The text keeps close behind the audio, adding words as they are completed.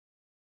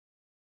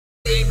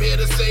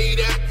say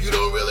that you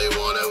don't really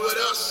want it with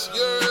us.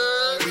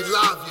 Yeah, we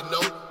live, you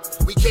know.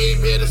 We came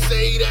here to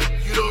say that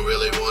you don't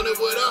really want it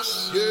with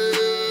us.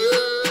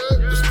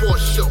 Yeah, the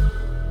sports show.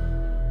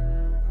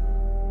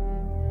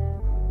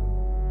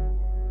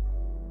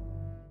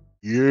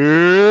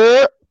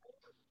 Yeah.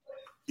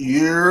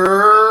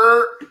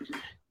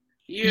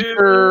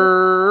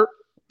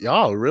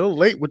 Y'all real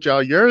late with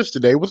y'all yours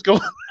today. What's going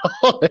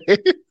on? I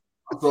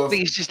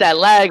think it's just that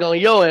lag on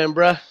your end,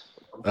 bro.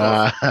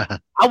 I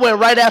went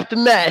right after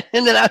Matt,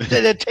 and then I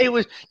said that Tay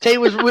was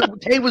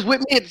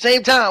with me at the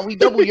same time. We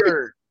double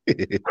yeared.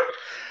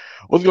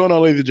 What's going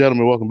on, ladies and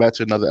gentlemen? Welcome back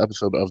to another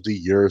episode of the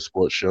Your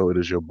Sports Show. It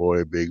is your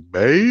boy Big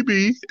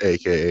Baby,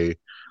 aka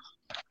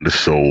the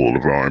soul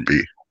of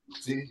R&B.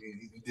 See,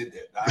 you did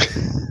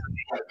that.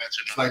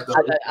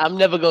 I'm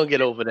never gonna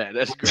get over that.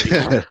 That's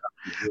great.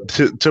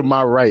 to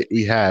my right,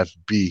 we have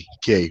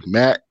BK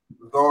Matt.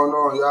 What's going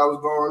on, y'all?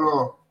 What's going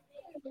on?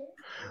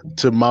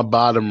 To my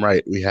bottom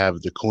right, we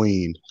have the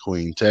Queen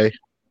Tay.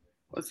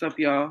 What's up,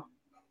 y'all?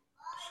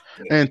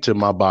 And to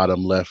my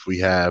bottom left, we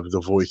have the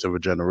voice of a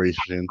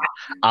generation,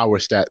 our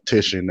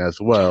statistician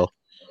as well,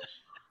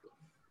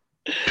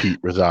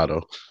 Pete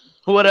Rosado.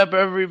 What up,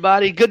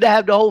 everybody? Good to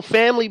have the whole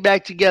family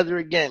back together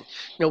again.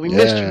 You know, we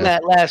missed you,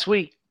 Matt, last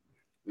week.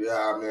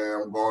 Yeah,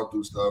 man, I'm going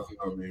through stuff, you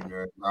know what I mean,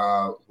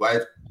 man.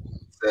 Wife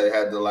said I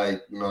had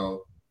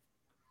to,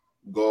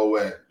 go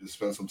away, just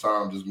spend some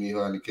time, just me,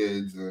 her, and the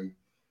kids, and,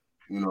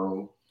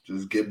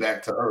 just get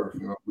back to earth.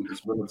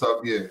 It's been a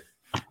tough year.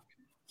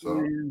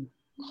 So,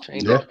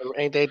 ain't that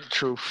the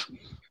truth?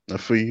 I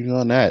feel you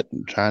on that.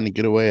 I'm trying to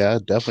get away. I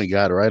definitely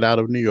got right out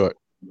of New York.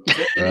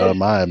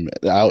 I'm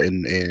out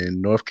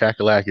in North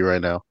Kakalaki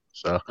right now.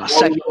 So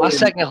my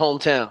second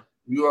hometown.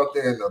 You out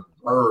there in the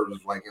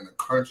birds, like in the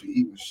country,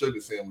 eating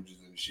sugar sandwiches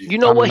and shit. You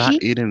know I'm what?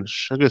 Not eating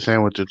sugar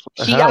sandwiches.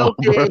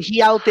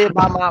 He out there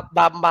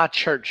by my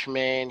church,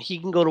 man. He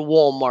can go to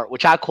Walmart,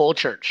 which I call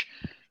church.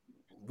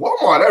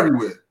 Walmart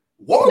everywhere.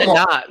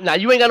 Walmart. Nah,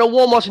 you ain't got no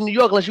Walmarts in New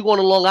York unless you're going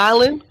to Long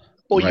Island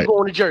or you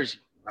going to Jersey.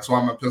 That's why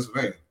I'm in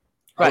Pennsylvania.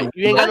 Right.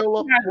 You ain't got no.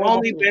 I've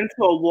only been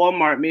to a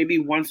Walmart maybe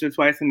once or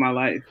twice in my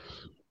life.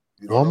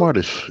 Walmart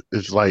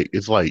is like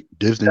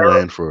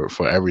Disneyland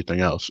for everything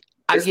else.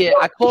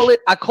 I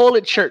call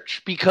it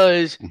church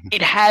because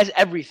it has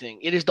everything.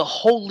 It is the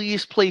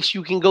holiest place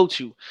you can go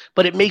to,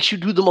 but it makes you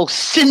do the most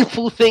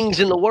sinful things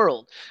in the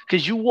world.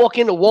 Because you walk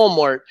into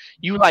Walmart,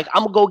 you like,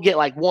 I'm gonna go get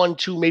like 1,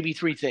 2, maybe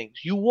 3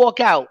 things. You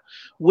walk out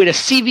with a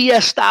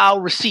CVS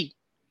style receipt,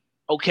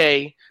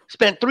 okay?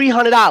 Spent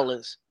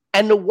 $300,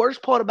 and the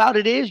worst part about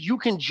it is you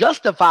can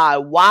justify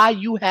why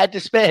you had to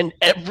spend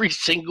every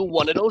single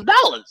one of those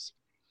dollars.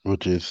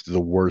 Which is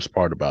the worst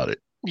part about it.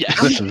 Yeah,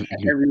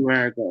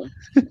 everywhere I go.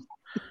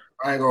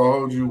 I ain't gonna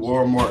hold you.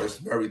 Walmart is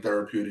very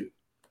therapeutic.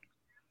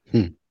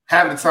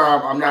 Half the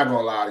time, I'm not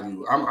gonna lie to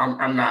you.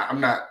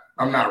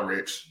 I'm not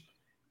rich,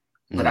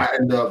 but I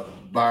end up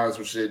buying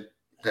some shit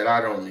that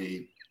I don't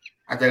need.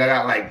 I think I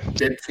got like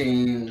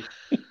 15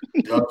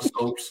 Dove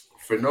soaps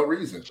for no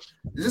reason.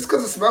 It's just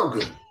because it smells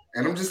good,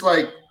 and I'm just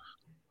like,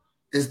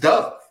 it's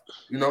Dove.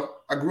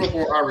 I grew up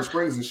on Irish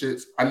Springs and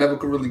shit. I never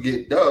could really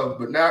get Dove,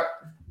 but now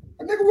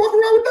I nigga walk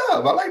around with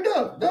Dove. I like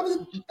Dove. Dove is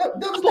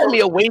bought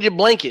me a weighted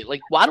blanket.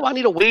 Like, why do I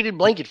need a weighted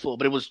blanket for?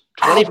 But it was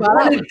 $25.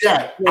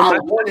 I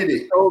wanted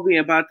it. Told me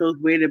about those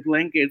weighted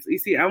blankets. You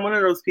see, I'm one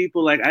of those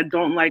people, like, I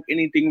don't like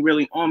anything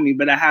really on me,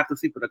 but I have to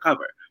sleep with a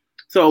cover.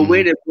 So a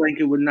weighted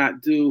blanket would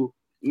not do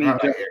me.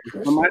 But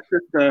my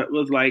sister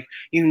was like,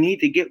 you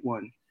need to get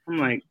one. I'm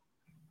like,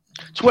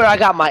 it's where I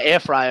got my air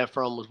fryer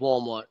from, was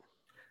Walmart.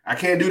 I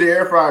can't do the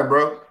air fryer,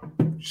 bro.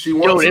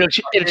 It'll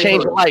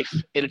change your life.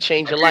 It'll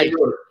change your life.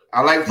 I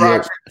like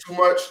fried chicken too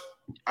much.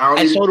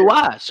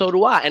 So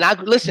do I. And I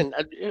listen,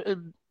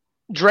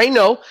 Dre,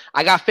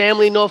 I got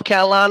family in North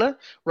Carolina,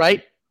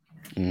 right?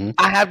 Mm-hmm.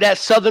 I have that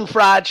Southern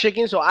fried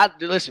chicken. So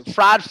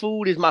fried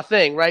food is my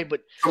thing, right?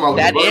 But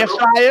that air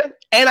fryer,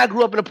 and I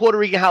grew up in a Puerto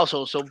Rican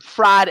household, so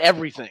fried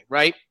everything,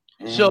 right?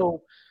 Mm-hmm.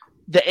 So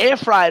the air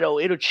fryer, though,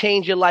 it'll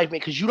change your life,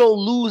 man, because you don't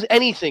lose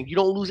anything. You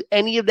don't lose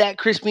any of that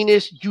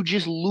crispiness. You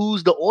just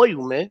lose the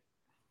oil, man.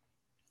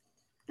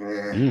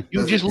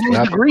 You just lose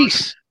the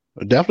grease.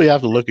 I definitely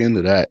have to look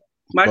into that.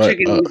 My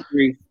chicken needs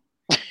grease.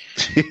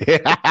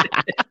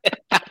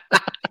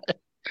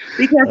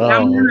 Because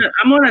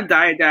I'm on a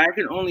diet that I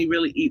can only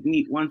really eat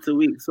meat once a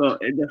week, so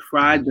the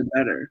fried the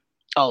better.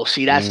 Oh,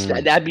 see,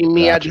 that'd be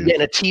me. I'd be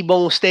getting a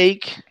T-bone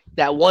steak.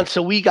 That once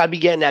a week, I'd be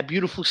getting that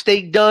beautiful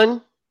steak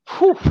done.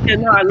 Whew. Yeah,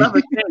 no, I love a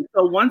steak.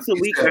 So once a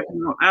week,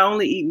 I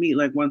only eat meat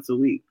like once a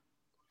week.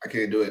 I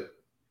can't do it.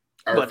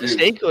 But the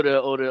steak or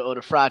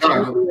the fried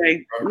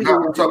chicken?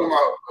 I'm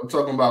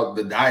talking about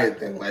the diet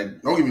thing.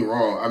 Like, don't get me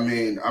wrong. I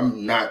mean,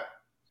 I'm not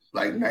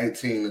like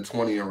 19 to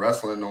 20 and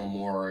wrestling no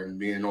more and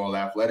being all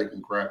athletic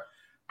and crap.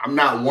 I'm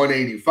not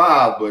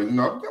 185, but I'm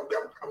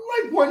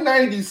like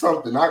 190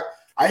 something.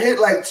 I hit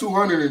like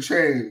 200 and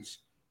change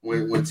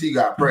when T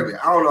got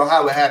pregnant. I don't know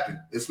how it happened.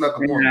 It snuck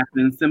up on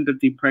me.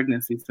 Sympathy,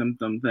 pregnancy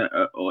symptoms.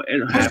 Or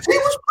it happened. T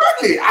was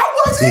pregnant.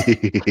 I wasn't.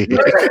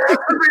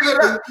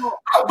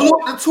 I blew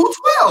up to 212.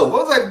 I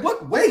was like,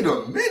 what? Wait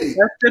a minute.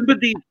 That's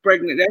sympathy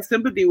pregnant. That's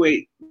sympathy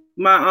weight.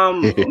 My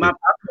my pop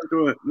went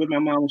through it with my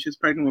mom when she was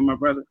pregnant with my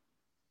brother.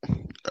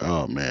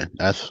 Oh man,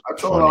 that's. I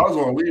told her I was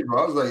gonna leave her.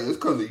 I was like, it's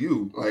because of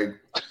you. Like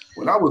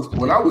when I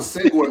was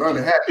single and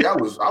unhappy, I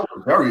was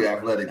very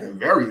athletic and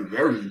very,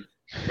 very,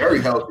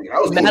 very healthy. I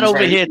was Matt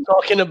over here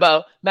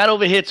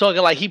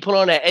talking like he put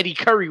on that Eddie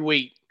Curry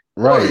weight.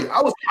 Right. Boy,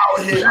 I was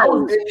out here.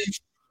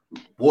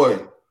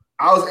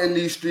 I was in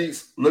these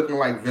streets looking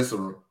like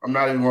Viscera. I'm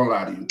not even gonna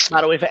lie to you.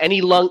 By the way, for any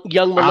young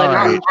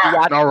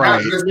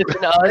millennials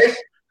listen to us,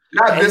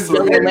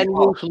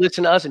 millennials who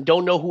listen to us and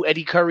don't know who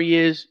Eddie Curry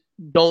is,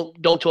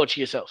 don't torture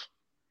yourself.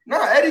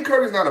 No, Eddie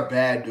Curry's not a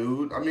bad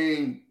dude. I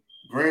mean,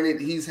 granted,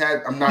 he's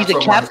a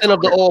captain of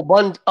the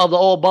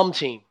all bum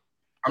team.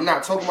 I'm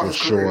not talking about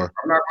his career.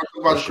 I'm not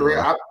talking about his career.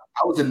 I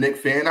was a Knicks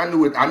fan. I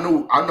knew it. I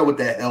know what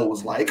that hell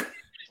was like.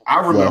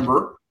 I remember.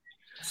 Well,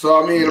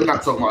 so I mean, I'm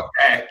not talking about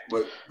that.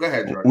 But go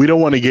ahead, Dre. We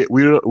don't want to get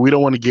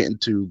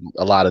into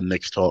a lot of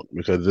Knicks talk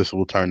because this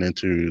will turn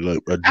into like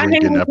a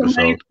drinking episode.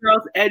 Somebody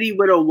spells Eddie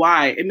with a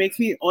Y. It makes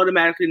me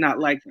automatically not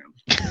like him.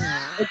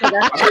 It's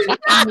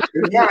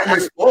not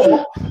his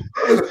fault.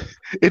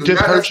 It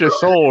just hurts your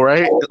soul,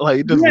 right? Like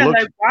it just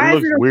looks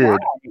weird.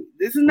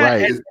 This is not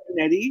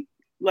Eddie.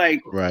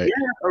 Like, right.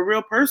 Yeah, a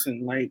real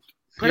person. Like,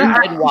 put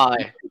out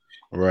why.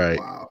 Right.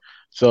 Wow.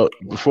 So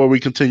before we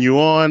continue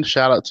on,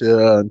 shout out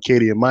to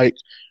Katie and Mike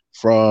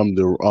from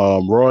the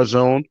Raw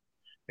Zone.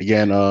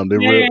 Again,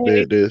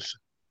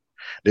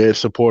 they're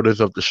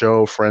supporters of the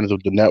show, friends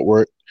of the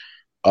network.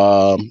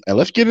 And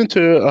let's get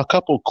into a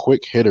couple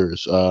quick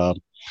hitters. A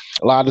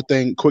lot of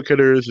quick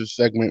hitters is a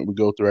segment we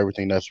go through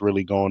everything that's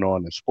really going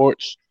on in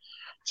sports.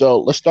 So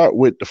let's start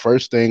with the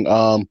first thing.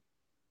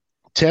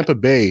 Tampa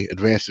Bay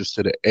advances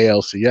to the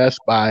ALCS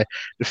by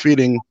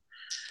defeating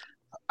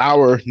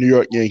our New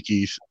York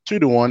Yankees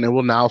 2-1 and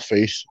will now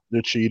face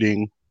the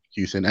cheating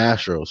Houston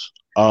Astros.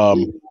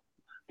 And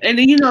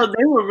they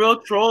were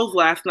real trolls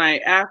last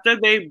night. After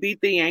they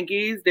beat the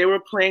Yankees, they were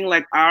playing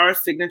like our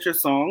signature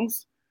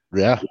songs.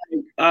 Yeah.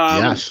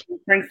 Yes.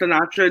 Frank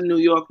Sinatra, New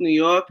York, New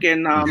York,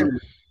 and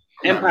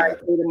Empire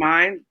State of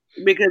Mind,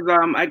 because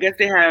I guess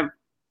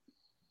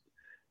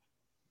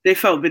they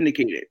felt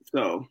vindicated.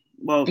 So.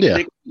 Well,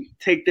 they can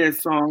take their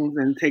songs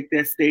and take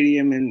their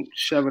stadium and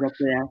shove it up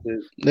their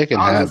asses. They can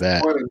have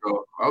that.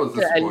 I was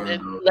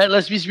disappointed.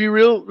 Let's just be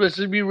real. Let's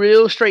just be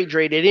real straight,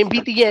 Dre. They didn't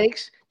beat the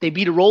Yanks. They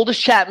beat Aroldis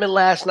Chapman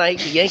last night.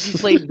 The Yankees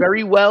played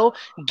very well.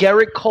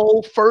 Garrett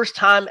Cole, first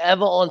time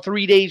ever on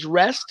 3 days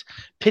rest,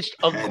 pitched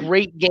a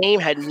great game.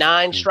 Had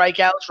 9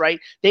 strikeouts. Right?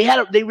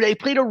 They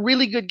played a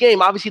really good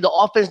game. Obviously, the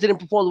offense didn't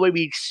perform the way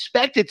we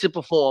expected to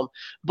perform,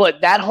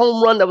 but that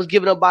home run that was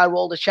given up by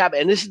Aroldis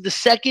Chapman, and this is the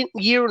second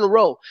year in a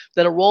row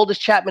that Aroldis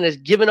Chapman has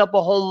given up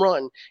a home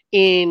run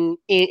in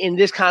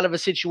this kind of a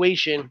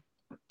situation.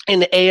 In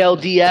the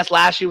ALDS,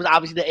 last year was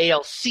obviously the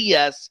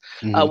ALCS,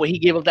 where he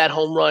gave up that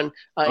home run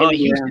in the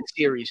Houston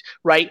series,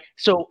 right?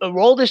 So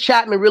Aroldis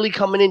Chapman really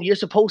coming in. You're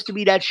supposed to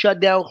be that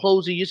shutdown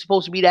closer. You're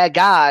supposed to be that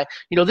guy.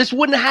 This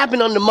wouldn't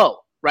happen under Mo,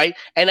 right?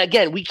 And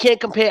again, we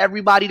can't compare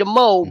everybody to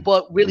Mo,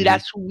 but really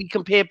that's who we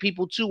compare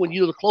people to when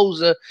you're the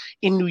closer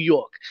in New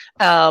York.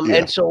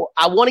 And so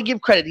I want to give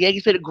credit. The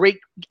Yankees played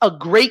a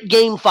great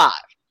game 5.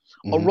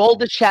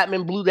 Aroldis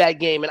Chapman blew that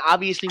game. And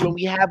obviously, when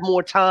we have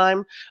more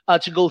time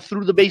to go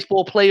through the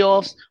baseball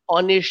playoffs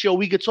on this show,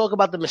 we could talk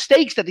about the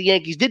mistakes that the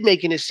Yankees did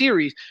make in this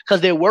series,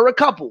 because there were a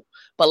couple.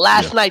 But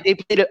last night, they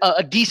played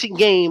a decent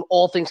game,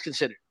 all things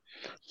considered.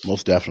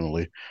 Most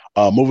definitely.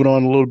 Moving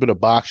on, a little bit of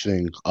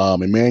boxing.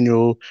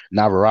 Emmanuel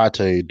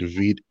Navarrete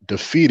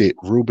defeated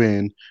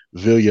Ruben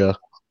Villa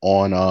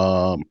on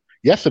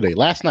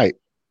last night,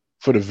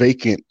 for the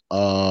vacant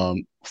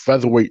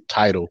featherweight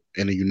title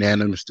in a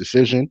unanimous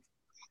decision.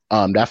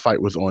 That fight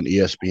was on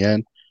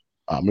ESPN.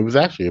 It was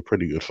actually a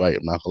pretty good fight.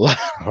 I'm not gonna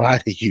lie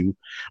to you,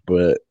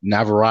 but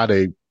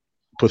Navarrete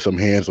put some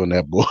hands on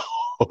that boy.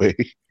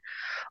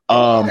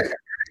 I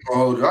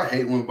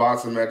hate when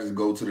boxing matches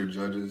go to the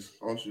judges.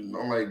 Don't you?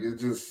 I'm like, it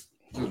just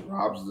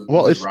robs the.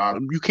 Well,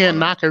 you can't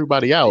knock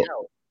everybody out.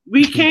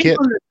 We came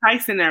from the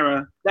Tyson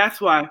era. That's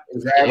why.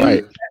 Exactly.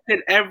 Right.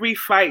 Every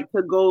fight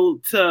to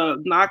go to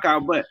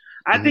knockout, but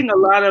I think a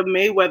lot of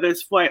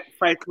Mayweather's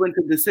fights went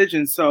to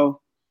decision.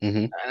 So.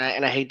 And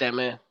I hate that,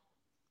 man.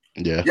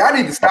 Yeah, y'all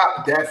need to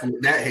stop that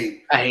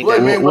hate. I hate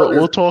that.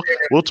 We'll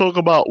talk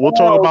about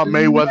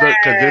Mayweather,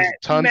 because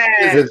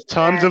there's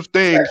tons of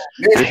things.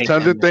 There's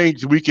tons of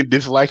things we can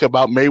dislike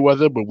about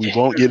Mayweather, but we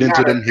won't get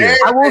into them here.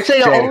 I will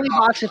say the only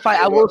boxing fight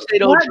I will say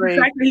though, Trey.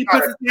 That's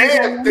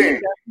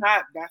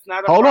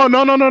not. Hold on,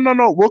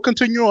 no. We'll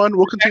continue on.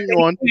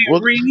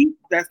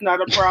 That's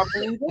not a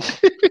problem.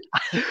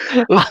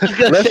 I was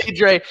gonna say,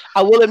 Dre,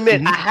 I will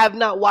admit I have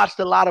not watched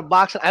a lot of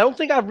boxing. I don't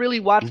think I've really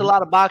watched a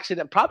lot of boxing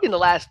probably in the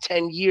last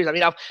 10 years. I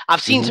mean,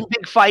 I've seen some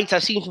big fights.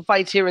 I've seen some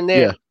fights here and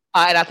there.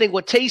 And I think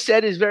what Tay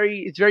said is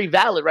very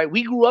valid, right?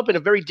 We grew up in a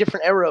very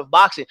different era of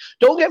boxing.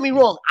 Don't get me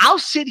wrong. I'll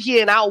sit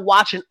here and I'll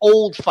watch an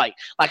old fight.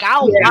 Like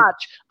I'll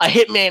watch a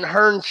Hitman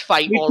Hearns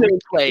fight on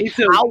replay.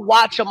 I'll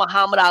watch a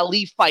Muhammad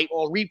Ali fight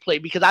on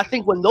replay because I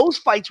think when those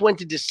fights went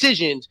to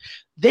decisions,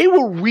 they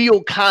were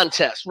real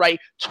contests, right?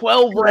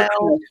 12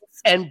 rounds,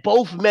 and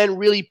both men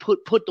really put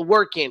the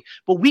work in.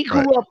 But we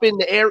grew up in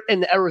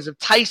the eras of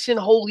Tyson,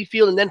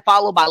 Holyfield, and then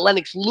followed by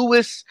Lennox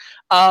Lewis.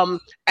 And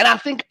I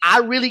think I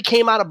really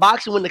came out of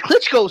boxing when the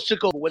Klitschko's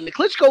took over. When the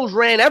Klitschko's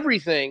ran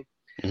everything,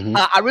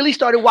 I really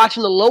started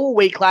watching the lower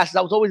weight classes.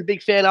 I was always a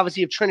big fan,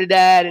 obviously, of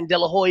Trinidad and De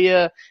La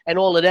Hoya and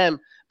all of them.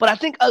 But I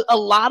think a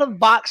lot of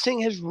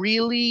boxing has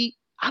really,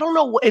 I don't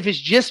know if it's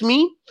just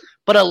me,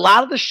 but a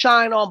lot of the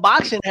shine on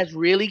boxing has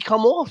really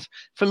come off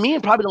for me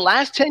in probably the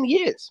last 10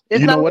 years.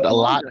 You know what?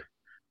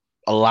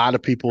 A lot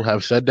of people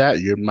have said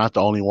that. You're not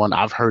the only one.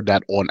 I've heard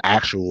that on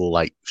actual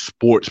like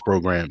sports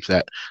programs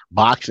that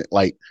boxing,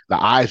 like the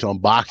eyes on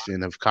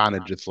boxing have kind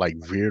of just like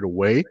veered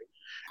away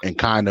and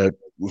kind of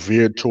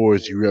veered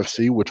towards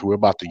UFC, which we're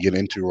about to get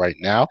into right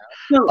now.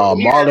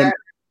 Marlon.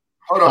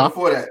 Hold on,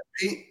 before that,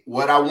 Pete,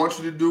 what I want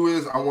you to do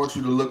is I want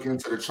you to look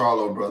into the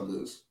Charlo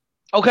brothers.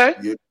 Okay.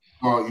 You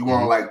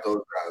won't like those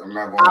guys. I'm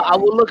not going to. I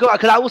will look up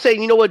because I will say,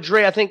 you know what,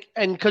 Dre, I think,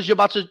 and because you're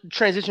about to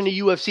transition to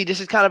UFC, this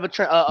is kind of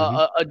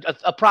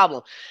a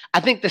problem. I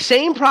think the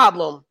same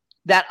problem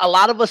that a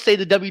lot of us say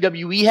the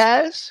WWE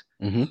has,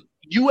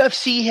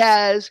 UFC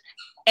has,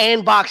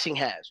 and boxing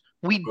has.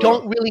 We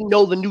don't really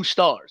know the new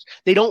stars.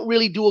 They don't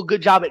really do a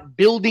good job at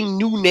building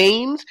new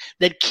names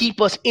that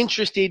keep us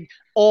interested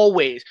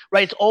always,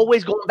 right? It's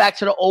always going back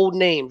to the old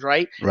names,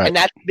 right? And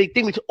that's the big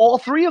thing. With all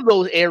three of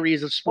those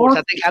areas of sports,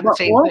 I think have the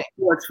same thing.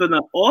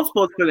 All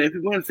sports for the, if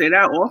you want to say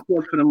that, all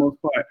sports for the most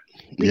part.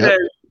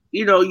 Because,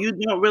 you know, you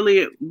don't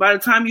really, by the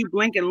time you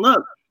blink and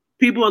look,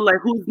 people are like,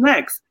 who's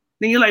next?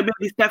 Then you're like,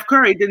 maybe Steph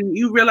Curry. Then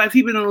you realize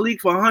he's been in the league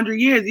for 100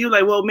 years. You're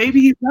like, well,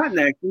 maybe he's not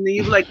next. And then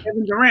you're like,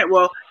 Kevin Durant.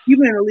 Well, he's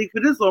been in the league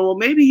for this long. Well,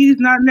 maybe he's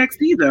not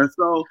next either.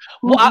 So,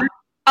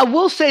 I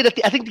will say that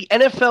I think the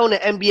NFL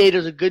and the NBA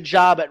does a good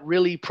job at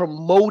really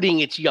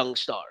promoting its young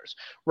stars,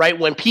 right?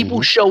 When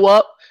people show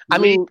up, I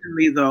mean,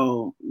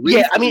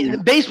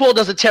 baseball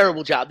does a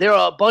terrible job. There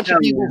are a bunch of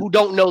people who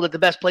don't know that the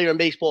best player in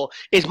baseball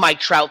is Mike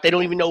Trout. They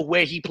don't even know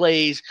where he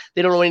plays.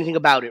 They don't know anything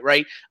about it,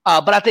 right?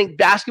 But I think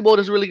basketball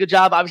does a really good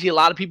job. Obviously, a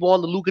lot of people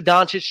on the Luka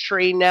Doncic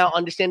train now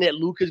understand that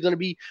Luka is going to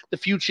be the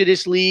future of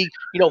this league.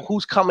 You know,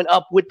 who's coming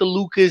up with the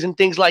Lukas and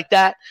things like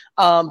that.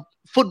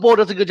 Football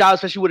does a good job,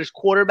 especially with its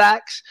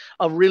quarterbacks,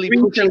 of really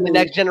pushing the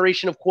next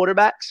generation of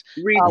quarterbacks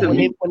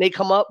when they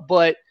come up.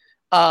 But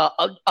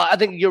I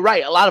think you're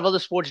right. A lot of other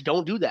sports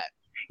don't do that.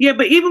 Yeah,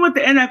 but even with the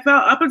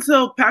NFL, up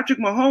until Patrick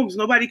Mahomes,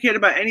 nobody cared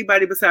about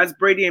anybody besides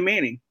Brady and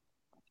Manning.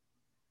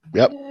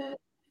 Yep.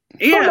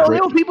 Yeah,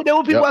 there were people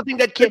I think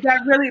that cared.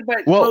 That really, but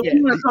you want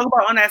to talk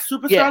about on that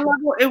superstar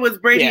level, it was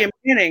Brady and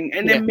Manning,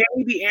 and then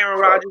maybe Aaron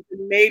Rodgers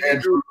and maybe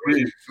Drew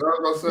Brees.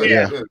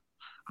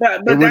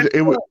 But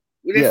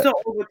there's still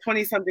over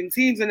 20-something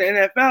teams in the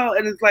NFL,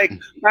 and it's like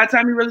by the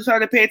time you really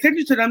started to pay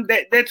attention to them,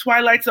 their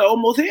twilights are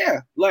almost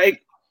here.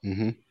 Like,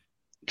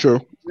 true.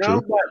 You know,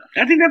 but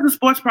I think that's a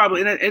sports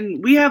problem,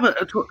 and we have a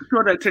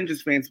shorter attention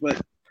spans. But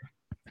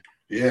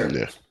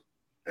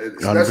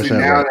especially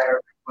now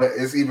that, but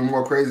it's even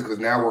more crazy because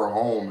now we're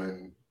home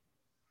and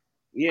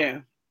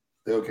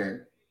still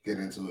can't get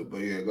into it. But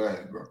go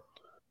ahead, bro.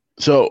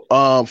 So,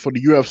 for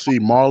the UFC,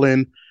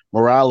 Marlon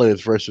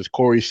Morales versus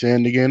Corey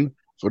Sandhagen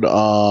for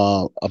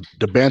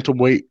the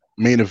bantamweight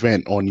main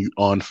event on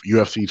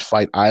UFC's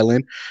Fight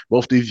Island.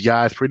 Both these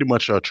guys pretty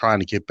much are trying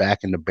to get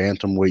back in the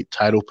bantamweight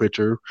title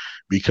picture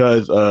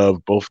because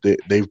of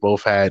they've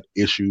both had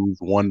issues.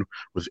 One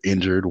was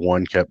injured,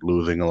 one kept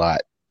losing a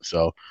lot.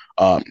 So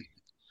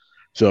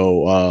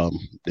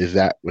is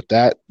that with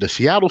that? The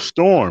Seattle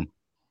Storm,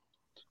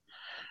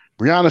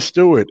 Breanna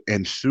Stewart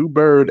and Sue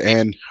Bird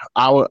and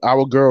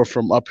our girl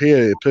from up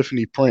here,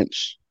 Epiphany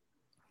Prince,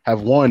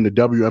 have won the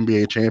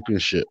WNBA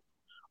championship.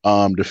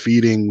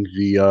 Defeating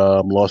the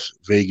Las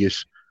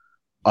Vegas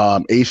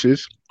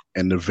Aces,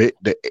 and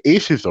the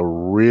Aces are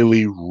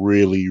really,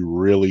 really,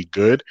 really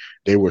good.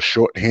 They were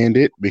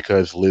shorthanded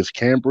because Liz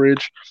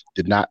Cambridge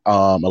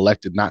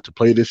elected not to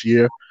play this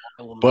year,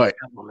 but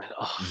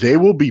they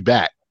will be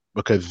back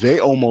because they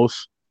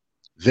almost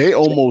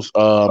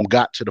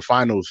got to the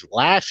finals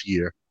last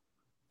year,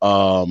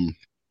 playing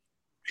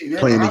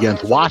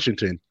against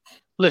Washington.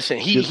 Listen,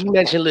 he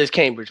mentioned Liz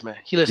Cambridge, man.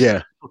 Liz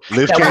Cambridge.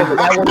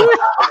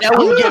 That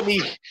wouldn't get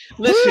me.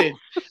 Listen.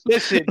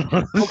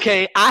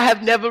 Okay, I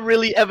have never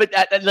really ever.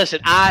 Listen,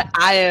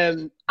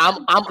 I'm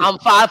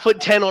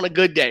 5'10" on a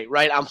good day,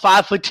 right? I'm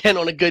 5'10"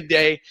 on a good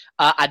day.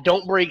 I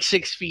don't break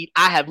 6 feet.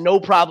 I have no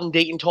problem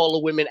dating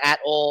taller women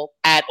at all.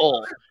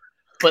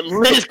 But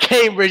Liz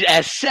Cambridge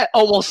at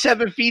almost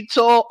 7 feet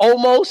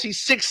tall,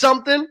 she's 6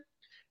 something.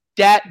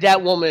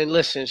 That woman,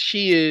 listen,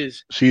 she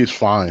is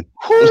fine.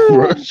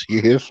 She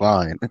is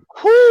fine.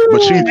 Woo.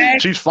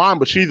 But she's fine,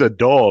 but she's a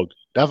dog.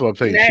 That's what I'm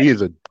saying. She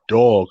is a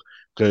dog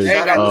Because They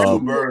ain't got Shout out no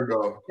to Bird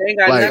though. They ain't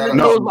got Like, nothing. That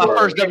no, was my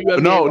first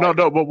WNBA. no.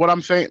 But what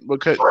I'm saying,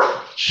 because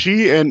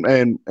she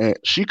and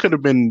she could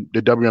have been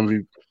the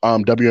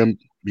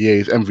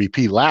WNBA's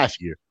MVP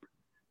last year.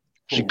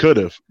 She could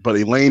have, but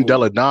Elaine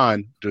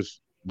Deladon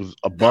just was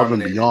above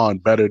Dominated. and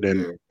beyond better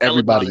than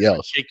everybody Deladon is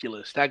else.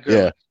 ridiculous. That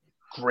girl, is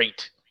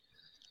great.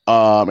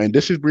 And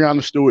this is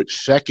Breanna Stewart's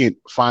second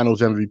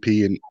Finals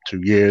MVP in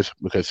 2 years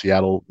because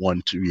Seattle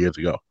won 2 years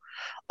ago.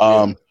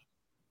 A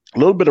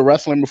little bit of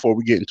wrestling before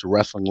we get into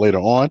wrestling later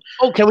on.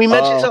 Oh, can we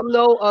mention something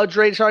though,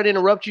 Dre? Sorry to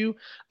interrupt you.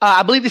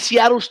 I believe the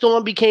Seattle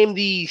Storm became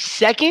the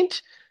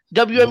second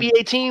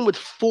WNBA team with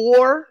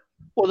four,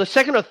 or the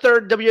second or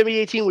third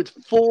WNBA team with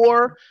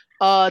four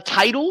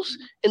titles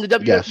in the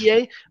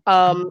WNBA.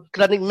 Because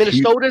I think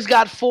Minnesota's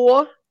got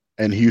four.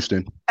 And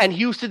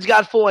Houston's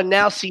got four, and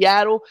now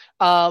Seattle.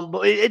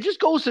 But it just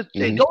goes to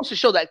it goes to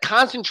show that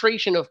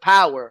concentration of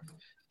power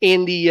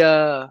in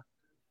the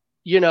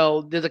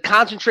there's a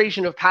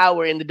concentration of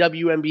power in the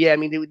WNBA. I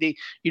mean,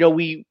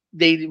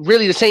 they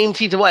really the same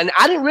team to one. And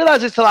I didn't realize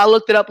this till I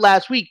looked it up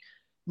last week.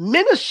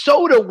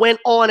 Minnesota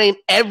went on an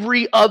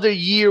every other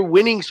year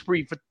winning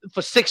spree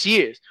for 6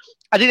 years.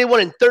 I think they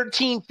won in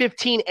 13,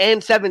 15,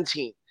 and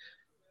 17.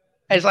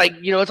 It's like,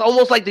 it's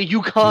almost like the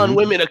UConn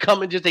women are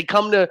coming. They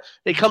come to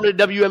the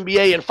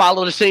WNBA and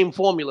follow the same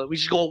formula. We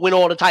just gonna win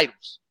all the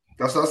titles.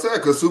 That's what I said.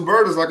 Because Sue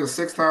Bird is like a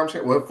 6-time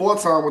champion. Well,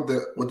 4-time with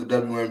the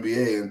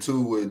WNBA and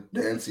 2 with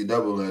the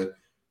NCAA.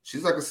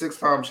 She's like a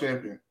 6-time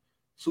champion.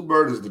 Sue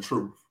Bird is the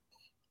truth.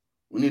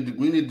 We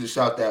need to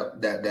shout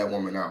that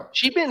woman out.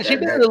 She's been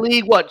in the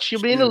league.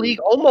 She's been in the league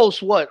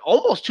almost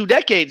 2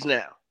 decades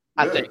now.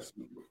 I think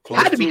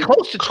had to be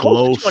close to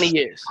 20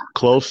 years.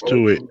 Close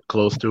to it.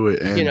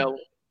 And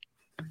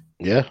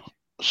yeah,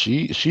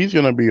 she's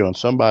gonna be on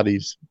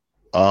somebody's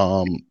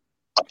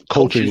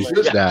coaching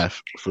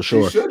staff for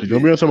sure. She's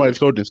gonna be on somebody's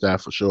coaching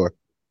staff for sure.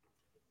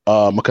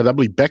 Because I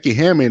believe Becky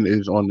Hammon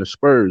is on the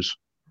Spurs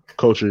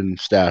coaching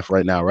staff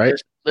right now, right?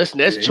 Listen,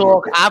 there's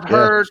talk. I've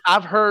heard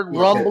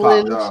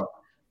rumblings.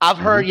 I've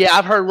heard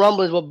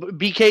rumblings. Well,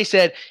 BK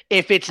said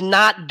if it's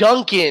not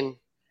Duncan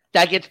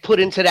that gets put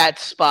into that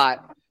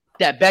spot,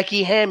 that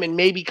Becky Hammon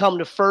may become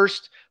the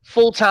first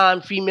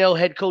full-time female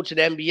head coach at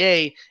the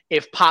NBA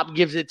if Pop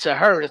gives it to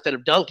her instead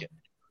of Duncan.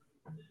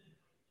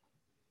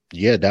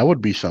 Yeah, that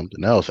would be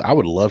something else. I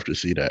would love to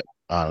see that,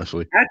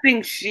 honestly. I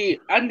think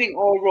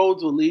all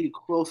roads will lead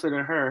closer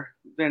to her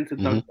than to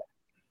Duncan.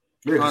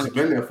 Yeah, she's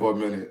been there for a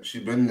minute.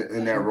 She's been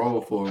in that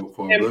role for a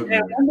good minute.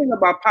 And one thing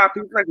about Pop,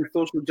 he's like a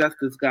social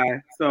justice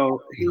guy,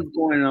 so he's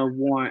going to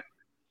want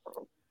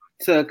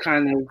to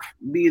kind of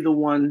be the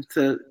one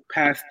to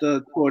pass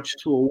the torch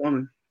to a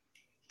woman.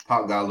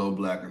 Pop got a little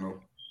black in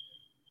him.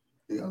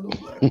 He got a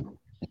little black in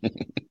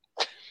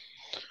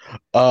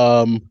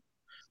him.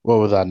 What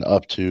was I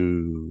up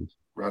to?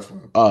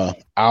 Wrestling.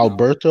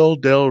 Alberto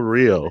Del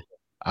Rio.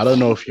 I don't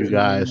know if you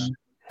guys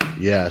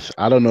have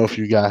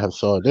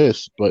saw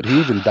this, but he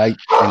was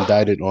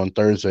indicted on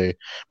Thursday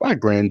by a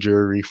grand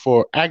jury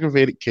for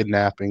aggravated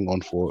kidnapping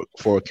on four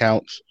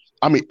counts.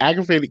 I mean,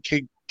 aggravated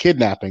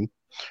kidnapping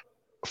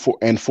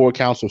and 4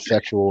 counts of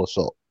sexual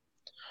assault.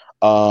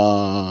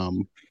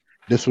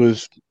 He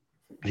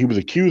was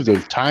accused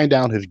of tying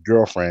down his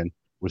girlfriend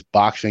with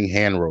boxing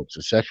hand ropes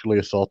and sexually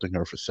assaulting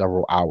her for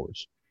several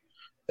hours.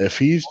 If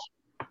he's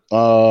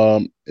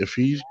found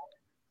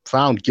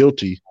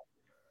guilty,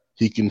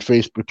 he can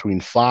face between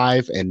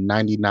 5 and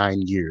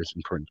 99 years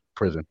in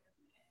prison.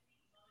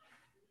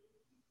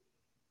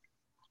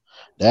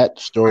 That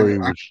story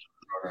was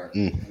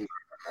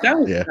that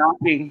was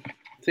shocking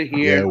to hear.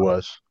 Yeah, it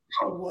was.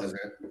 No, it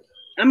wasn't.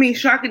 I mean,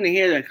 shocking to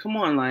hear that. Come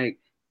on, like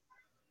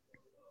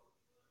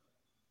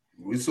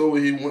we saw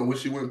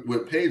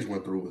what Paige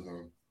went through with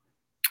him.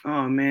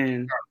 Oh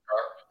man,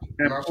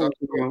 He had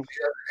an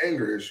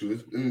anger issue.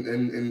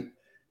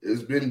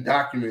 It's been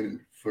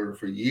documented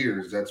for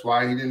years. That's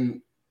why he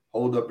didn't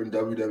hold up in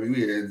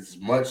WWE as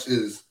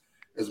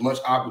much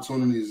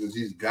opportunities as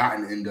he's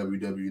gotten in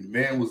WWE. The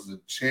man was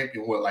the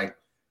champion. Like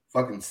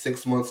fucking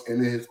 6 months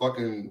into his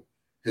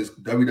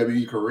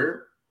WWE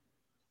career.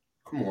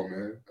 Come on,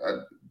 man.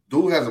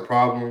 Dude has a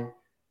problem.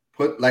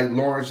 Like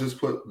Lawrence just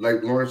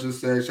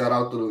said. Shout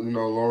out to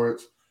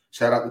Lawrence.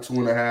 Shout out to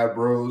 2.5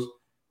 Bros.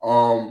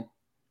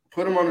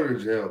 Put him under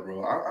the jail,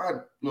 bro.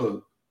 I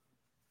look.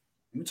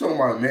 You talking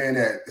about a man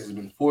that has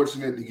been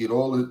fortunate to get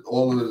all of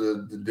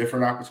the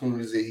different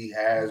opportunities that he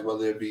has,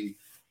 whether it be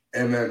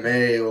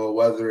MMA or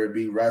whether it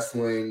be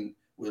wrestling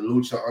with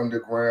Lucha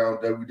Underground,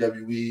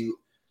 WWE,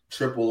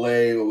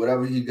 AAA, or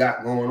whatever he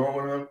got going on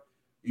with him.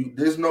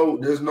 There's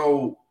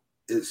no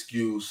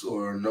excuse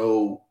or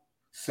no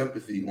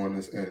sympathy on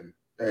this end.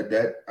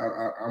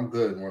 I'm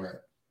good on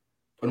that.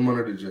 Put him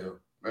under the jail.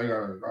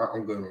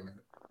 I'm good on that.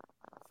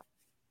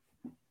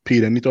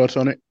 Pete, any thoughts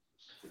on it?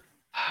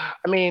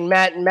 I mean,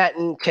 Matt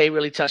and Tay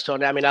really touched on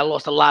that. I mean, I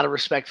lost a lot of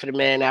respect for the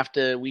man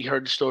after we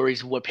heard the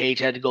stories of what Paige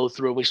had to go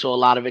through, and we saw a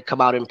lot of it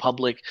come out in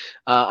public.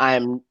 I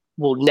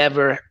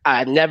never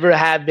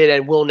have been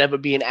and will never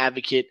be an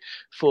advocate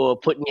for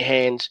putting your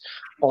hands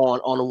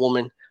on a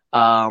woman.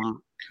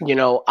 You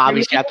know,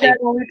 obviously, I think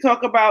when we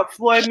talk about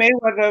Floyd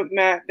Mayweather,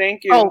 Matt.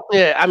 Thank you. Oh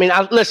yeah, I mean,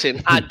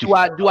 listen. Do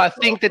I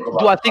think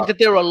that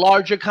there are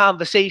larger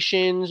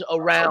conversations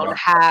around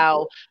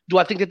how? Do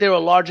I think that there are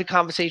larger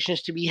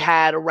conversations to be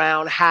had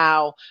around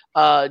how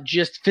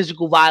just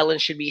physical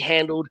violence should be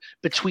handled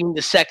between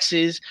the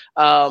sexes?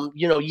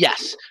 You know,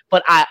 yes,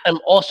 but I am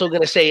also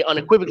going to say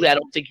unequivocally, I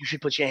don't think you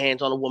should put your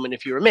hands on a woman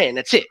if you're a man.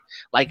 That's it.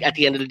 Like at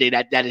the end of the day,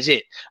 that is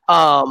it.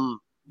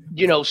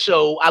 You know,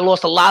 so I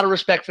lost a lot of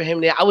respect for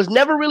him there. I was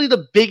never really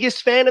the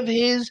biggest fan of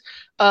his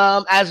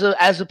as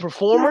a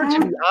performer,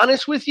 to be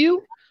honest with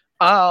you.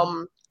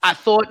 I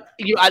thought,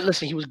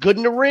 listen, he was good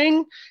in the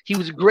ring. He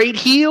was a great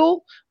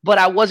heel, but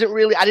I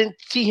didn't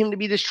see him to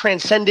be this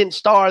transcendent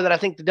star that I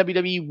think the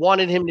WWE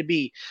wanted him to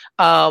be.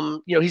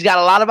 You know, he's got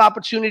a lot of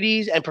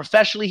opportunities, and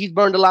professionally, he's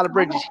burned a lot of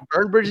bridges. He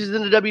burned bridges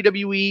in the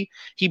WWE.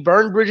 He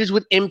burned bridges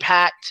with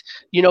Impact.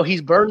 You know,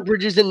 he's burned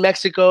bridges in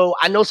Mexico.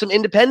 I know some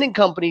independent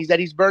companies that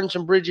he's burned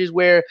some bridges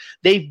where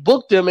they've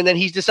booked him, and then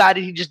he's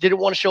decided he just didn't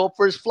want to show up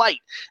for his flight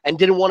and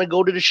didn't want to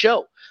go to the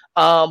show.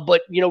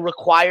 But, you know,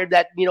 required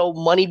that, you know,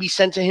 money be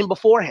sent to him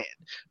beforehand,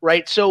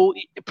 right? So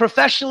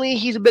professionally,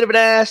 he's a bit of an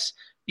ass.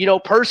 You know,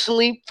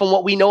 personally, from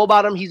what we know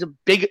about him, he's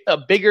a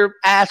bigger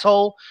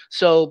asshole.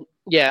 So,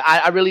 yeah,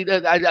 I agree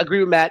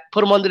with Matt.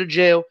 Put him under the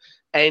jail.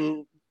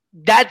 And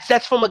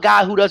that's from a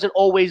guy who doesn't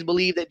always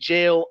believe that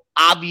jail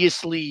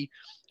obviously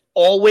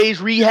always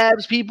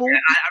rehabs people. Yeah,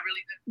 I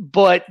really do.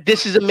 But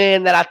this is a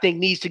man that I think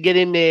needs to get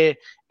in there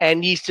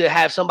and needs to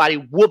have somebody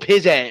whoop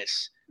his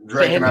ass.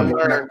 Dre, can I be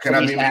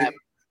me?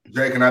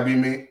 Jay, can I be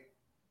me?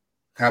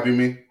 Can I be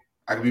me?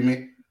 I can be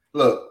me.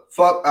 Look,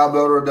 fuck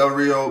Alberto Del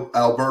Rio,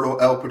 Alberto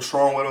El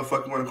Patron, whatever the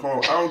fuck you want to call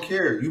him. I don't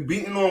care. You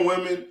beating on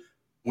women.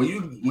 When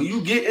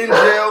you get in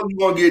jail, you're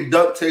gonna get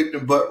duct taped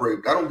and butt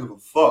raped. I don't give a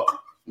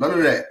fuck. None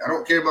of that. I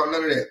don't care about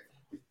none of that.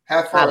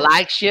 Have fun. I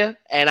likes you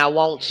and I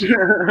want you.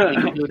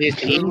 You do this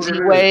the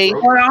easy way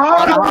or the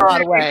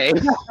hard way.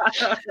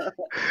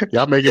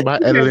 Y'all making my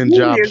editing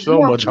job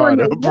so much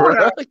harder, bro.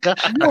 Nah,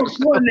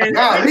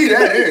 leave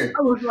that in.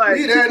 I was like,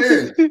 leave that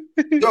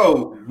in.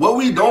 Yo, what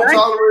we don't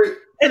tolerate,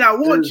 and I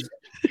want you.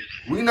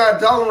 We not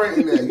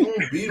tolerating that. You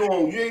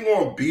ain't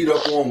gonna beat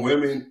up on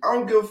women. I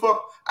don't give a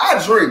fuck.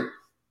 I drink.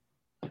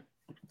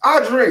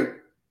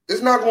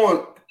 It's not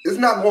going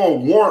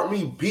to warrant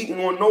me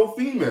beating on no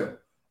female.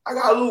 I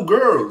got little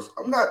girls.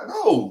 Fuck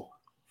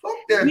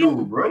that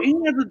dude, bro.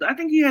 I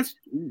think he has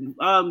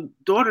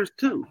daughters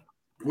too.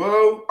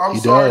 Well, I'm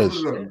sorry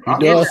for them.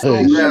 He does.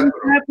 The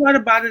bad part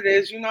about it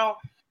is, you know,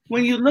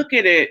 when you look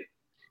at it,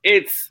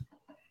 it's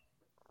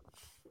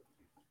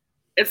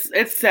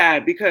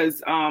sad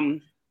because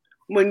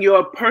when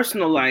your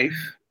personal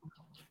life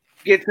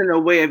gets in the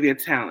way of your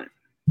talent,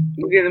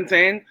 you get what I'm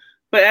saying?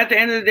 But at the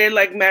end of the day,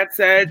 like Matt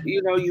said,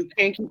 you know, you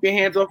can't keep your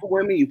hands off of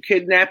women. You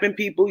kidnapping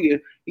people. You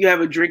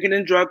have a drinking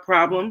and drug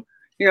problem.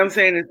 You know what I'm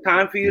saying? It's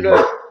time for you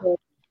to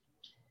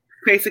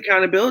face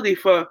accountability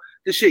for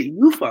the shit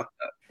you fucked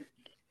up.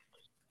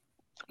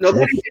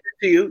 Nobody did it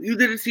to you. You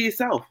did it to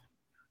yourself.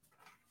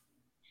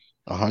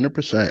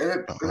 100%.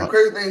 And the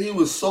crazy thing, he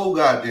was so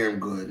goddamn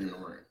good in the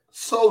ring.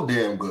 So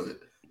damn good.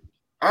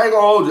 I ain't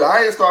gonna hold you.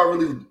 I ain't start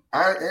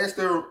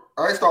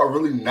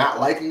really not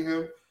liking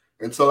him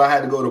until I had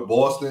to go to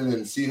Boston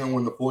and see him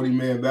win the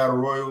 40-man battle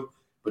royal.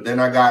 But then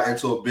I got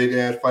into a big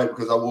ass fight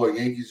because I wore a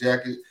Yankees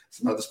jacket.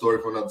 It's another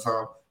story for another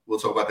time. We'll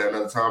talk about that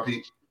another time,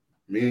 Pete.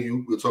 Me and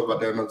you, we'll talk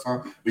about that another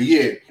time. But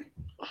yeah,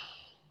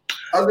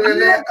 other than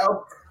that,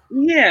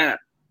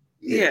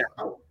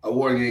 I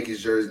wore a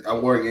Yankees jersey. I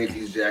wore a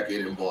Yankees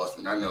jacket in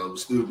Boston. I know it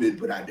was stupid,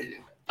 but I did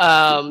it.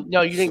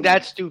 No, you think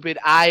that's stupid?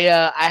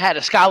 I had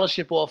a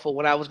scholarship offer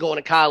when I was going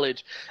to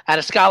college. I had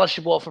a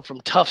scholarship offer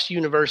from Tufts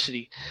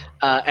University,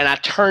 and I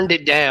turned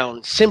it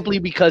down simply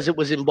because it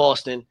was in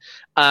Boston.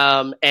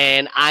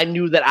 And I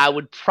knew that I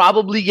would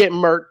probably get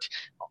murked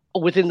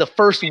within the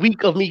first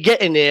week of me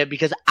getting there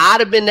because I'd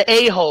have been the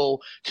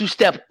a-hole to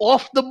step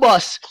off the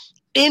bus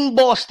in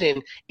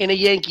Boston in a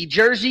Yankee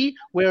jersey,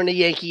 wearing a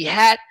Yankee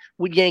hat,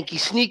 with Yankee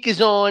sneakers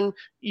on,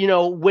 you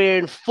know,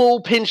 wearing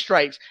full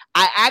pinstripes.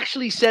 I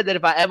actually said that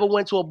if I ever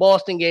went to a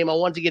Boston game, I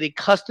wanted to get a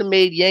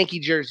custom-made Yankee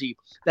jersey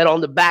that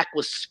on the back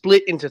was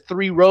split into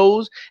 3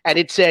 rows, and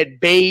it said,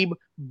 Babe,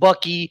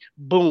 Bucky,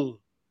 Boom.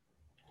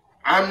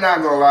 I'm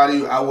not going to lie to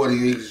you. I wore the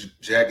Yankees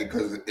jacket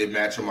because it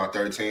matched with my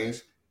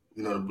 13s.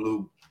 You know, the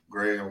blue,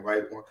 gray, and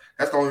white one.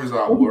 That's the only reason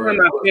I wore it.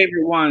 One of my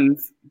favorite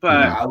ones,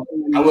 but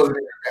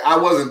I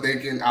wasn't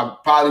thinking. I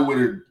probably would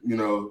have, you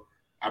know,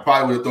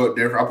 thought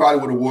different. I probably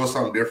would have worn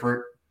something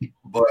different,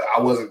 but I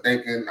wasn't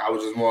thinking. I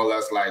was just more or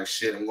less like,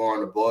 shit, I'm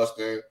going to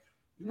Boston.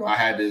 You know, I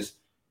had this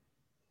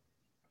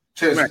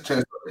change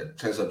subject.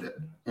 Change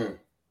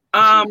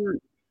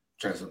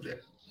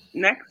subject.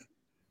 Next.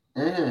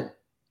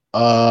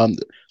 Mm-hmm.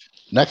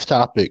 Next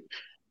topic.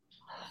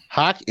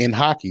 In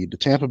hockey, the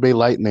Tampa Bay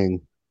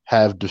Lightning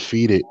have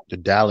defeated the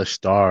Dallas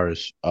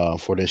Stars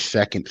for their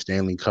second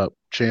Stanley Cup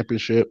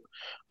championship.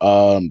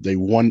 They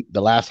won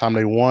the last time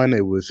they won.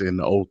 It was in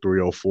the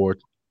 03-04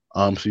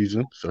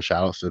 season. So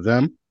shout outs to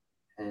them.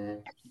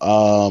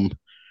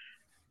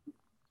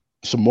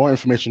 some more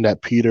information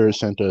that Peter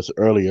sent us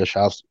earlier.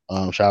 Shouts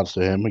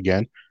to him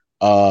again.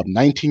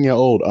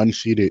 19-year-old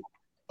unseeded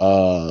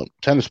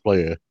tennis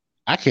player.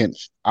 I can't.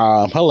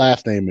 Her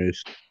last name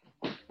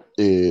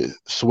is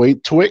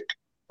Swiatek,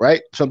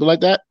 right? Something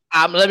like that.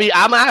 I'm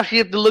actually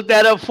have to look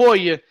that up for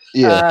you.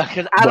 Yeah,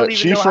 because I don't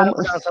even know how to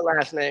pronounce her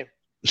last name.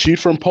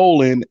 She's from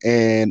Poland,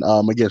 and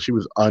again, she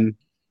was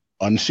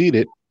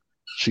unseeded.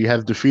 She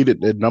has defeated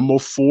the number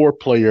 4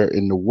 player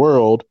in the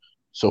world,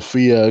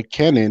 Sofia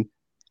Kenin,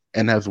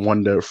 and has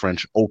won the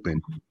French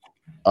Open.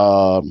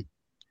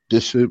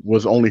 This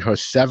was only her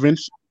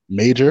 7th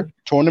major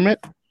tournament,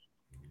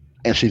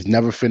 and she's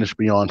never finished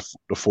beyond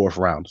the 4th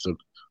round. So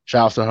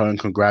shout out to her and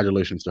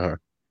congratulations to her.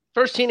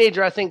 First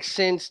teenager, I think,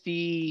 since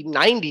the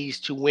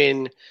 90s to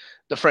win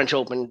the French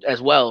Open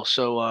as well.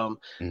 So,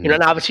 and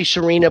obviously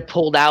Serena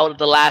pulled out at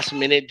the last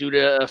minute due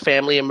to a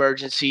family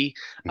emergency.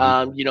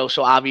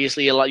 So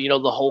obviously,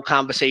 the whole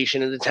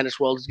conversation in the tennis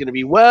world is going to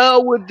be,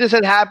 well, would this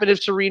have happened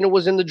if Serena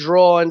was in the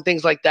draw and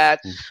things like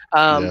that?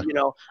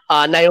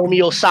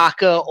 Naomi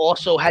Osaka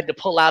also had to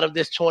pull out of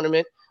this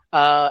tournament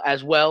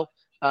as well.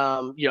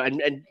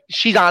 And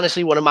she's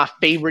honestly one of my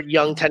favorite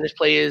young tennis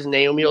players.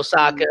 Naomi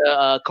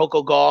Osaka,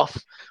 Coco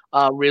Gauff,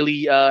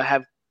 really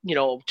have,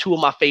 2 of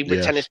my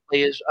favorite tennis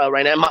players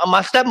right now.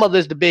 My stepmother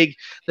is the big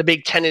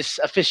tennis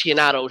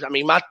aficionados. I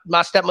mean, my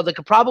stepmother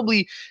could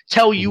probably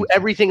tell you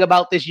everything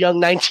about this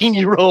young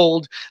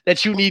 19-year-old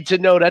that you need to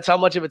know. That's how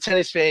much of a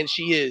tennis fan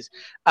she is.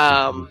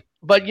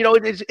 But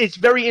it's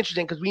very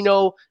interesting because we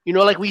know,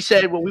 like we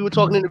said when we were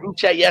talking in the group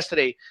chat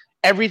yesterday,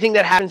 everything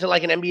that happens in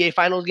like an NBA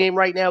Finals game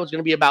right now is going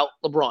to be about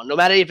LeBron. No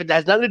matter if it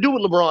has nothing to do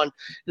with LeBron,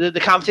 the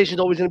conversation is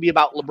always going to be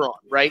about LeBron,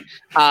 right?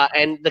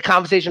 And the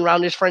conversation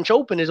around this French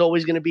Open is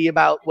always going to be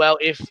about, well,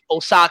 if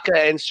Osaka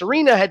and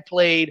Serena had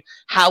played,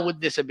 how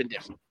would this have been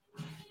different?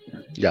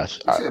 Yes,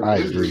 I agree. I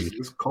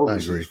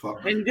agree.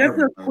 And just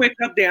a quick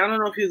update. I don't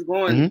know if he's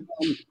going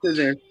to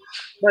this,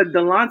 but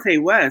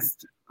Delonte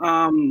West,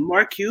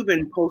 Mark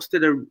Cuban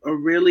posted a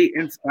really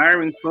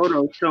inspiring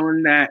photo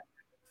showing that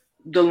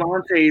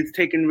Delonte is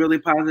taking really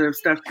positive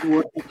steps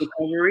towards his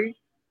recovery.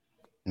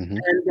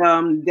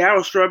 And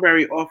Darryl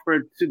Strawberry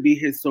offered to be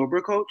his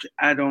sober coach.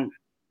 I don't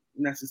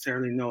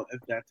necessarily know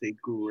if that's a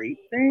great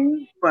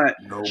thing, but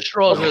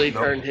Straw's really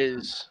turned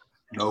his.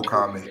 No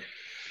comment.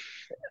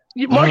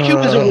 Mark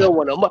Cuban's a real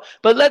one, though.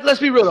 But let's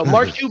be real, though.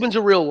 Mark Cuban's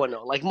a real one,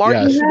 though. Like Mark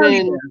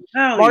Cuban,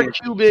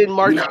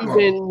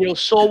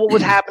 saw what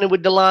was happening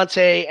with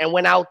Delonte and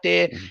went out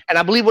there. And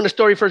I believe when the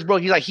story first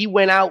broke, he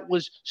went out,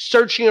 was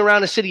searching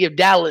around the city of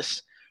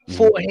Dallas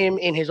for him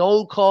in his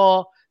own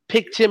car,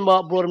 picked him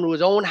up, brought him to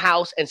his own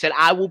house, and said,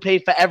 "I will pay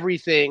for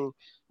everything.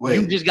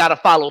 You just got to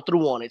follow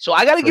through on it." So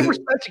I got to give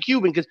respect to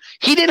Cuban because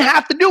he didn't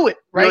have to do it,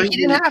 right? He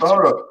didn't have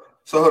to.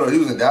 So hold on, he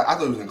was in Dallas. I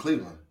thought he was in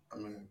Cleveland.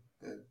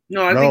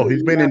 No,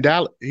 he's been in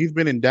Dallas. He's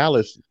been in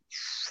Dallas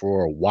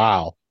for a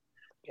while,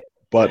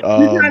 but he's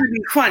trying to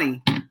be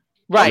funny,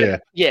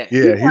 right? Yeah.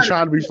 He's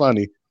trying to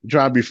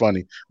be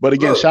funny. But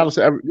again, shout out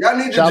to every. Y'all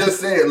need to just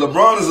say it.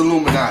 LeBron is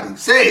Illuminati.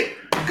 Say it.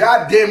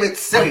 God damn it,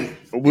 say it.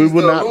 We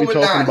will not be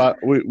talking about.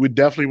 We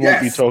definitely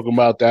won't be talking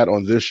about that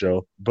on this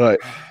show.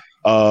 But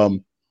shout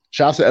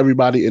out to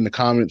everybody in the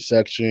comment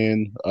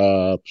section.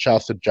 Shout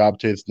out to Job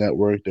Tits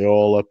Network. They're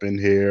all up in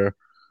here.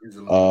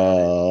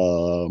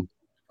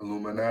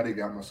 Illuminati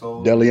got my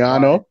soul.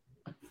 Deliano,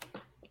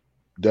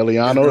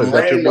 is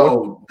that your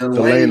boy?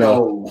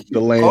 Delano.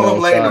 Call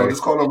him Lano.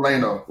 Just call him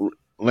Lano.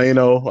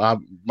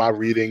 Lano, my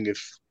reading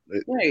is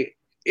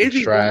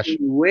trash.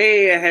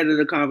 Way ahead of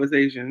the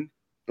conversation.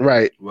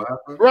 Right.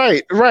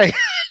 Right.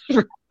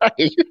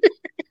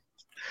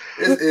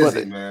 It's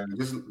Izzy, man.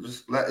 Just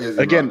let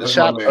Izzy. Again,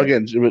 shout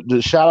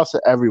outs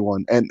to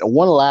everyone. And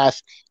one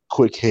last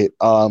quick hit.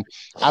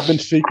 I've been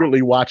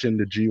secretly watching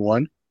the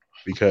G1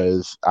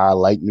 because I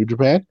like New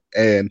Japan,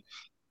 and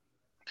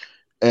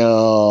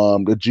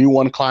the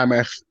G1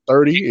 Climax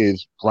 30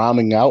 is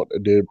rounding out.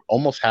 They're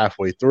almost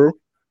halfway through,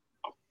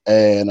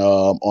 and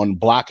on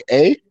Block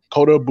A,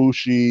 Kota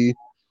Ibushi,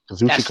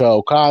 Kazuchika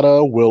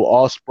Okada, Will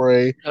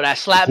Ospreay, that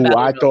slap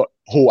battle,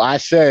 who I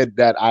said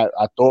that I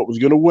thought was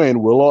gonna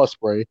win, Will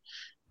Ospreay,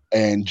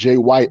 and Jay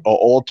White are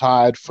all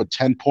tied for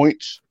 10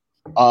 points,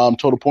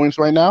 total points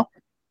right now.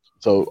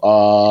 So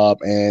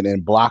and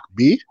in Block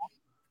B,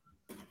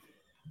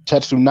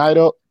 Tetsu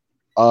Naito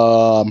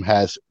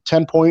has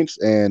 10 points,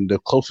 and the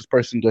closest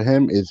person to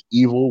him is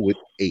Evil with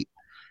 8.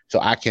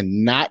 So I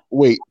cannot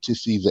wait to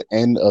see the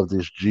end of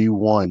this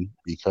G1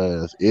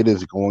 because it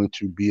is going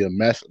to be a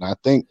mess. And I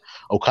think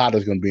Okada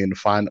is going to be in the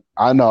final.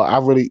 I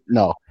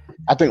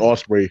think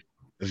Ospreay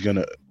is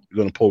gonna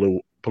pull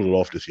it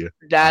off this year.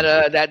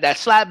 That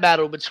slap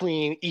battle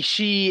between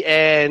Ishii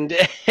and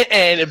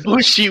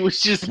Ibushi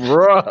was just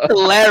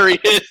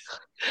hilarious.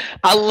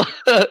 I love,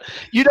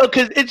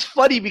 because it's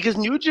funny because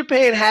New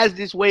Japan has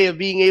this way of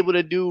being able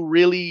to do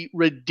really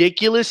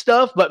ridiculous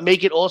stuff, but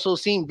make it also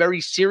seem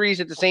very serious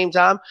at the same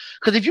time.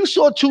 Because if you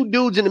saw two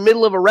dudes in the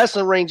middle of a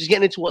wrestling ring just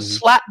getting into a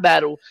slap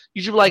battle,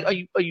 you should be like,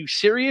 "Are you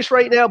serious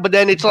right now?" But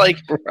then it's like,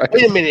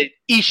 wait a minute,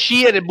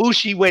 Ishii and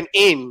Ibushi went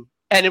in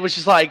And it was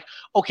just like,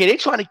 okay, they're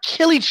trying to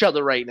kill each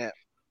other right now.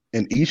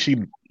 And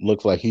Ishii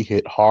looks like he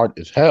hit hard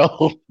as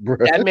hell, bro.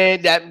 That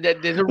man, that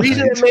there's a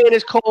reason that man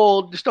is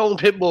called the Stone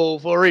Pitbull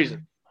for a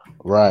reason.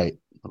 Right.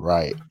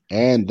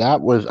 And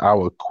that was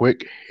our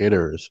quick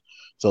hitters.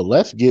 So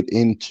let's get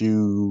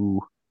into,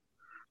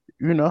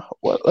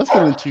 let's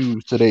get into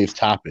today's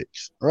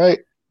topics, right?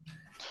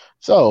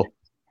 So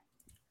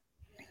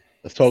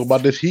let's talk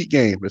about this Heat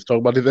game. Let's talk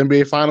about this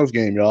NBA Finals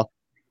game, y'all.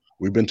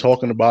 We've been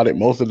talking about it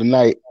most of the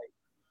night,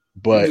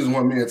 but you just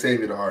want me and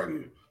Tavia to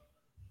argue.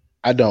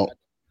 I don't.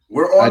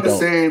 We're on the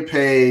same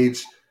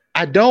page.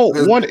 I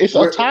don't want it's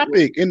a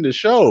topic in the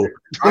show.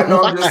 I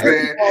know, I'm just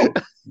saying.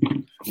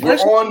 We're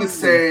on the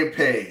same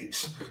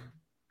page.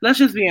 Let's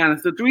just be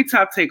honest. The 3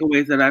 top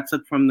takeaways that I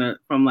took from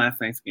last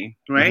night's game,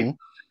 right?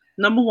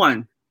 Mm-hmm. Number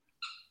 1,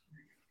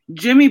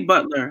 Jimmy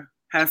Butler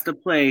has to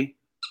play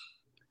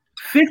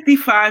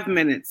 55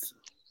 minutes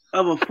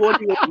of a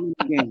 48-minute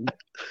game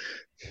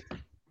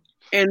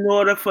in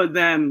order for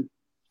them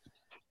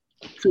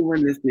to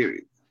win this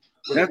series.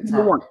 That's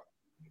number 1.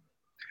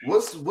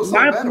 What's so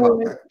bad about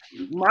that?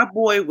 My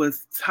boy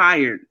was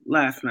tired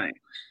last night.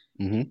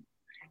 Mm-hmm.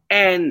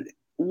 And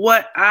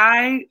what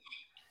I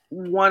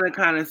want to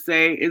kind of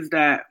say is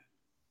that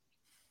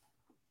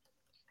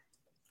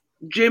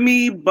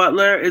Jimmy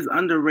Butler is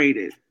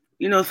underrated.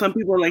 Some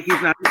people are like he's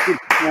not.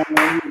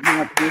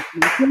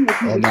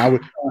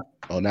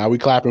 Now we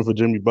clapping for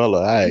Jimmy Butler.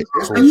 All right.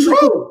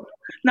 Cool.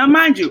 Now,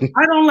 mind you,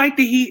 I don't like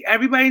the Heat.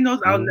 Everybody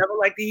knows I'll never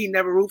like the Heat,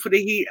 never root for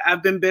the Heat.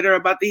 I've been bitter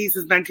about the Heat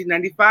since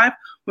 1995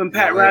 when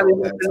Pat Riley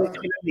was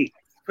the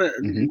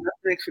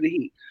Knicks for the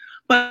Heat.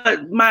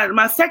 But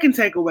my second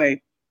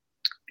takeaway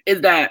is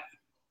that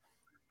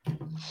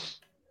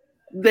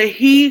the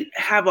Heat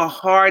have a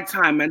hard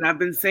time, and I've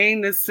been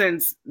saying this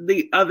since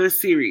the other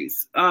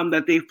series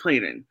that they've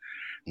played in.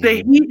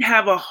 The Heat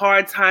have a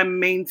hard time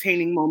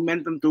maintaining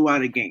momentum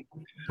throughout a game.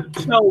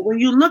 So when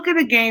you look at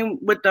a game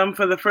with them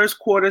for the first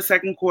quarter,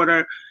 second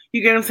quarter,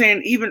 you get what I'm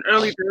saying, even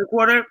early third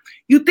quarter,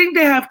 you think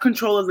they have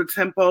control of the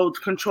tempo,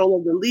 control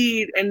of the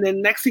lead, and then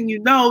next thing you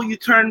know, you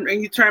turn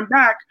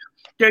back,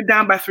 they're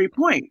down by 3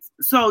 points.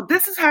 So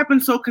this has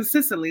happened so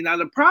consistently. Now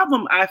the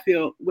problem I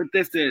feel with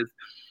this is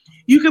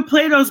you could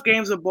play those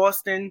games with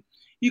Boston,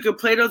 you could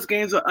play those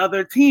games with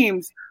other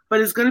teams,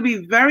 but it's going to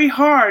be very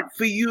hard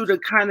for you to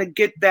kind of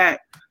get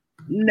that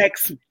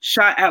next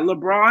shot at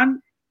LeBron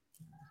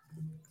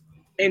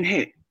and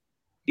hit.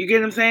 You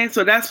get what I'm saying?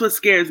 So that's what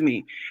scares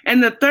me.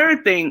 And the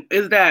third thing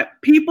is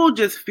that people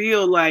just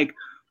feel like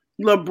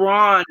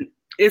LeBron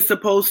is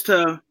supposed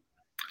to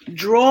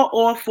draw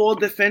all 4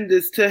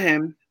 defenders to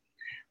him,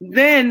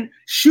 then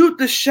shoot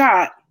the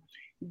shot,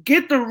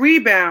 get the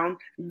rebound,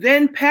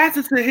 then pass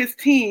it to his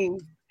team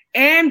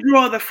and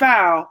draw the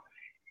foul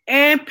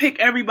and pick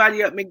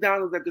everybody up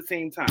McDonald's at the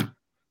same time.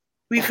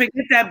 We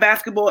forget that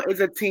basketball is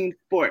a team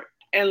sport.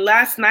 And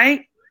last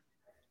night,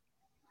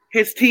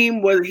 his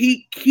team was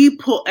he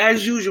pulled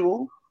as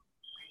usual.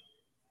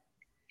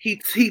 He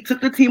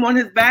took the team on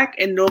his back,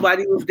 and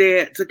nobody was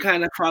there to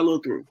kind of follow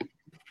through.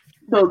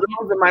 So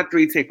those are my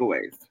 3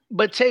 takeaways.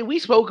 But Tay, we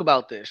spoke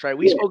about this, right?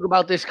 We spoke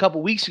about this a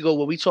couple weeks ago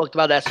when we talked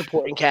about that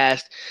supporting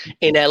cast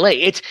in LA.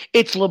 It's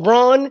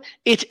LeBron,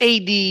 it's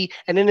AD,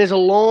 and then there's a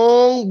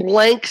long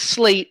blank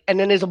slate, and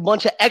then there's a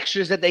bunch of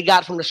extras that they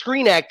got from the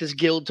Screen Actors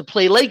Guild to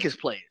play Lakers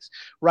players,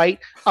 right?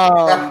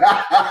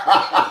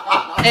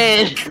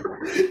 And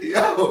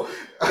yo,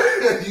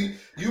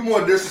 you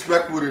more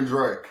disrespectful than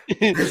Dre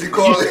because he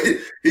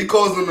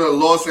calls them the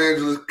Los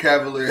Angeles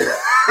Cavaliers.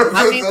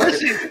 I mean,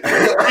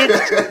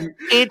 listen,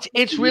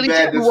 it's really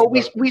true. Well,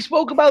 we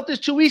spoke about this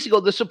 2 weeks ago.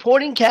 The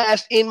supporting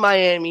cast in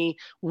Miami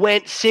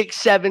went 6,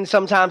 7,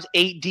 sometimes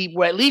 8 deep,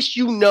 where at least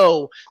you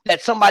know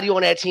that somebody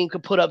on that team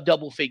could put up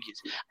double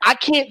figures. I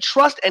can't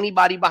trust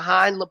anybody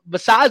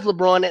besides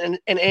LeBron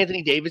and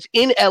Anthony Davis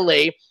in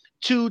LA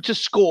to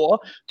score,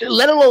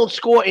 let alone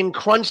score in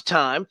crunch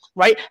time,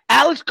 right?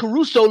 Alex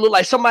Caruso looked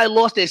like somebody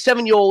lost their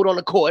 7-year-old on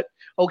the court,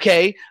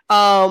 okay?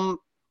 Danny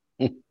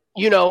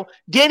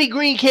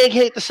Green can't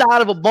hit the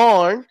side of a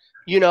barn,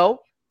 To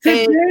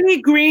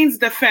Danny Green's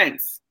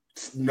defense.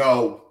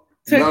 No.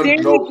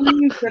 Green's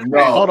defense.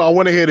 No. Hold on, I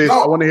want to hear this.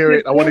 I want to hear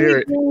it.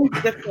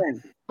 Green's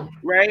defense,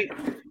 right?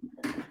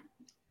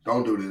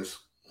 Don't do this.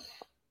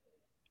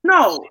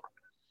 No.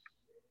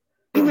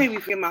 You made me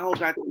forget my whole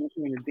goddamn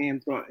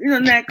damn thought.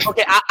 Next.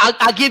 Okay,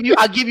 I'll give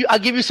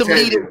you some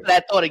lead into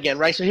that thought again,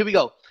 right? So here we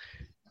go.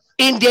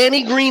 In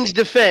Danny Green's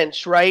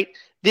defense, right?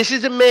 This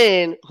is a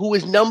man who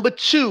is number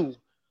 2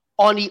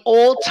 on the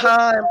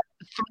all-time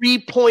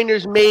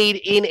 3-pointers made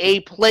in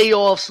a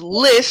playoffs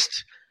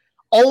list,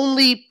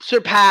 only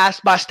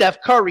surpassed by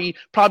Steph Curry,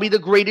 probably the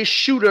greatest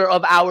shooter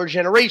of our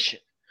generation.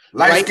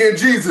 Light-skinned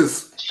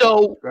Jesus.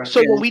 So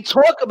when we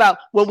talk about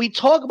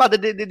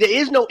that, there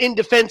is no in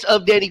defense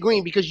of Danny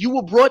Green because you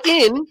were brought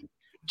in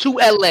to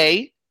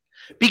LA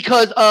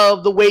because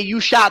of the way you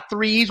shot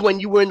threes when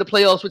you were in the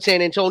playoffs with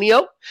San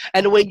Antonio,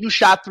 and the way you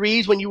shot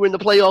threes when you were in the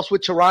playoffs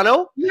with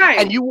Toronto, right.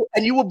 and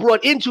you were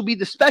brought in to be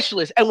the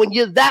specialist. And when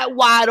you're that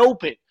wide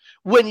open,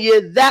 when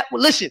you're that.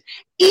 Listen,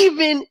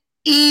 even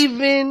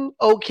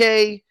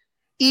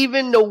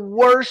the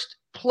worst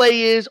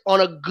players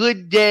on a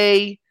good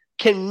day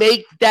can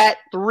make that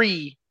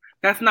three.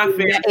 That's not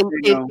fair.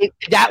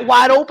 That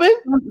wide open.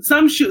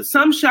 Some shots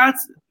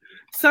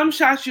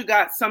you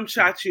got, some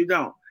shots you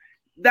don't.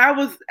 That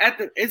was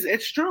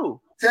it's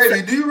true.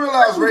 Tavy, do you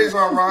realize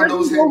Rajon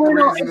Rondo's hitting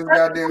threes in this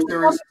goddamn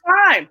series?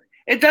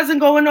 It doesn't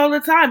go in all the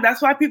time.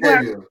 That's why people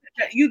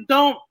you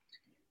don't.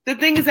 The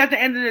thing is, at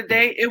the end of the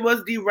day, it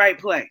was the right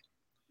play.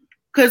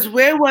 Because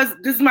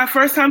this is my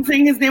first time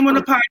saying his name on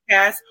the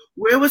podcast.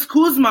 Where was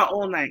Kuzma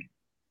all night?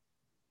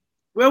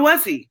 Where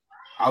was he?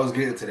 I was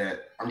getting to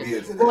that. I'm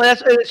getting to that. Well,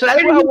 that's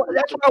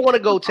where I want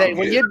to go, Tay.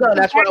 When you're done,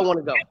 that's where I want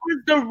to go. It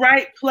was the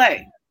right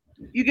play.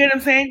 You get what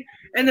I'm saying?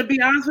 And to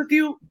be honest with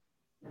you,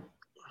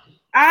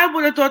 I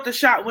would have thought the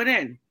shot went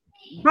in,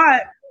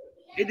 but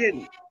it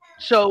didn't.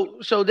 This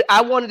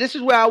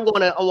is where I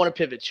want to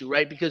pivot to,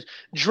 right? Because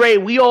Dre,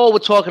 we all were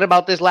talking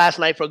about this last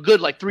night for a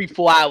good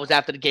 3-4 hours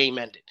after the game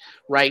ended,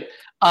 right?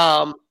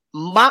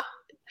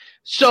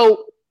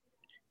 So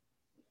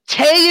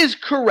Tay is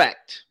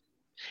correct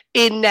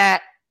in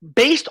that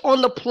based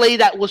on the play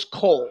that was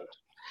called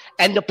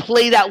and the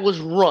play that was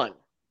run,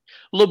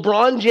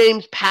 LeBron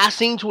James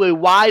passing to a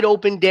wide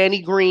open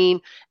Danny Green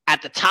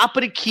at the top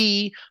of the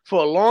key,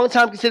 for a long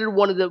time considered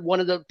one of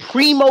the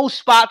primo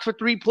spots for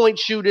 3-point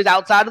shooters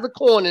outside of the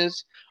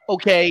corners,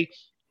 okay,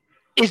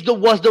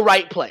 was the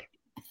right play.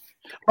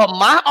 But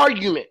my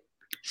argument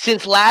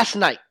since last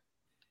night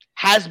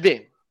has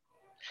been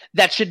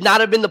that should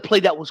not have been the play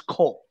that was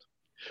called.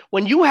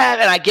 When you have,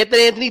 and I get that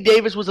Anthony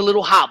Davis was a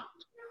little hobbled,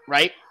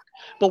 right?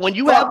 But when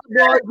you have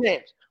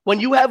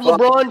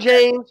LeBron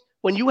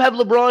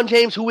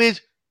James, who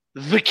is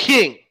the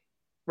king,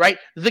 right?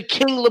 The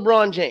king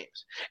LeBron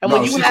James. And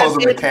when you she calls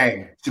him the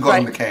king. She calls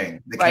him the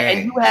king. The right. king.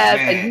 And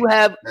you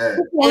have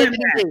Anthony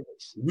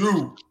Davis.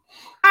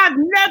 I've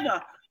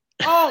never.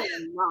 Oh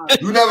my!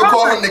 You never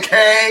call him the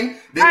king.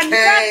 The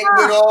king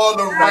with all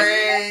the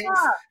rings.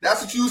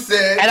 That's what you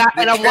said.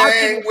 And I'm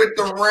watching with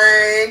the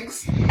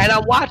rings. And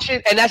I'm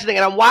watching, and that's the thing.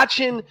 And I'm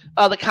watching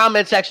the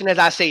comment section as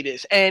I say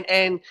this.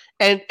 And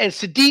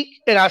Sadiq,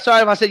 and I'm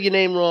sorry if I said your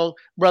name wrong,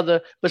 brother,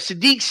 but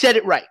Sadiq said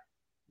it right.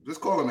 Just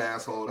call him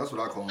asshole. That's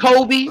what I call him.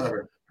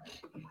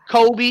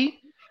 Kobe.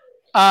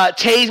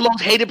 Tay's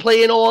most hated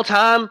player in all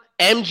time.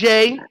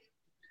 MJ.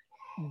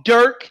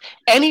 Dirk,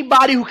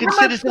 anybody who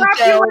considers himself.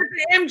 Stop you at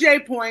the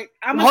MJ point.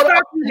 I'm gonna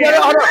stop you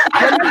there. Hold on.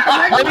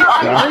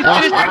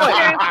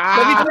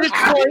 Let me finish the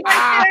point.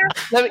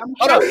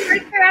 Hold on.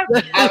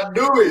 I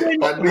knew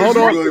it. Hold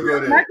on.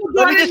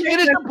 Let me just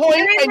finish the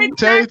point.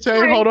 Tay,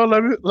 hold on.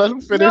 Let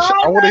him finish.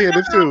 I want to hear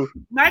this too.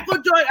 Michael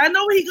Jordan. I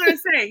know what he's gonna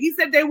say. He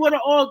said they would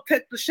have all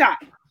took the shot.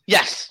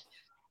 Yes.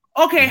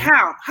 Okay.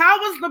 How? How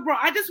was LeBron?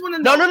 I just want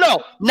to know.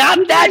 No.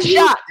 Not that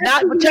shot.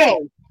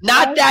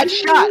 Not that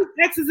shot.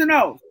 X's and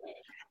O's.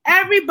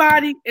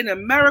 Everybody in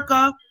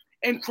America,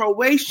 in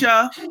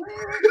Croatia,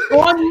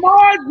 on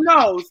Mars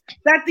knows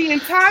that the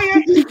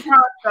entire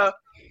roster,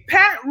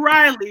 Pat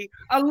Riley,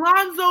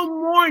 Alonzo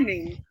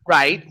Mourning,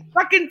 right,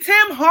 fucking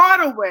Tim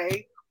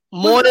Hardaway,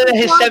 more than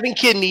his 7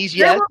 kidneys,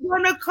 yes, they were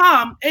gonna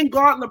come and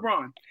guard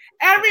LeBron.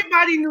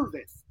 Everybody knew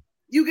this.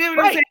 You get what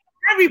I'm saying?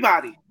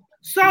 Everybody.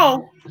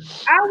 So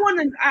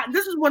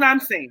this is what I'm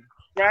saying,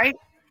 right?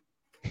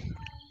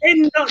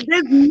 And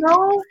there's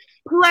no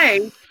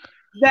play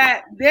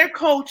that their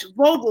coach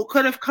Vogel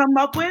could have come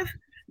up with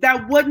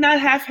that would not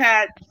have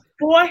had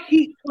 4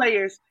 Heat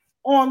players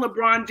on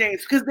LeBron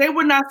James, because they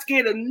were not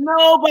scared of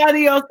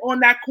nobody else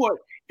on that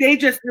court. There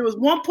was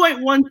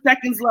 1.1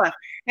 seconds left,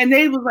 and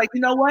they was like,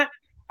 you know what?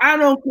 I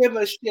don't give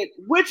a shit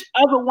which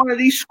other one of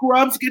these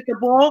scrubs get the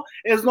ball,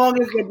 as long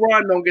as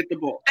LeBron don't get the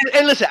ball.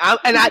 And listen,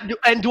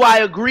 do I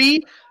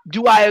agree?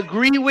 Do I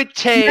agree with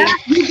Tay?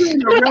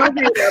 Pete,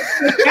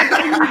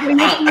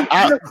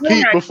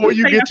 before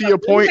you get to your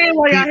point,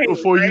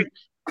 because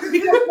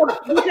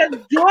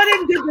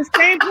Jordan did the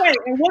same play,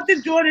 and what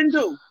did Jordan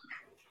do?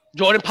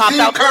 Jordan popped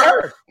out the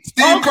curve.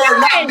 Steve Kerr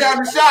knocked down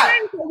the shot.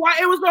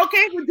 It was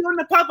okay for Jordan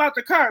to pop out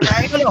the curve,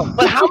 right?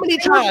 But how many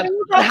times?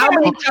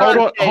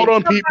 Hold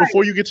on, Pete.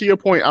 Before you get to your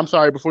point, I'm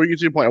sorry. Before you get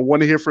to your point, I want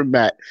to hear from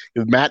Matt,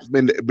 because Matt's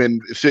been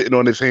sitting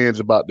on his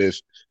hands about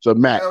this. So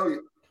Matt,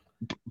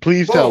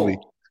 please tell me.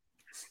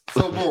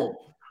 So boom,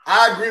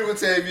 I agree with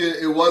Tavia.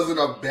 It wasn't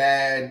a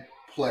bad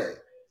play.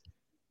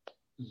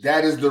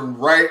 That is the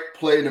right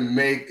play to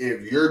make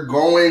if you're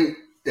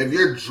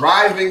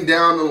driving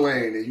down the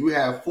lane and you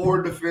have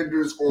 4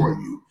 defenders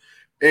on you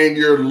and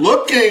you're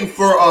looking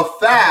for a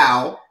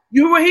foul.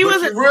 Let me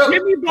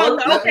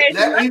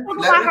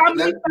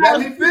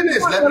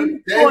finish. Let's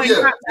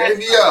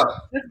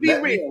be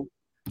real.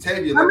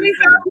 Tavia, how many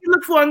fouls you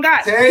look for and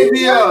got?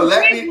 Tavia,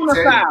 let me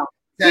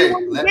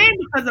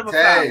because of a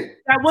foul.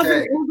 That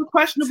wasn't. It was a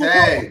questionable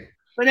call.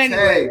 But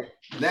anyway,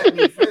 let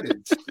me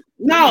finish.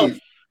 No.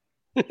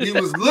 Please. He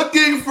was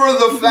looking for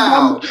the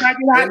foul,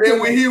 and then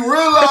when he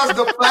realized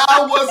the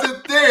foul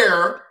wasn't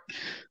there,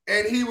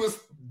 and he was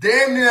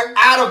damn near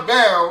out of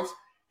bounds,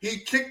 he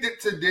kicked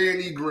it to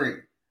Danny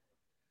Green.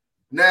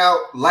 Now,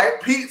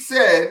 like Pete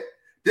said,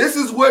 this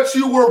is what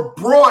you were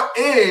brought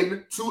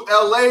in to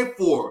LA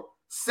for.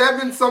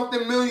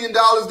 $7-something million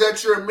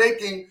that you're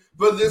making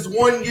for this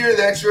 1 year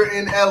that you're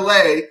in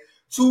LA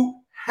to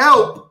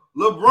help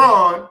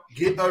LeBron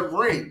get a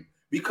ring.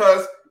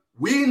 Because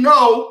we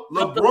know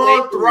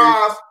LeBron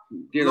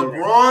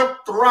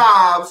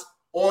thrives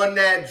on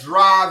that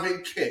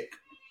driving kick.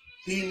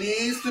 He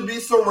needs to be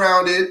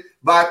surrounded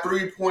by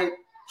three-point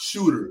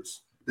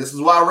shooters. This is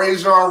why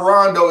Rajon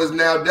Rondo is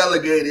now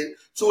delegated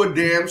to a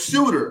damn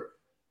shooter.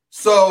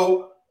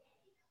 So,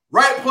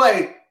 right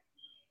play,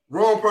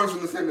 wrong person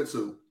to send it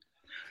to.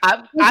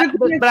 But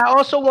I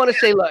also want to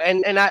say, look,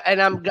 and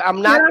I'm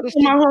not going to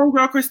say my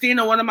homegirl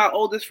Christina, one of my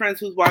oldest friends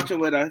who's watching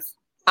with us.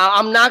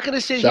 I'm not going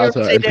to sit here and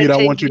say that. Pete,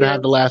 I want you to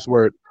have the last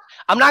word.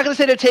 I'm not going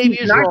to say that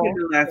Tavius is wrong.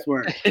 The last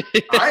word.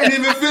 I ain't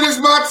even finished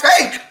my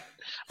take.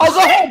 Oh, go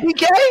ahead,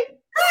 BK.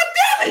 God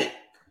damn it!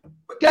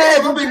 Go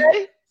ahead,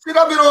 BK.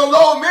 I've been on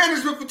load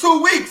management for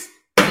 2 weeks.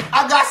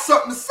 I got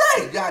something to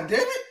say. God damn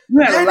it! You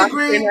had a lot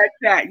in that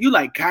chat. You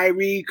like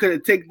Kyrie could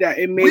have taken that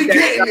and made we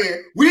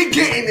that. We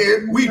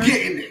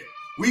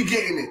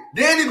getting there.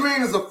 Danny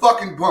Green is a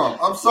fucking bum.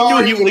 I'm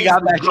sorry. He would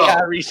have got back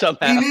Kyrie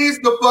somehow. He needs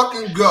to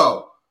fucking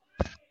go.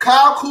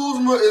 Kyle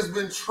Kuzma has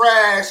been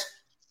trash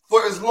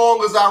for as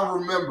long as I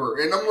remember.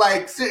 And I'm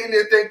like sitting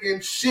there thinking,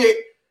 shit,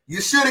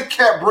 you should have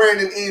kept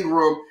Brandon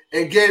Ingram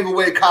and gave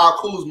away Kyle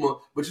Kuzma,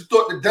 but you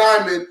thought the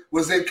diamond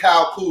was in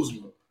Kyle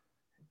Kuzma.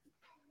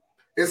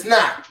 It's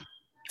not.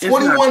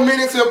 21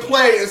 minutes in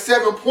play and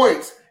 7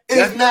 points.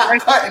 It's not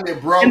cutting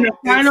it, bro. In the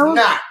finals, it's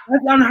not.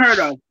 That's unheard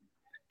of.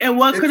 And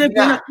what could have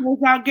been a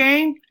closeout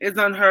game is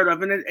unheard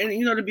of. And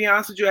you know, to be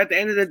honest with you, at the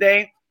end of the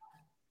day,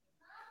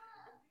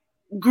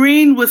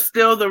 Green was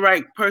still the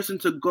right person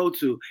to go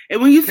to.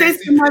 And when you say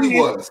somebody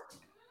was,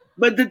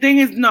 but the thing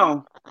is,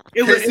 no.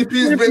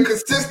 KCP has been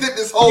consistent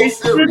this whole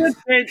series.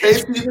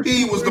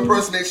 KCP was the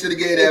person they should have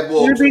gave that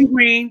ball to. Been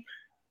Green.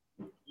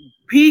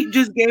 Pete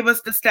just gave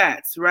us the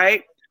stats,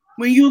 right?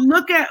 When you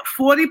look at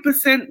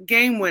 40%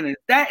 game winners,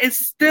 that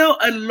is still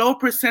a low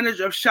percentage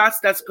of shots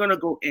that's going to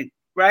go in,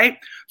 right?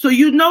 So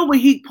you know when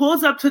he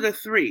pulls up to the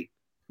three,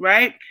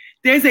 right,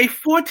 there's a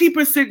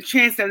 40%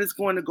 chance that it's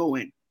going to go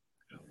in,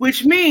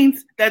 which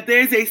means that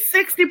there's a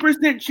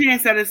 60%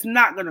 chance that it's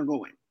not going to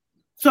go in.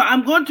 So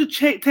I'm going to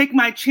take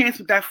my chance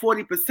with that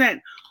 40%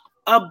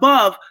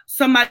 above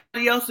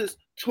somebody else's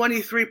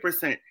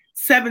 23%,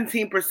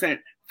 17%,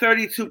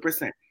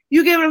 32%.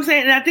 You get what I'm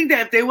saying? And I think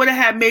that if they would have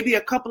had maybe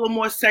a couple of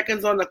more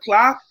seconds on the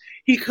clock,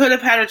 he could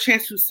have had a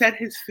chance to set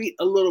his feet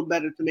a little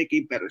better to make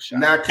a better shot.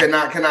 Now, can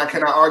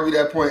I argue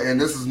that point?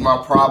 And this is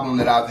my problem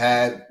that I've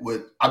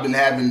been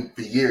having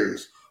for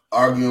years,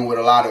 arguing with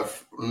a lot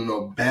of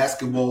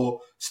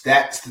basketball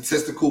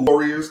statistical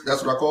warriors.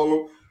 That's what I call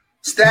them.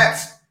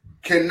 Stats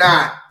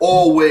cannot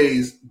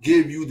always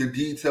give you the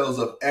details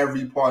of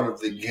every part of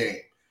the game.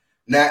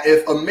 Now,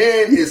 if a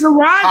man is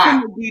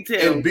hot,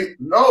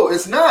 no,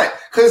 it's not,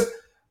 because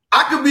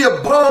I could be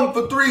a bum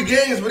for 3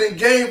 games, but in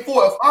game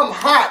 4, if I'm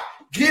hot,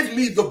 give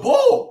me the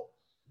ball.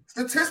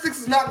 Statistics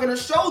is not going to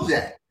show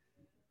that.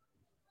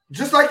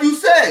 Just like you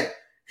said,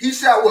 he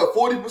shot,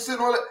 40%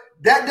 on it?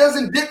 That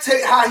doesn't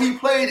dictate how he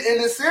played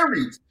in the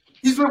series.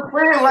 He's been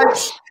playing like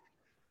shit.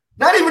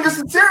 Not even just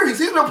in series.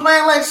 He's been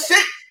playing like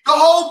shit the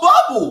whole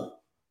bubble.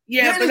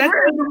 Yeah, but at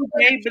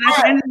the end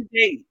of the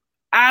day,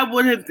 I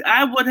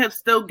would have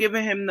still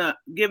given him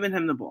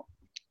the ball.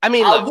 I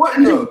mean, I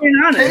wouldn't have.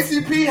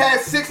 KCP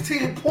had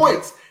 16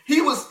 points. He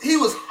was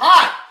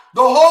hot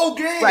the whole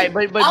game. Right,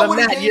 but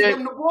Matt,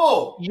 him the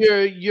ball.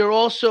 You're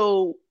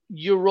also,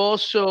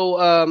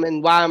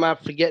 and why am I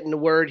forgetting the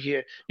word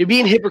here? You're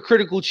being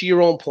hypocritical to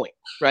your own point,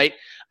 right?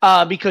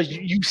 Because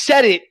you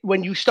said it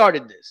when you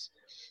started this.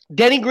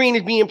 Denny Green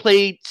is being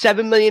paid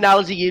 $7 million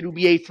a year to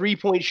be a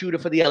 3-point shooter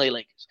for the LA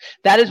Lakers.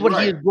 That is what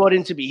he is brought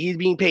in to be. He's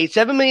being paid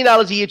 $7 million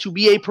a year to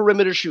be a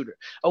perimeter shooter.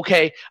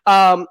 Okay.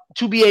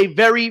 To be a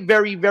very,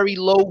 very, very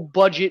low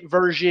budget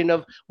version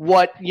of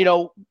what,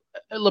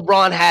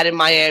 LeBron had in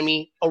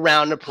Miami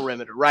around the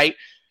perimeter, right?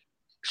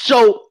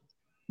 So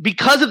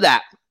because of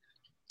that,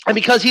 and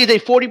because he is a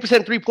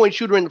 40% 3-point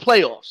shooter in the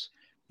playoffs,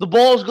 the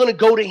ball is going to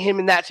go to him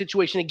in that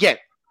situation again.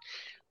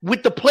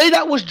 With the play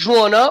that was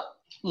drawn up,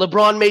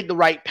 LeBron made the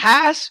right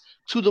pass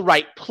to the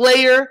right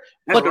player,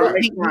 but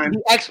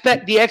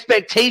the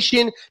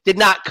expectation did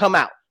not come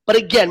out. But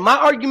again, my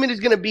argument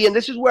is going to be, and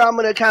this is where I'm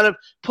going to kind of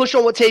push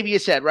on what Tavia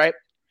said, right?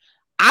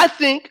 I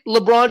think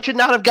LeBron should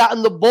not have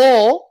gotten the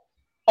ball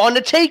on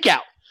the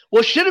takeout.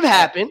 What should have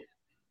happened,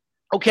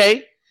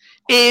 okay,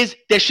 is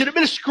there should have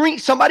been a screen.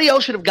 Somebody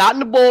else should have gotten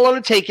the ball on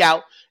the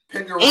takeout.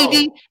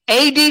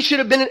 AD should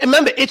have been.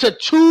 Remember, it's a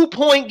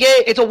 2-point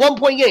game. It's a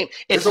 1-point game.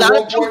 It's not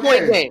a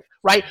 2-point game.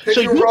 Right, so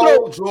you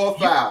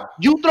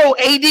throw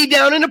AD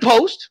down in the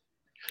post.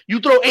 You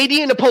throw AD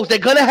in the post. They're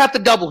gonna have to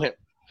double him.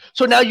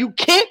 So now you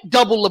can't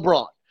double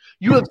LeBron.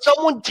 You have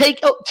someone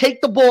take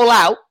the ball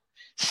out,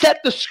 set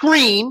the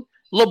screen.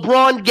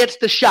 LeBron gets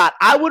the shot.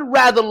 I would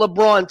rather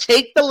LeBron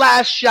take the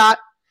last shot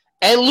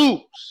and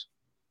lose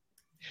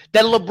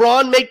that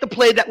LeBron make the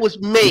play that was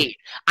made.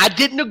 I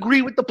didn't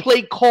agree with the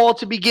play call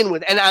to begin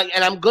with. And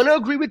I'm going to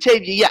agree with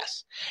Tavia,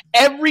 yes.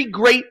 Every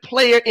great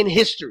player in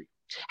history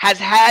has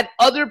had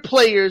other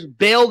players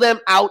bail them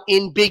out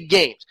in big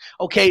games.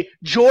 Okay,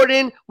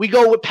 Jordan, we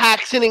go with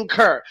Paxson and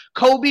Kerr.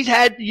 Kobe's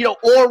had,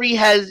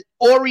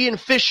 Ori and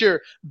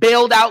Fisher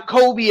bailed out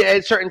Kobe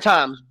at certain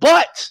times.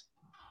 But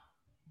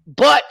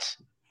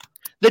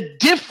the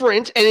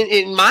difference, and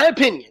in my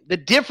opinion, the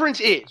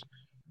difference is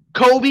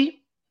Kobe,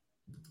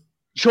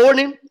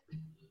 Jordan,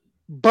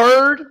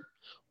 Bird,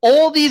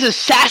 all these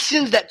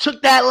assassins that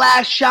took that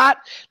last shot,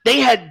 they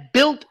had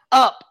built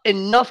up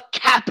enough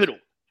capital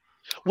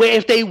where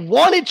if they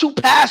wanted to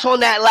pass on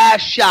that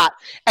last shot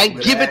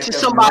and give it to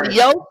somebody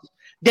else,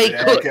 they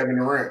could. Kevin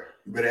Durant.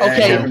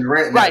 Okay, Kevin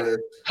Durant right.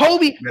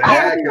 Kobe,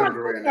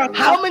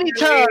 how many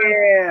times?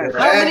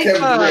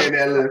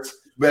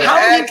 Better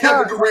add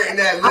Kevin Durant in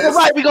that list. All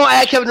right, we're going to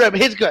add Kevin Durant,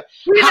 but here's good.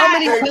 How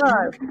many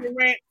times?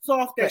 Durant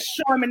soft that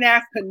Sherman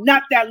ass could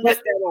knock that list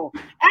at all.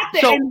 At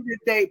the end of the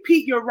day,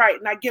 Pete, you're right,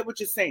 and I get what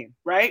you're saying,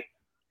 right?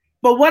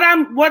 But what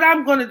I'm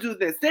going to do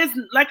this. There's,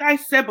 like I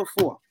said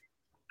before,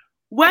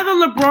 whether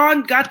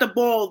LeBron got the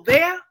ball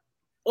there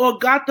or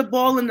got the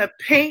ball in the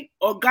paint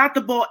or got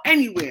the ball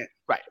anywhere,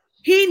 right?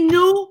 He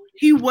knew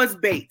he was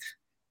bait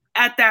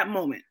at that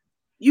moment.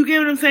 You get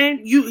what I'm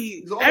saying?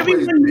 You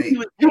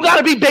got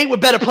to be bait with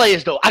better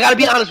players, though. I got to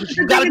be honest with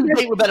you. You got to be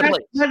bait with better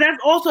players. But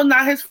that's also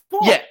not his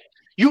fault. Yeah,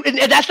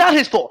 and that's not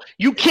his fault.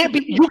 You can't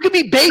be. You can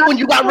be bait when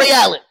you got Ray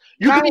Allen.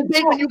 You can be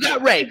bait when you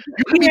got Ray.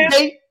 You can be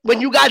bait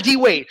when you got D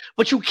Wade.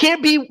 But you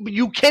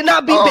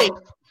cannot be bait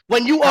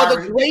when you are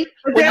the great.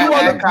 When you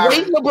are the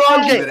great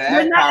LeBron James.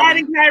 We're not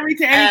adding Kyrie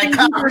to anything.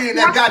 Add Kyrie in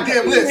that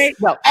goddamn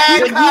list.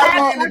 Add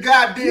Kyrie in the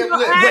goddamn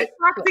list. Add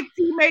toxic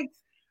teammates.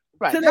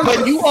 Right.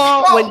 When you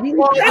are the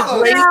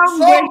great,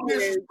 so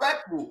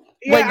disrespectful.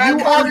 When you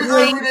are the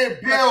great,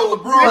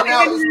 LeBron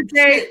now.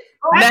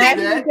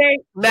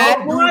 Matt,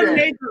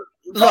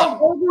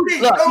 don't do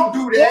that. Don't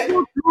do that. They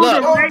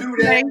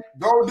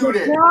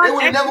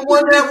would have never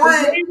won that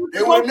ring.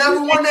 They would have never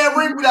won that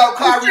ring without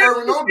Kyrie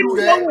Irving. Don't do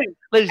that.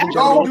 Ladies and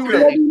Don't gentlemen,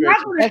 do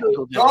that.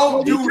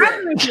 Don't do that.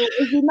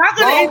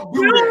 Don't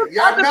do that.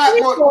 Y'all not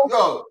going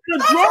to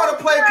try to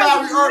play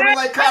Kyrie Irving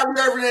like Kyrie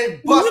Irving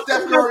ain't bust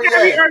Steph Curry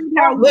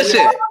ass.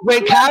 Listen,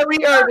 when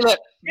Kyrie Irving,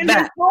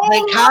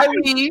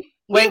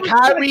 when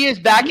Kyrie is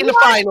back in the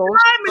finals,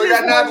 so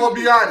y'all not gonna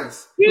be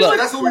honest. Look,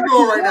 that's what we're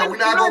doing right now. We're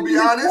not gonna be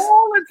honest.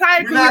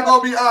 We're not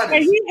gonna be honest.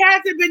 And he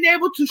hasn't been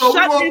able to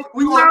shut it.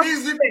 We're gonna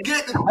easily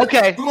forget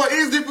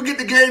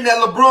the game that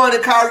LeBron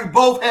and Kyrie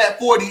both had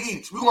 40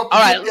 each. We're gonna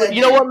forget that.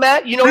 You know what,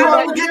 Matt? We're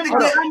gonna forget the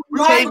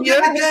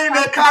game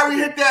that Kyrie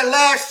hit that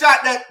last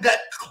shot that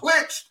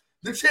clinched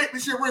the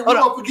championship ring. We're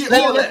gonna forget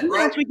all that,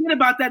 right? Forget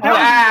about that.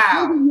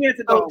 That was years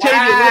ago.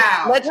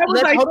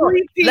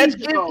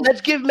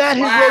 Let's give Matt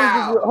his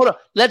roses. Hold on.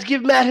 Let's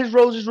give Matt his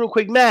roses real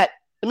quick. Matt,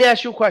 let me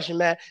ask you a question,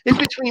 Matt. It's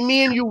between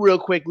me and you real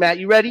quick, Matt.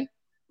 You ready?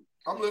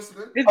 I'm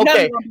listening.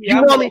 Okay.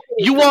 You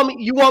want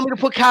me to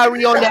put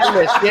Kyrie on that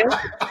list, yeah?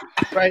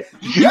 Right?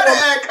 You gotta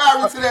add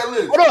Kyrie to that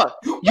list. Hold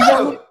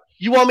on.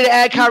 You want me to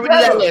add Kyrie to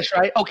that list,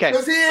 right? Okay.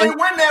 Because he ain't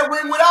win that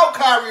ring without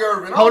Kyrie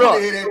Irving. Hold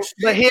on.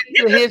 But here's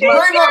my...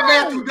 Bring up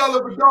Matthew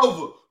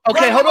Dellavedova.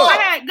 Okay, hold on.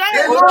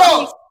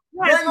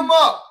 Bring him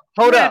up.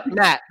 Hold up,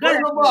 Matt. Bring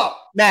him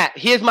up. Matt,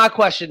 here's my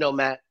question, though,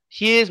 Matt.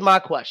 Here's my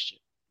question.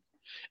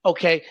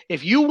 Okay,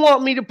 if you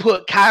want me to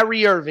put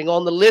Kyrie Irving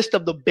on the list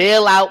of the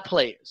bailout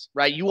players,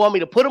 right? You want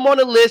me to put him on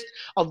the list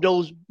of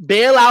those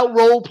bailout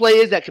role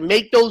players that can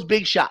make those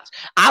big shots.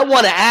 I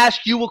want to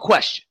ask you a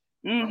question.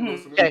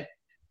 Mm-hmm. Okay.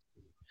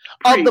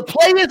 Of the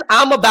players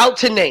I'm about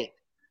to name,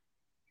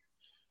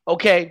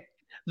 okay,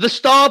 the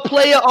star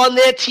player on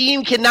their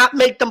team cannot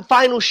make the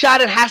final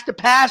shot and has to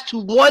pass to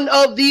one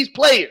of these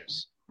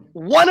players.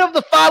 One of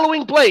the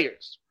following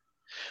players.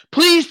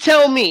 Please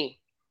tell me,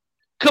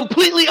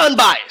 completely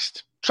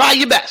unbiased, try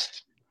your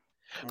best.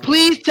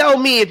 Please tell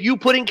me if you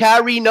putting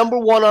Kyrie number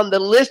one on the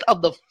list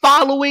of the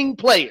following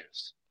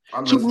players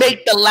to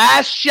make the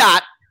last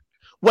shot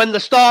when the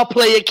star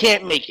player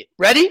can't make it.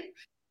 Ready?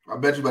 I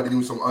bet you about to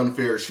do some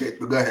unfair shit,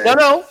 but go ahead.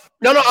 No.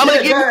 I'm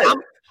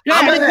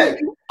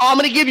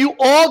gonna give you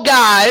all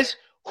guys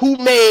who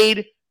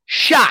made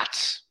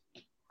shots.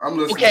 I'm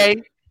listening.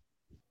 Okay.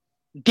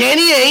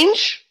 Danny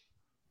Ainge.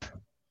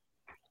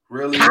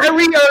 Really?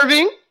 Kyrie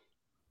Irving.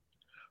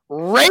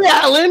 Ray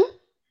Allen.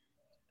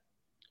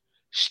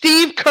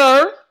 Steve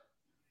Kerr.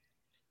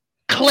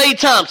 Klay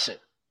Thompson.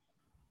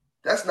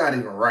 That's not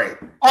even right.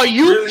 Are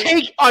you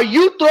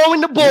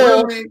throwing the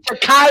ball to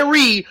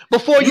Kyrie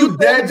before you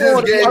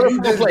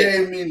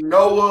gave me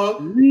Noah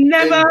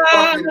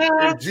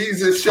and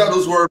Jesus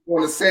Shuttlesworth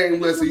on the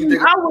same list. So you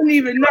think I wouldn't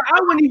even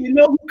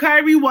know who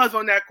Kyrie was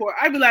on that court.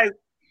 I'd be like,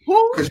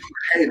 who?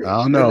 I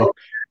don't know.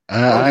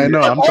 I know.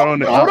 I'm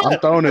throwing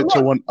it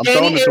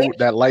to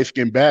that light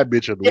skinned bad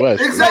bitch of the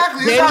West.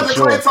 Exactly. It's not the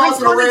Klay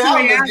Thompson or Ray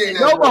Allen.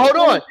 No, but hold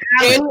on.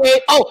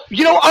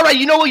 All right.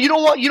 You know what?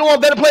 You don't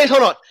want better players.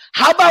 Hold on.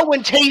 How about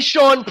when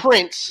Tayshaun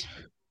Prince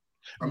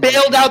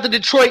bailed out the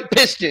Detroit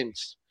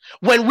Pistons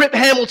when Rip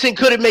Hamilton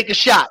couldn't make a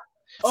shot.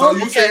 So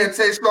you saying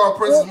Tayshaun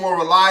Prince is more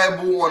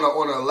reliable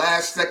on a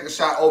last second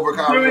shot over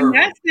Kyrie Irving? During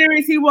that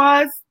series, he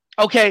was.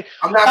 Okay.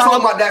 I'm not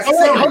talking about that series.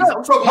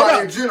 I'm talking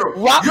about in general.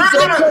 You're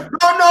gonna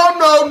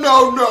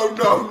no.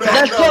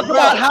 Let's talk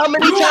about how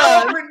many times.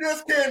 You opened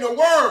this can of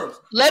worms.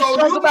 Let's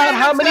talk about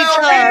how many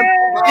times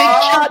Big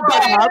Shot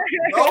Bob.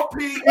 No,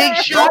 Pete. Big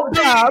Shot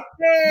Bob.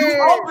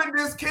 You opened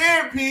this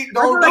can, Pete.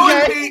 Don't do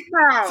it, Pete.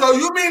 So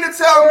you mean to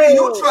tell me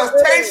you trust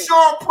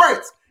Tayshaun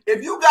Prince?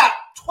 If you got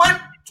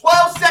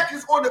 12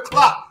 seconds on the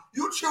clock,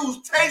 you choose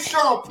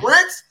Tayshaun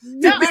Prince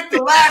to make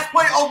the last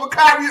play over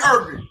Kyrie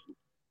Irving?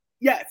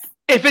 Yes.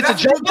 If it's a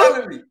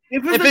jumper?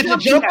 If it's a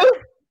jumper?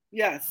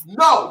 Yes.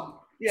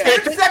 No. Yeah.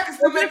 10 seconds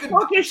to make a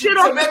play. You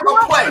choose Tayshaun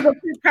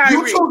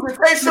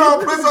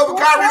Prince over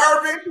Kyrie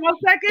Irving?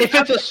 If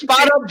it's a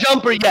spot-up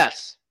jumper,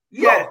 yes.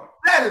 Yo,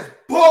 that is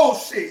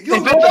bullshit. If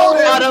it's a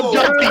spot-up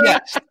jumper,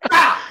 yes.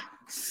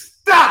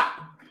 Stop.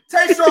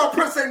 Tayshaun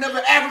Prince ain't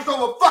never averaged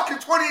over fucking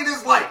 20 in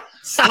his life.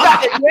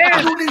 Stop.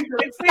 Yeah.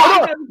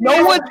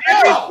 No one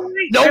said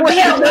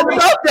nothing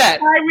about that.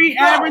 Kyrie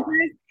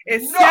averages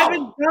is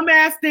 7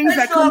 dumbass things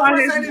that come out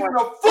his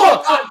mouth.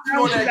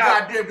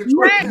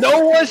 No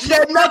one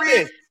said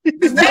nothing.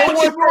 Is that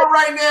what you're doing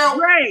right now?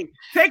 Ray,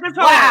 take us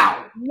home.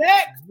 Wow.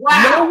 Next.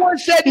 No one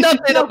said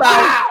nothing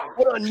about.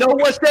 No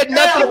one said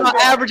nothing about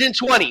averaging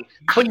 20.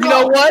 But you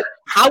know what?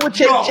 I would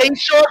take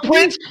Tayshaun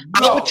Prince.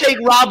 I would take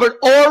Robert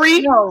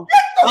Horry.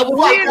 I would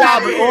take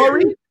Robert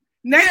Horry.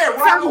 Next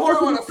time we're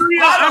on a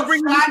studio, I'm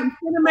bringing you some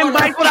cinnamon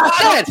bites. What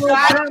I said.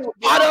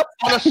 Spot up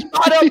on a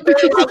spot up. You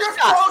just chose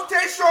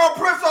Tayshaun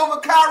Prince over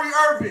Kyrie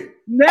Irving.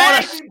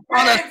 Next.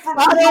 On a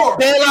spot up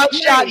bailout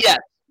shot, yes.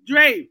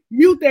 Dre,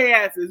 mute their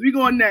asses. We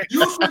going next.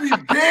 You should be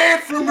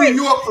banned from New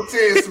York for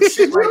saying some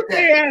shit like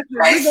that.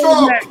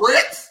 Tayshaun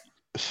Prince.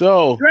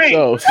 So.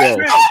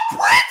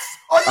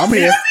 I'm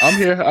here.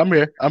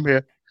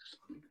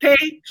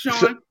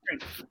 Tayshaun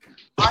Prince.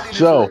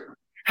 So.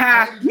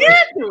 How you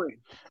doing?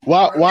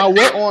 While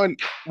we're on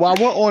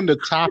the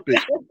topic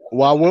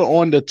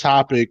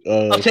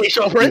of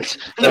Tayshaun Prince,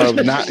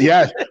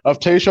 of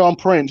Tayshaun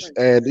Prince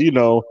and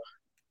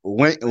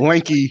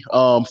lanky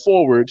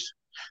forwards,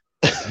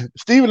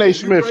 Stephen A.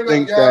 Smith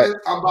thinks Giannis,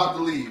 I'm about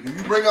to leave. If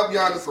you bring up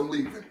Giannis, I'm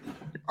leaving.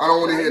 I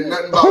don't want to hear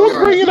nothing about Who's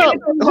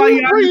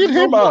Giannis. bringing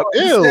him up?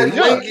 You said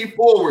lanky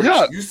forwards.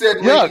 You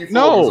said lanky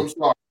forwards.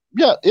 I'm sorry.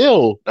 Yeah,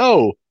 ill.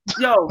 No.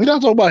 Yo, we're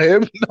not talking about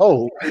him.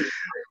 No.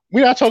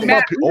 We're not talking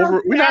about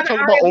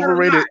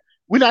overrated.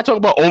 We're not talking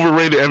about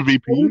overrated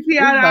MVP.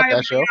 Not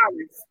that show.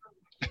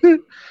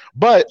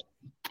 But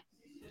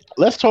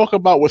let's talk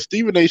about what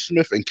Stephen A.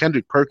 Smith and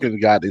Kendrick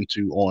Perkins got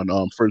into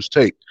on First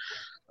Take.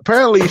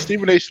 Apparently,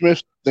 Stephen A.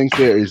 Smith thinks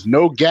there is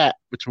no gap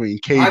between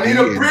KD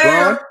and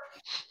Bron,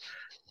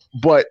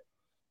 but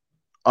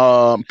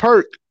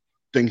Perk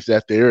thinks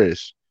that there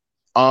is.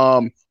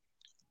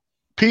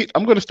 Pete,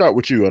 I'm going to start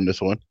with you on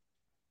this one.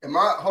 Am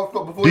I think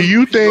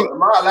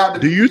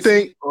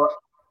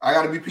I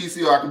gotta be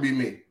PC or I can be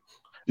me?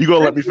 You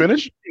gonna let me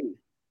finish? You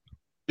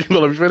gonna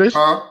let me finish?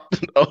 Huh?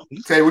 Oh.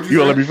 Say what you said. You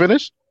gonna let me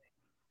finish?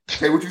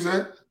 Say what you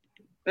said.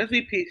 Let's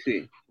be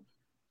PC.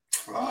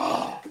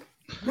 Oh,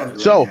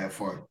 so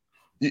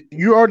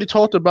you already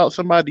talked about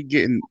somebody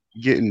getting.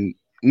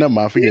 Never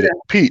mind, forget it.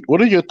 Pete,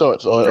 what are your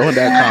thoughts on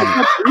that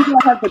comment? You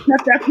gonna have to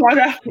cut that part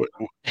out.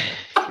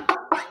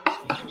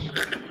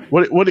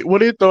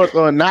 What are your thoughts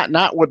on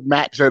not what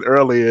Matt said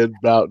earlier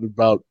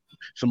about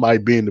somebody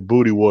being the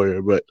booty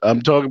warrior, but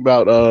I'm talking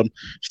about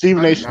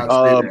Stephen A.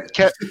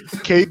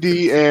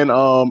 KD and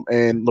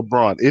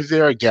LeBron. Is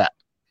there a gap?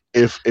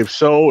 If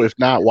so, if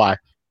not, why?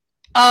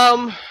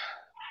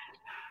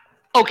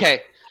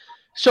 Okay.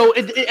 So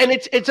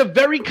it's a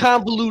very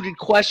convoluted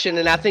question,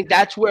 and I think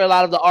that's where a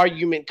lot of the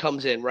argument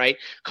comes in, right?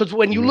 Because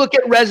when you look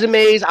at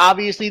resumes,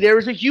 obviously there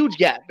is a huge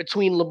gap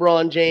between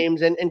LeBron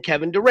James and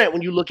Kevin Durant.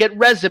 When you look at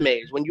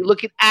resumes, when you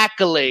look at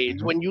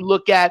accolades, when you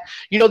look at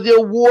the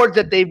awards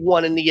that they've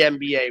won in the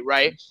NBA,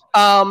 right?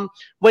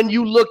 When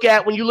you look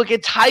at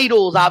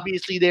titles,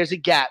 obviously there's a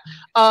gap.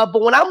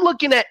 But when I'm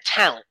looking at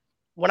talent,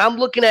 when I'm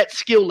looking at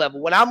skill level,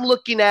 when I'm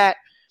looking at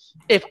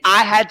if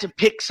I had to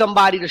pick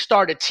somebody to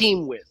start a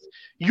team with,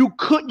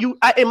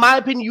 in my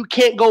opinion, you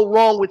can't go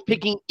wrong with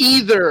picking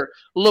either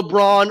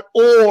LeBron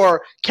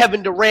or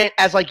Kevin Durant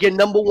as like your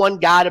number one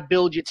guy to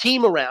build your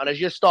team around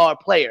as your star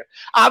player.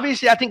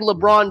 Obviously, I think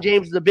LeBron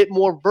James is a bit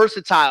more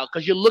versatile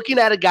because you're looking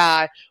at a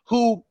guy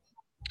who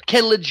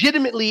can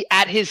legitimately,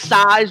 at his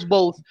size,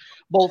 both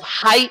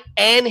height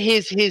and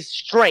his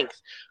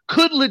strength,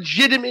 could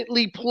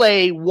legitimately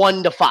play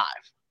 1 to 5,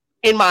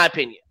 in my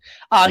opinion.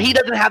 He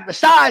doesn't have the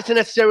size to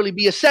necessarily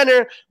be a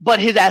center, but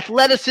his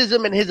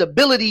athleticism and his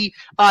ability,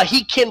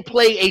 he can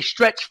play a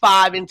stretch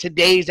 5 in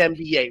today's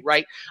NBA,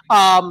 right?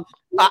 I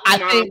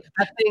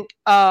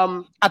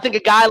think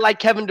a guy like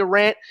Kevin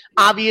Durant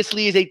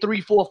obviously is a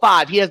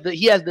 3-4-5. He has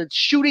the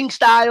shooting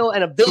style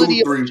and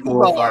ability of a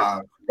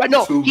 2-guard. Right?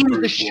 No, he has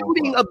the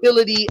shooting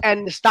ability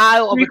and the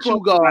style of a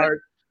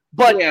 2-guard,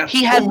 but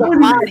he has the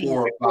body.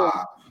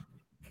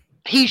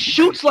 He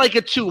shoots like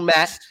a 2,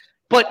 Matt.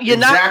 But you're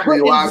exactly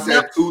not why I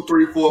said 2,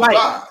 3, 4, right.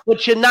 5.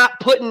 But you're not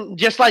putting,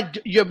 just like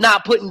you're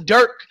not putting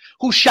Dirk,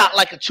 who shot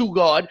like a 2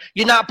 guard.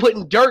 You're not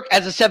putting Dirk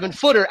as a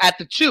 7-footer at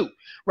the 2,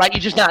 right?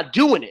 You're just not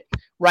doing it,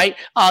 right?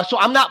 So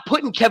I'm not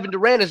putting Kevin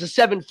Durant as a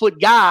 7-foot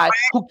guy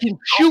who can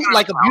shoot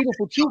like a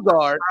beautiful 2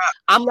 guard.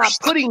 I'm not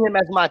putting him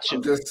as my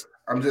 2.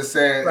 I'm just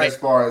saying, right, as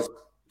far as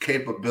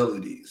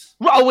capabilities.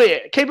 Oh,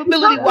 yeah,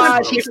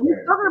 capability-wise, he's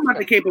talking about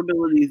the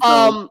capabilities.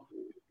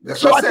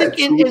 So I think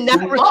in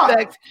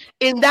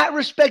that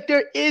respect,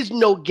 there is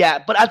no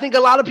gap. But I think a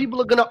lot of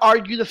people are going to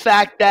argue the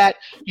fact that,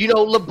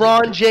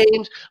 LeBron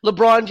James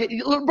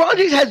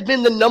has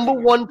been the number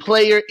 1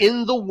 player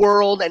in the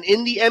world and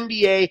in the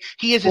NBA.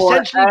 He has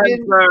essentially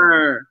been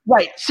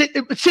right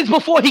since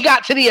before he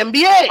got to the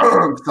NBA.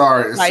 I'm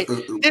sorry, right?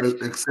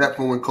 Except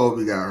for when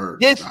Kobe got hurt.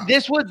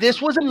 This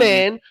was a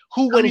man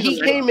who, when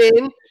he came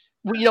in,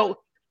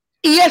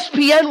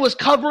 ESPN was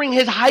covering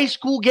his high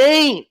school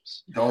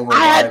games.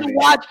 I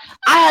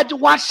had to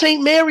watch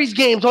St. Mary's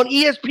games on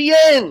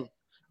ESPN,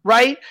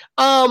 right?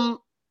 And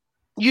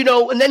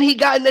then he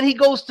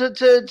goes to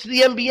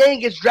the NBA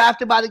and gets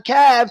drafted by the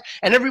Cavs,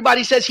 and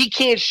everybody says he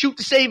can't shoot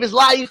to save his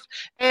life,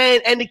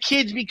 and the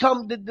kids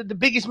become the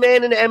biggest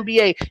man in the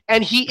NBA,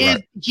 and he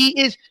is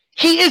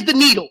the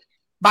needle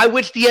by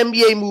which the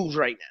NBA moves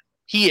right now.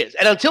 He is,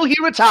 and until he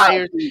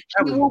retires,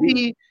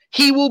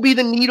 he will be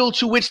the needle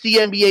to which the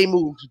NBA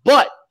moves.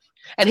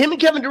 And him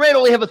and Kevin Durant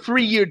only have a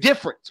 3-year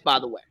difference, by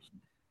the way.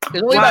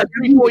 There's only about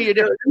 3-4 year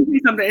difference.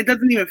 It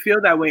doesn't even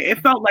feel that way. It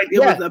felt like it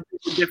was a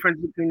big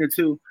difference between the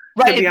two.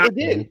 Right, it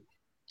did.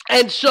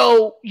 And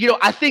so,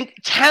 I think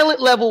talent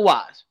level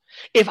wise,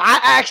 if I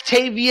asked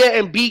Tavia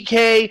and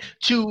BK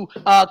to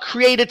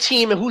create a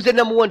team and who's the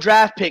number 1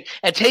 draft pick,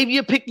 and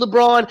Tavia picked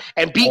LeBron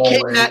and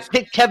BK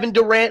picked Kevin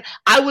Durant,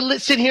 I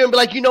would sit here and be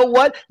like, you know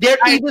what? They're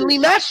evenly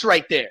matched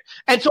right there.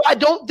 And so I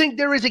don't think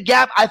there is a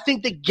gap. I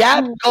think the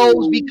gap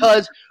goes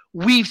because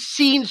we've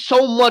seen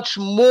so much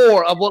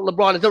more of what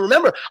LeBron has done.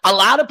 Remember, a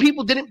lot of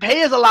people didn't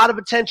pay as a lot of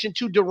attention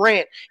to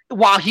Durant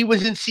while he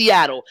was in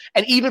Seattle,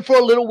 and even for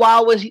a little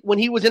while when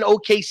he was in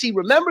OKC.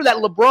 Remember that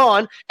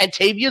LeBron, and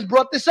Tavia's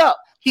brought this up,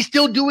 he's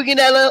still doing it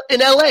in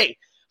LA.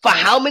 For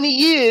how many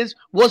years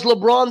was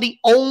LeBron the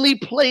only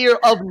player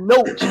of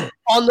note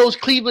on those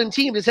Cleveland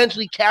teams,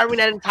 essentially carrying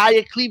that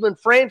entire Cleveland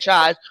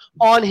franchise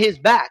on his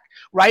back,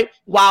 right?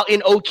 While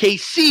in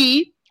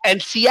OKC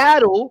and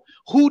Seattle,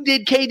 who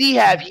did KD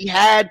have? He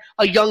had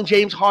a young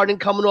James Harden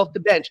coming off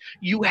the bench.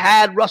 You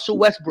had Russell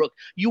Westbrook.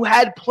 You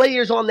had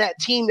players on that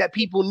team that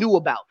people knew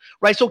about,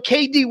 right? So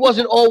KD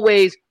wasn't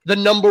always the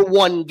number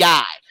 1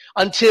 guy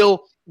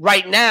until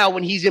right now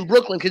when he's in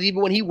Brooklyn, because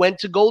even when he went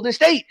to Golden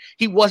State,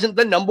 he wasn't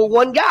the number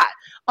 1 guy.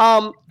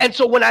 And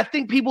so when I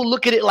think people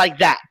look at it like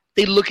that,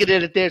 they look at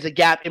it that there's a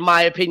gap, in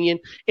my opinion.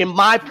 In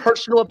my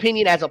personal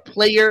opinion, as a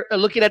player,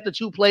 looking at the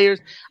 2 players,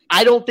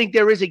 I don't think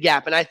there is a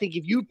gap. And I think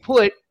if you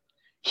put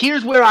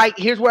Here's where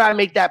I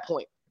make that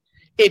point.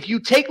 If you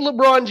take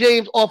LeBron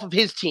James off of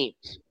his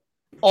teams,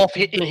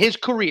 in his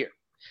career,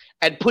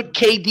 and put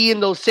KD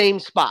in those same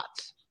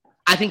spots,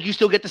 I think you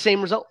still get the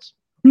same results.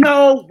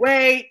 No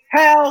way.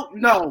 Hell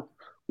no.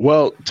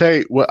 Well,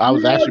 Tate, I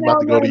was actually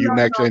about to go to you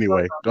next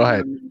anyway. Go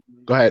ahead.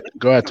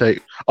 Go ahead,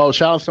 Tate. Oh,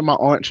 shout out to my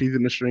aunt. She's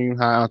in the stream.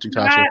 Hi, Auntie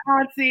Tasha. Hi,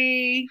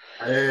 Auntie.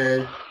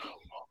 Hey.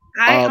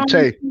 Hi,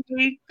 Tate.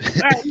 Auntie. All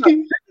right, look, this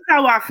is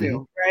how I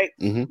feel, right?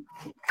 Mm-hmm.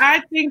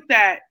 I think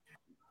that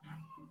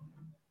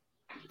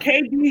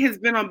KD has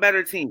been on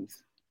better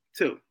teams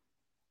too.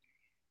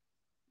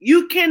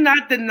 You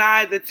cannot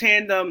deny the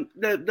tandem,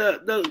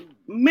 the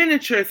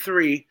miniature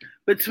 3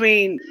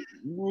 between,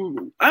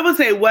 I would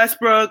say,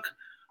 Westbrook,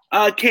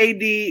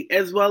 KD,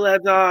 as well as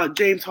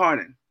James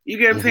Harden. You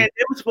get what I'm saying?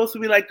 They were supposed to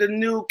be like the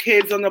new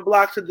kids on the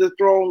block to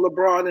dethrone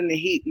LeBron and the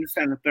Heat in the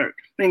center third,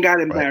 and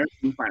got embarrassed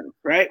in the finals,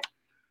 right?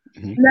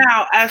 Mm-hmm.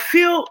 Now,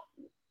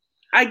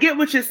 I get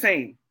what you're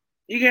saying.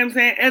 You get what I'm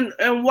saying?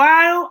 And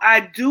while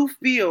I do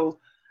feel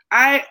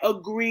I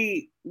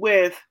agree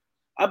with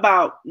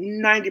about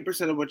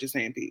 90% of what you're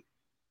saying, Pete.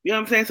 You know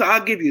what I'm saying? So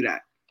I'll give you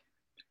that.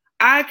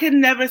 I can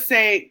never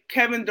say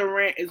Kevin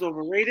Durant is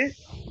overrated.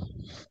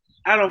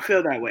 I don't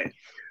feel that way.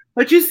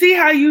 But you see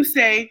how you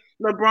say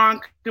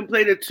LeBron can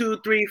play the 2,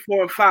 3,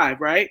 4, and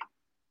 5, right?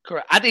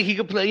 Correct. I think he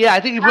could play. Yeah, I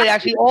think he play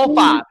actually all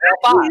 5.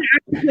 I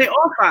can play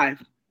all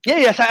 5. Yeah,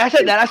 yes, I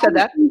said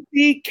that. You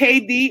see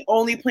KD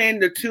only playing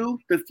the 2,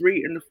 the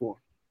 3, and the 4.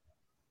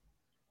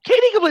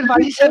 KD can play 5.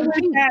 He's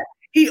 17.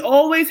 He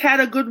always had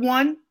a good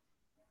one,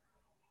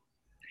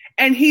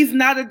 and he's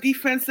not a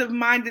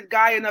defensive-minded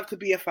guy enough to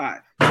be a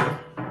 5.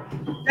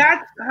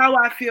 That's how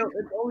I feel.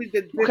 It's only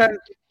the distance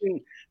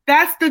between.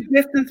 That's the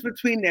distance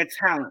between their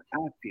talent, I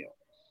feel.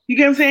 You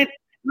get what I'm saying?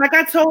 Like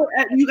I told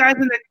you guys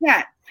in the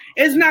chat,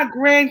 it's not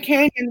Grand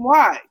Canyon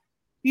wide.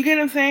 You get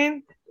what I'm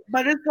saying?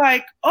 But it's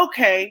like,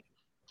 okay,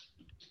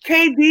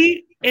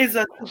 KD is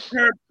a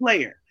superb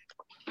player,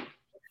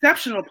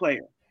 exceptional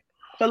player.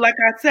 But like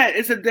I said,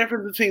 it's a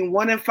difference between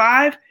 1 and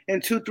 5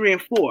 and 2, 3,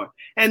 and 4.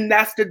 And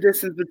that's the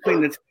distance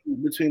between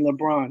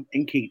LeBron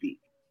and KD.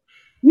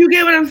 You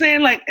get what I'm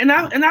saying? Like, and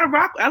I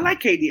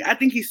like KD. I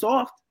think he's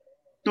soft.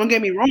 Don't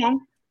get me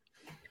wrong.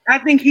 I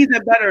think he's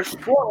a better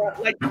scorer.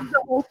 Like, that's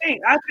the whole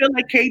thing. I feel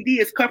like KD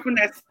is cut from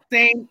that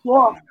same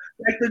cloth,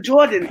 like the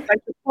Jordans,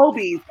 like the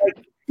Kobe's. Like,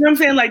 you know what I'm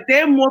saying? Like,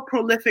 they're more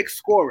prolific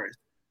scorers.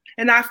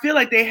 And I feel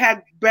like they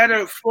had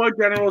better floor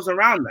generals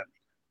around them.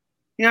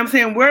 You know what I'm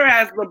saying?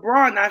 Whereas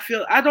LeBron,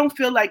 I don't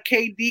feel like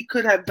KD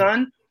could have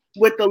done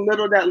with the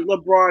little that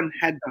LeBron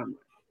had done.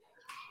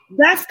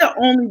 That's the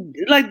only,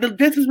 like, the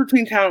difference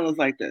between talent is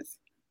like this.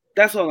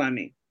 That's all I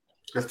mean.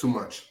 That's too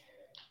much.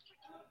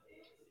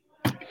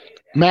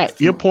 Matt,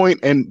 your point,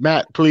 and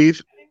Matt,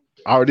 please.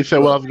 I already said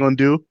what I was going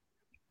to do.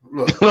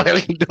 Look,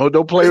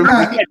 don't play with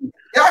me.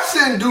 Y'all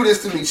shouldn't do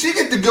this to me. She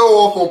get to go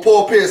off on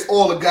Paul Pierce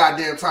all the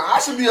goddamn time. I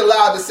should be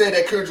allowed to say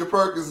that Kendrick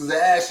Perkins is an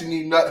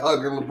ashy nut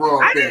hugging LeBron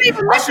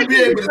fan. I should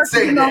be able to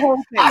say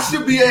that. I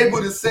should be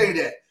able to say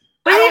that.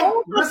 But he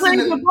also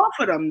plays with both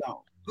of them,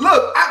 though.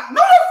 Look,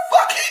 no, the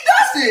fuck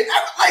he doesn't.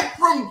 Like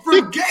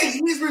from gay,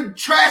 he's been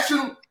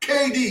trashing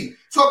KD,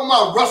 talking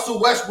about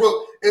Russell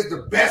Westbrook is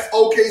the best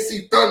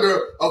OKC Thunder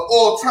of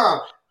all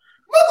time.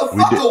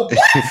 Motherfucker,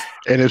 what?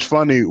 And it's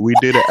funny, we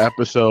did an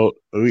episode.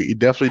 We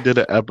definitely did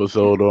an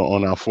episode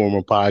on our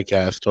former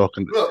podcast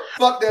talking. Look,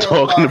 fuck that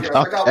talking podcast.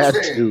 about like I was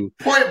that saying, too.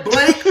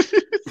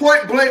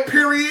 Point blank.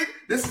 Period.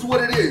 This is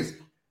what it is.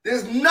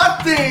 There's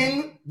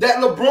nothing that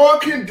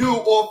LeBron can do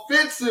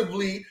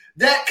offensively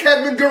that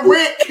Kevin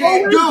Durant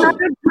can't do.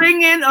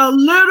 Bring in a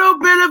little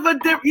bit of a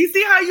different. You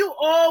see how you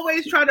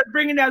always try to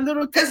bring in that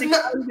little. What can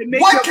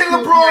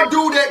LeBron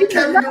do that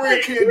Kevin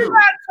Durant can't do?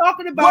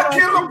 Talking about what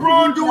can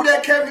LeBron do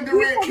that Kevin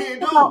Durant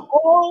can't do?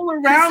 All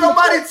around. Can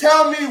somebody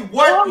tell me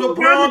what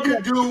LeBron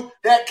can do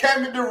that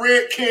Kevin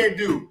Durant can't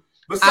do?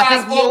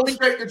 Besides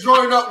orchestrate to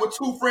join up with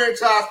two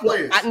franchise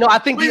players. I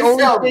think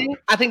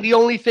the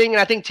only thing, and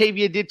I think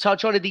Tavia did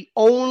touch on it, the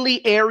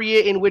only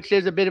area in which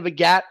there's a bit of a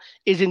gap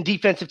is in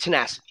defensive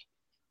tenacity.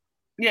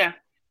 Yeah.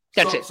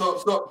 That's it.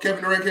 So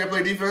Kevin Durant can't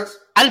play defense?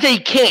 I didn't say he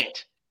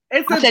can't.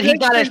 I said he's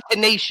not as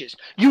tenacious.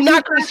 You're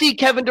not going to see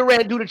Kevin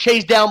Durant do the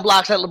chase down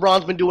blocks that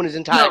LeBron's been doing his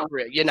entire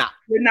career. You're not.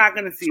 You're not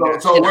going to see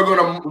that. So we're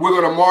gonna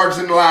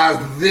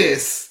marginalize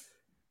this.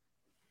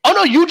 Oh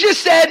no! You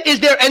just said, "Is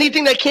there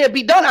anything that can't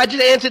be done?" I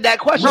just answered that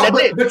question. No,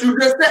 but you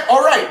just said,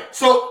 all right.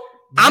 So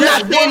I'm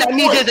not saying that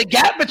means there's a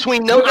gap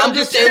between them. I'm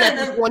just saying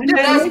that's one thing.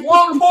 That's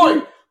one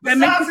point.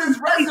 Besides his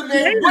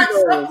resume, what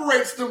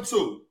separates them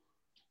two?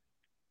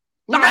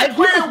 No, I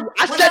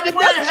said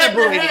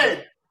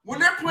that when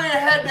they're playing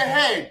head to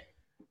head,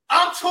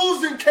 I'm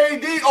choosing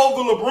KD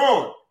over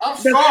LeBron. I'm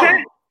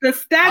sorry. The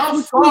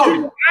stats.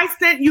 I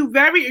sent you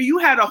you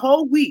had a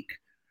whole week.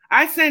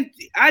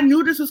 I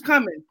knew this was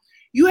coming.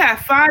 You had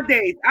 5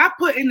 days. I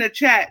put in the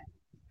chat,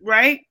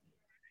 right?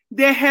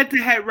 Their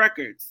head-to-head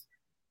records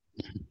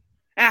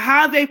and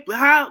how they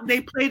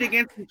played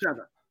against each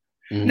other.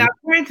 Mm-hmm. Now,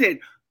 granted,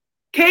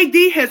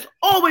 KD has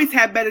always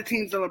had better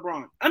teams than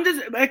LeBron.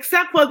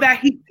 Except for that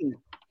Heat team.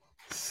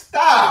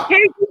 Stop.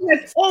 KD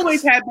has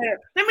always had better.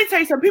 Let me tell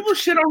you something. People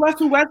shit on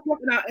Russell Westbrook,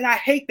 and I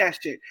hate that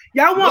shit.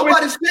 Y'all want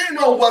nobody's shitting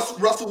on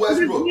Russell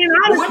Westbrook.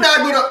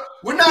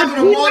 We're not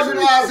gonna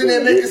marginalize it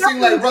and make it seem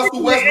like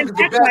Russell Westbrook is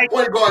the best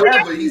point guard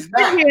ever. He's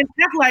not.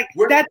 Act like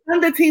that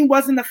Thunder team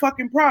wasn't a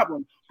fucking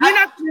problem. We're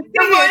not gonna sit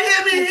here. The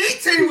Miami Heat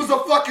team was a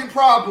fucking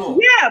problem.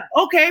 Yeah,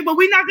 okay, but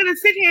we're not gonna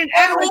sit here and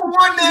act like who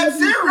won that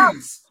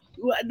series?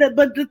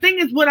 But the thing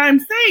is, what I'm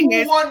saying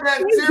is, who won that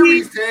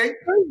series,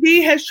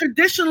 KD has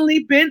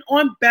traditionally been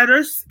on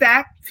better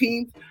stacked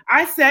teams.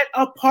 I said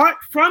apart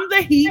from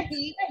the Heat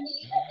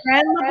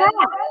and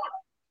LeBron.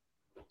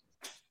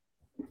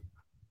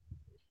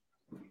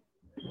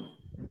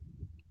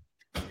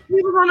 He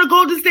was on the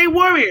Golden State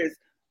Warriors,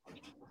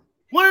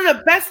 one of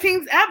the best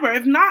teams ever,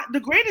 if not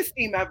the greatest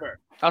team ever.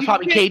 That's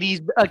probably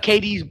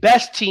KD's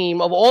best team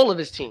of all of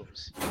his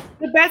teams.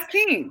 The best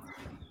team.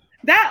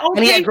 And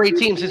he had great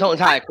teams his whole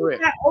entire career.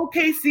 That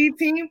OKC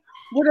team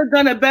would have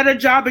done a better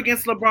job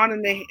against LeBron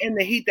in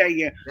the Heat that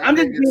year. I'm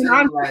just being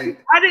honest.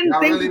 I didn't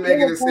think really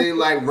making it seem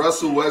like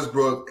Russell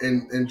Westbrook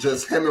and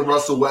just him and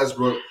Russell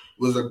Westbrook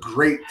was a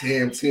great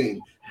damn team.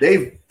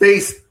 They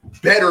faced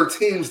better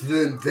teams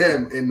than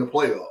them in the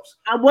playoffs.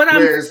 What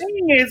I'm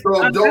saying is,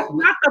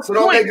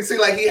 don't make it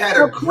seem like he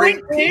had a great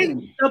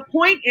team. The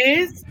point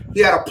is, he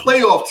had a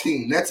playoff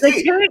team. That's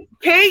it.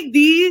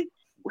 KD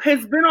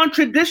has been on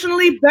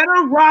traditionally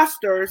better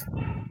rosters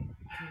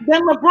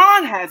than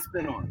LeBron has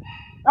been on,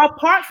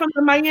 apart from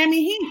the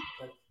Miami Heat.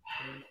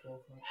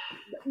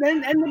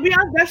 And to be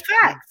honest, that's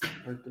facts.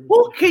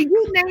 Who can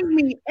you name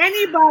me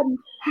anybody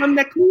from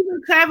the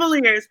Cleveland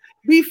Cavaliers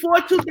before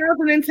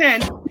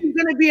 2010 who's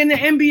going to be in the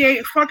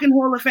NBA fucking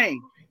Hall of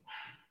Fame?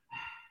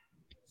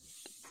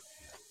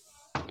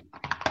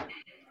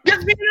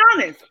 Just being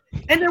honest.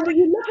 And then when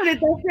you look at it,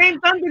 that same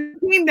Thunder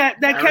team that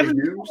Kevin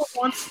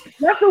wants,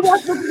 Russell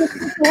Westbrook is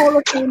a Hall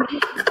of Famer.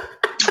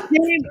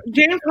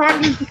 James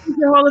Harden is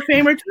a Hall of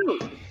Famer too.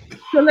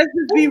 So let's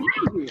just be real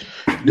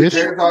here.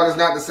 James Harden is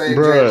not the same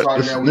James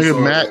Harden that we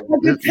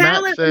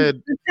saw.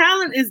 The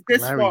talent is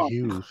this far.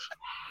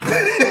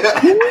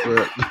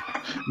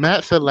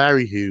 Matt said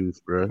Larry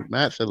Hughes, bro.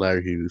 Matt said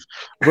Larry Hughes.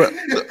 But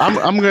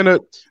I'm gonna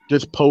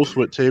just post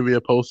what Tavia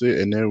posted,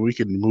 and then we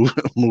can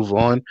move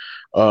on.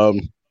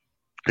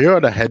 Here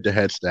are the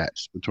head-to-head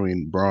stats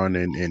between Bron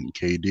and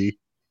KD.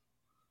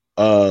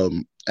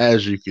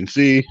 As you can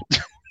see,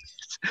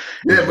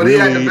 yeah, but he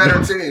had the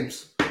better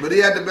teams. But he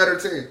had the better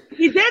team.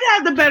 He did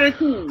have the better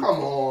team. Come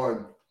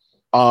on.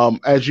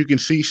 As you can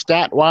see,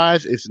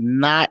 stat-wise, it's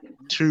not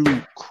too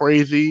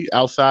crazy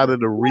outside of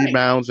the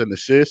rebounds and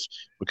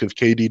assists because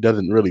KD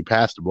doesn't really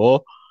pass the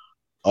ball.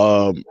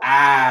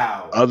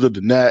 Other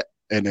than that,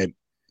 and then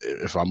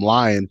if I'm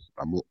lying,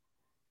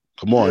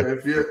 come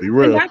on, be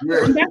real. That's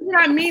what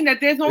I mean.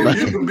 That there's only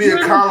you can be a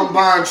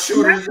Columbine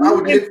shooter. I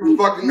would get from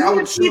fucking. I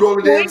would shoot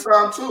over there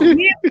time too.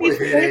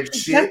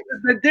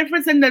 The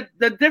difference in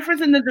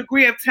the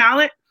degree of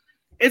talent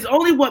is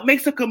only what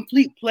makes a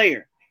complete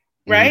player,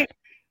 right? Mm-hmm.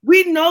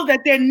 We know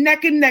that they're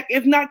neck and neck,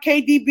 if not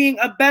KD being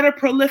a better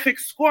prolific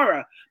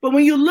scorer. But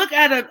when you look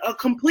at a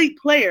complete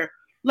player,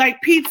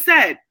 like Pete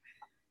said,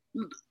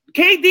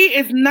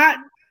 KD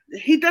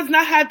he does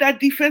not have that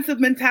defensive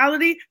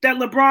mentality that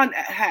LeBron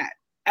had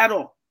at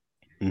all.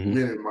 Mm-hmm.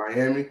 In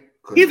Miami.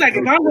 He's like,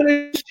 if I'm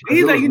gonna,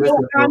 he's like, you know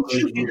what, I'm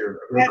shooting.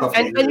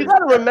 And you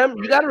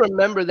gotta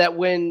remember that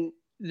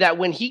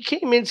when he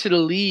came into the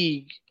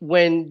league,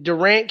 when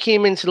Durant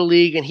came into the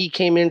league and he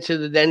came into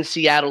the then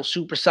Seattle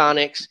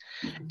Supersonics,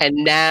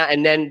 and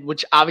then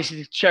which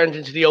obviously turned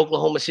into the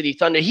Oklahoma City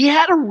Thunder, he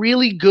had a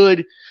really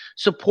good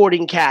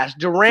supporting cast.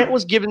 Durant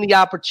was given the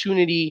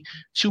opportunity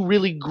to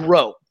really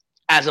grow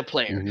as a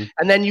player. Mm-hmm.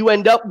 And then you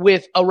end up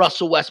with a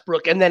Russell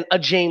Westbrook and then a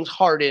James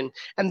Harden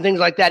and things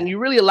like that. And you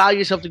really allow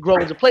yourself to grow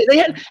as a player. They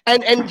had,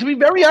 and to be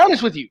very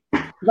honest with you,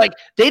 like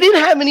they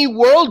didn't have any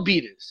world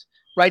beaters.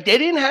 Right, they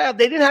didn't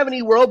have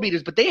any world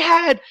beaters, but they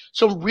had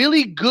some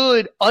really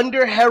good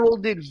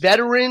under-heralded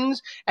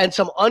veterans and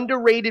some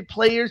underrated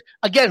players,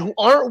 again, who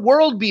aren't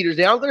world beaters.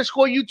 They aren't going to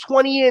score you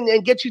 20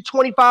 and get you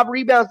 25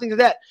 rebounds, things like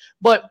that.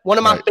 But one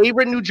of my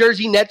favorite New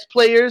Jersey Nets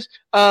players,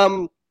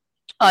 Nenad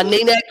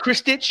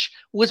Krstić,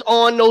 was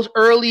on those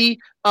early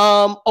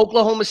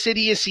Oklahoma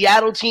City and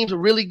Seattle teams, a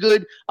really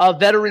good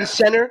veteran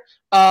center.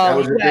 That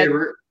was your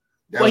favorite?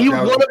 Well, he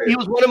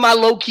was one of my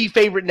low-key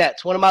favorite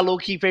Nets. One of my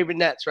low-key favorite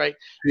Nets, right?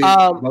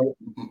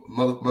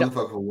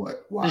 Motherfucker,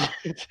 what? Wow.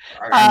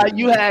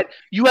 You had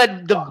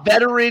the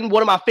veteran,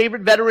 one of my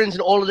favorite veterans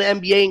in all of the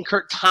NBA, and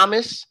Kurt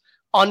Thomas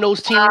on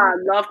those teams. I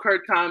love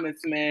Kurt Thomas,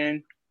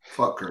 man.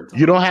 Fuck Kurt Thomas.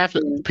 You don't have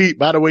to, Pete.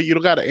 By the way, you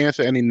don't got to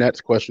answer any Nets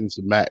questions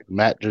to Matt.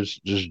 Matt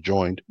just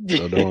joined,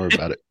 so don't worry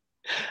about it.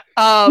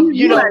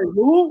 You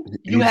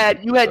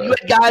had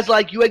guys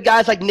like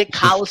Nick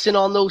Collison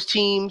on those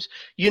teams,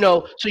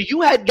 so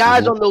you had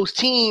guys on those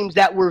teams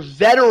that were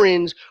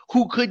veterans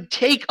who could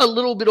take a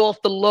little bit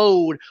off the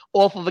load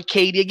off of a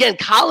KD. Again,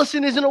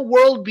 Collison isn't a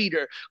world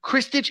beater.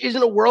 Krstić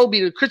isn't a world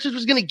beater. Krstić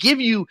was going to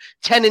give you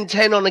 10 and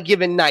 10 on a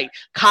given night.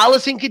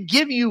 Collison could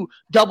give you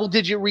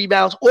double-digit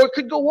rebounds or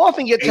could go off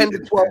and get 10 to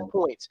 12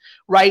 points,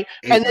 right?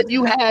 And then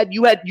you had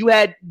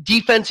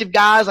defensive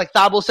guys like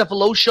Thabo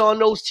Sefolosha on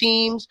those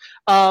teams.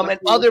 And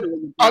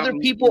other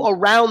people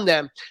around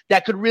them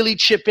that could really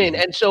chip in.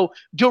 And so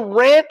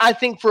Durant, I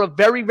think for a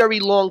very, very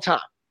long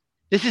time,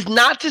 this is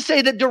not to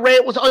say that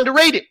Durant was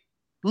underrated.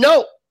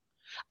 No.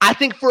 I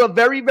think for a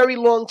very, very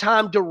long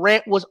time,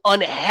 Durant was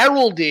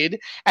unheralded.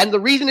 And the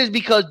reason is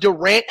because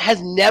Durant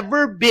has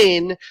never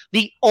been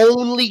the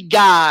only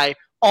guy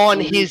on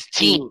his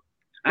team.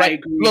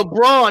 Right?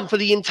 LeBron, for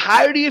the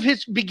entirety of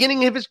his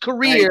beginning of his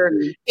career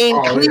in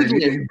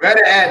Cleveland. You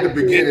better add the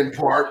beginning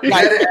part.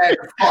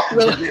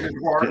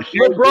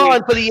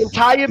 LeBron, for the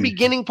entire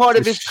beginning part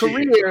of his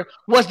career,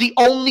 was the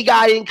only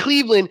guy in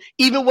Cleveland,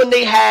 even when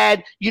they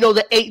had,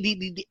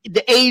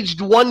 the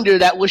aged wonder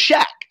that was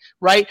Shaq.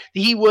 Right?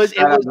 He was.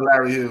 Shout out to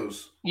Larry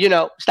Hughes.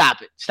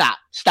 Stop it. Stop.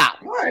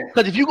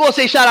 Because if you're going to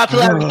say shout out to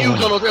Larry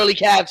Hughes on those early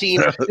Cavs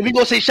teams, if you're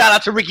going to say shout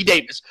out to Ricky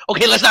Davis,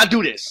 okay, let's not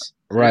do this.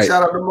 Right.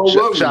 Shout out to Mo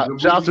Williams. Shout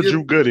out to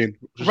Drew Gooden.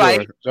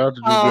 Right. Shout out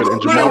to Drew Gooden.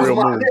 And Jamario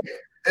Moon.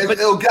 And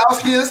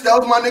Ilgauskas, that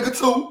was my nigga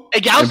too.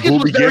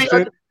 Ilgauskas was very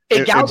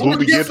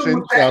Booby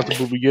Gibson. Shout out to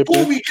Booby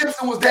Gibson. Booby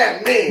Gibson was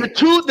that man. The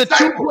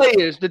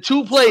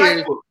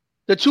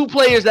two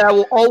players that I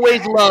will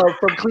always love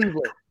from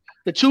Cleveland.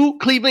 The two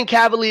Cleveland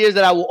Cavaliers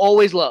that I will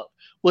always love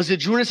was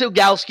Zydrunas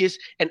Ilgauskas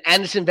and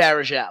Anderson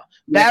Varejao.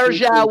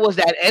 Varejao was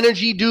that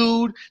energy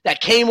dude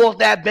that came off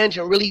that bench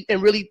and really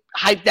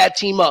hyped that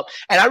team up.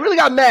 And I really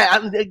got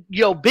mad.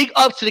 Big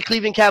ups to the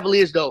Cleveland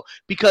Cavaliers though,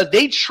 because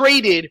they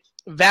traded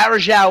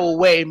Varejao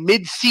away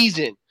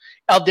mid-season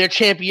of their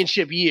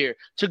championship year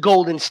to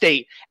Golden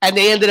State, and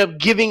they ended up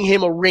giving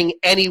him a ring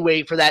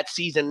anyway for that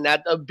season.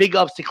 That big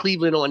ups to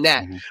Cleveland on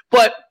that. Mm-hmm.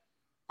 But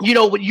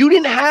what you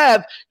didn't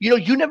have,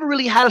 you never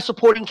really had a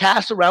supporting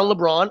cast around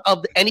LeBron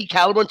of any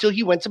caliber until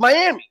he went to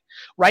Miami,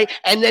 right?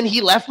 And then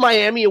he left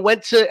Miami and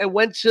went to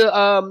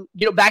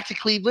back to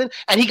Cleveland,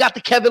 and he got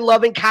the Kevin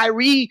Love and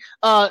Kyrie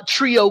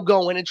trio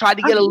going and tried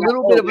to get a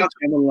little bit of a,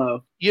 Kevin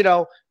Love.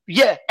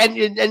 Yeah,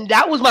 and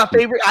that was my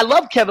favorite. I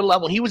love Kevin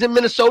Love when he was in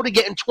Minnesota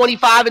getting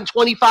 25 and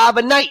 25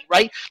 a night,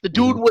 right? The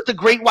dude was the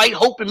great white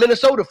hope in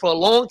Minnesota for a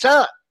long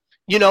time,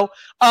 so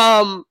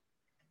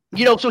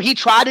he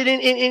tried it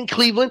in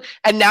Cleveland,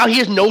 and now he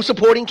has no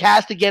supporting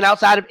cast again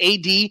outside of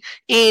AD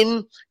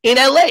in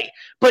LA.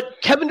 But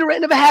Kevin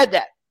Durant never had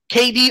that.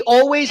 KD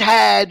always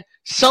had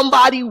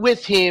somebody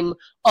with him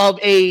of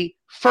a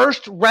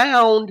first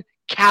round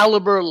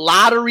caliber,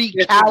 lottery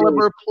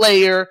caliber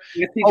player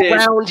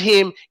around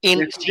him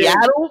in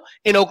Seattle,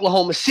 in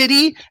Oklahoma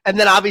City, and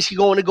then obviously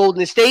going to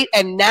Golden State.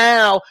 And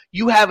now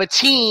you have a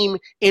team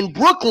in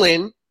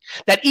Brooklyn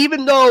that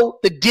even though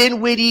the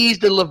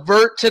Dinwiddies, the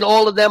Leverts, and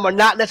all of them are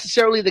not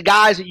necessarily the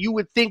guys that you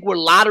would think were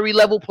lottery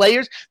level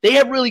players, they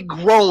have really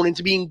grown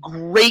into being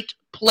great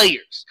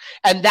players.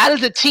 And that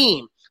is a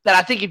team that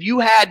I think if you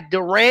had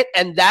Durant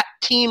and that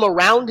team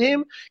around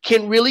him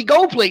can really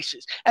go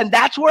places. And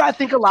that's where I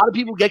think a lot of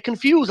people get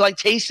confused. Like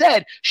Tay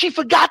said, she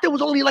forgot there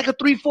was only like a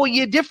 3-4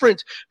 year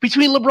difference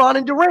between LeBron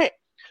and Durant.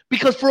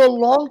 Because for a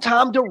long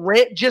time,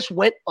 Durant just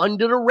went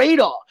under the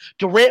radar.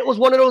 Durant was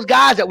one of those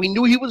guys that we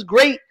knew he was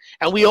great,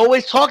 and we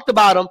always talked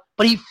about him,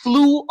 but he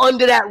flew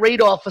under that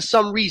radar for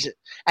some reason.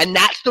 And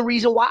that's the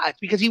reason why. It's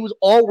because he was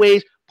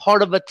always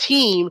part of a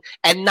team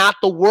and not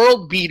the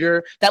world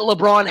beater that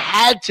LeBron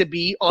had to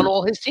be on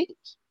all his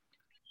teams.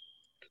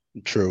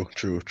 True.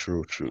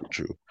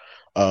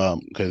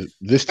 Because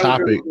this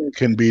topic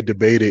can be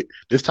debated.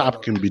 This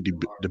topic can be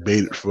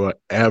debated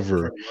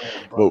forever.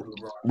 But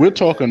we're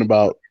talking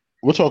about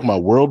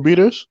world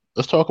beaters.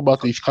 Let's talk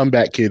about these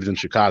comeback kids in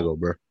Chicago,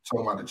 bro.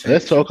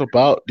 Let's talk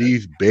about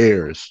these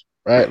Bears.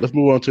 Right. Let's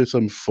move on to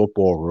some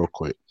football real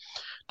quick.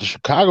 The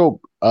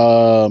Chicago.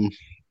 I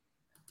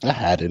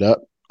had it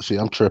up. See,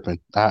 I'm tripping.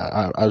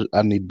 I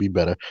need to be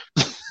better.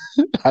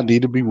 I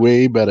need to be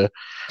way better.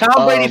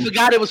 Tom Brady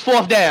forgot it was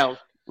fourth down.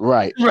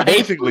 Right.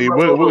 Basically,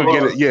 we're gonna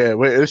get it. Yeah,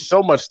 it's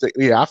so much.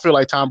 I feel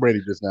like Tom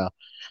Brady just now.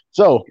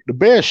 So the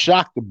Bears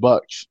shocked the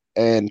Bucs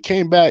and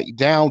came back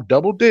down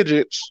double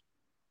digits,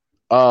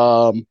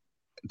 to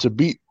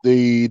beat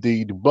the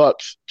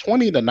Bucs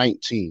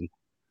 20-19.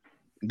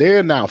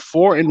 They're now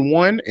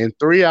 4-1, and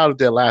 3 out of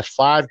their last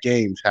 5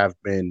 games have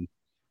been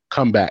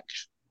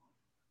comebacks.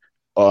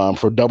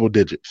 For double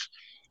digits.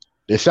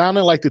 They're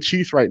sounding like the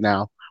Chiefs right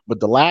now, but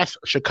the last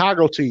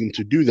Chicago team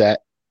to do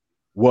that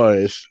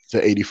was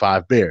the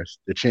 85 Bears,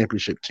 the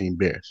championship team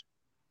Bears.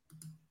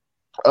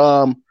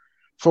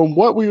 From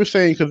what we were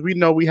saying, because we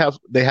know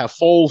they have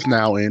Foles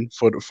now in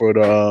for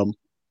the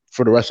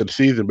rest of the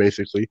season,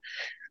 basically.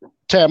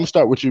 Tab, I'm gonna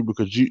start with you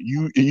because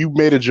you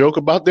made a joke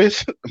about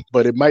this,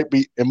 but it might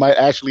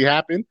actually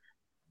happen.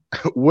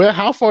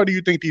 How far do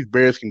you think these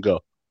Bears can go?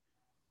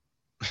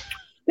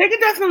 They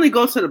could definitely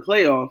go to the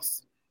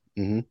playoffs.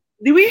 Mm-hmm.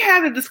 We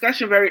had a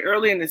discussion very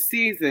early in the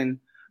season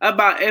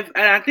about and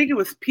I think it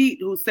was Pete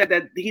who said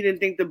that he didn't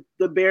think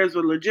the Bears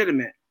were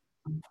legitimate.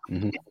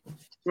 Mm-hmm.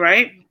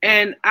 Right?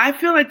 And I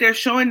feel like they're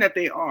showing that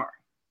they are.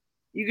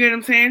 You get what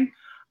I'm saying?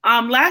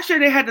 Last year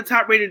they had the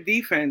top-rated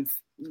defense.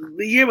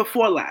 The year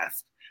before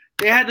last,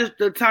 they had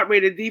the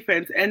top-rated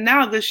defense. And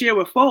now this year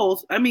with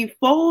Foles,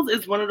 Foles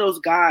is one of those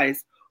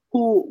guys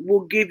who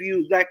will give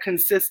you that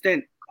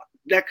consistent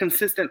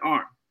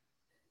arm.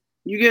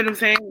 You get what I'm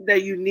saying?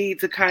 That you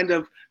need to kind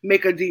of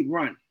make a deep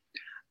run.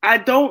 I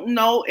don't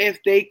know if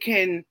they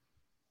can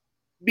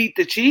beat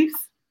the Chiefs.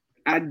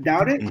 I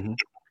doubt it. Mm-hmm.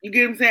 You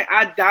get what I'm saying?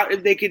 I doubt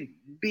if they could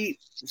beat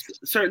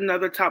certain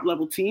other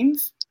top-level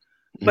teams.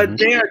 But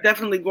they are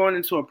definitely going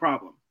into a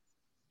problem.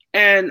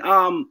 And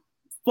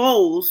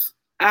Foles,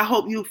 I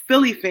hope you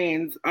Philly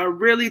fans are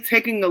really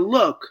taking a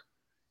look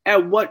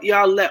at what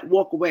y'all let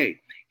walk away.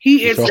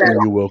 He is talking to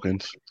you,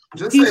 Wilkins.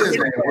 Just say his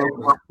name.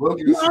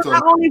 Wilkins. No,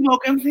 not only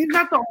Wilkins. He's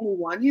not the only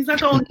one. He's not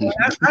the only one.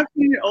 I've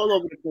seen it all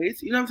over the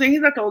place. You know what I'm saying?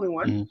 He's not the only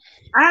one.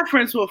 Mm-hmm. I have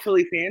friends who are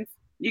Philly fans.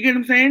 You get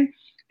what I'm saying?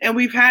 And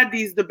we've had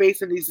these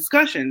debates and these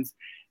discussions.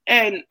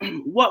 And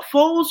what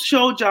Foles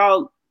showed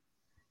y'all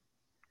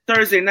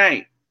Thursday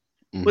night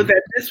was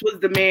that this was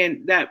the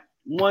man that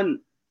won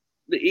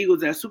the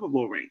Eagles that Super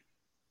Bowl ring.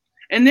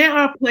 And there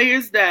are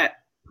players that,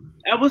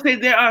 I would say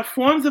there are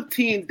forms of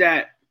teams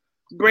that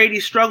Brady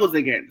struggles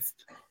against.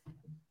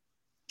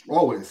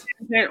 Always.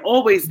 And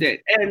always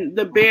did. And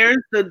the Bears,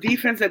 the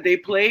defense that they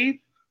played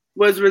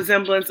was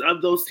resemblance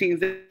of those teams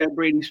that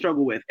Brady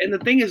struggled with. And the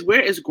thing is,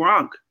 where is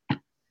Gronk?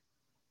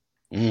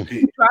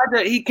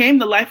 He came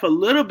to life a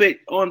little bit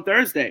on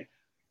Thursday.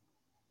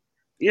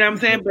 You know what I'm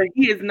saying? But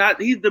he is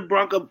not. He's the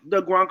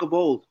Gronk of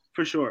old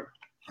for sure.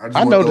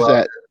 I noticed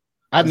that.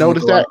 I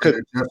noticed that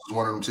because that's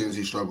one of them teams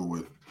he struggled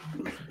with.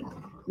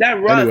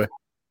 That rust. Anyway.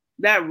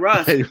 That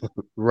rust.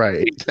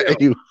 Right.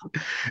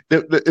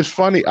 It's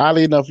funny.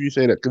 Oddly enough, you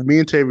say that because me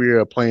and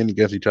Tavia are playing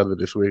against each other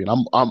this week,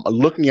 and I'm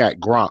looking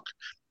at Gronk,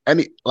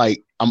 and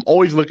I'm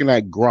always looking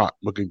at Gronk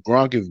because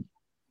Gronk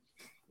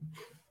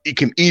he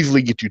can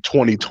easily get you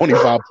 20,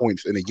 25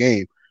 points in a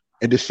game,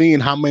 and just seeing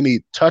how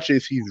many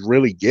touches he's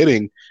really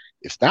getting,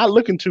 it's not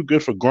looking too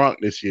good for Gronk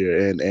this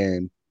year,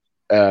 and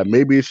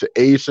maybe it's the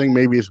age thing,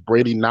 maybe it's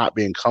Brady not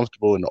being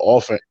comfortable in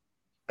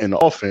the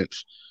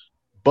offense.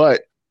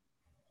 But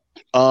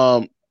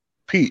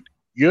Pete,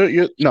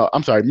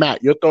 I'm sorry,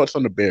 Matt, your thoughts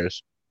on the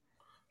Bears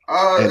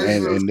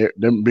and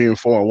them being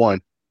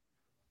 4-1.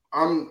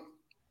 All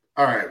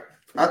right.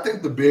 I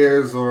think the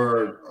Bears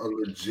are a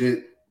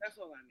legit,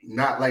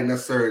 not like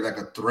necessarily like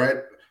a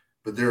threat,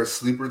 but they're a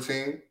sleeper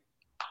team.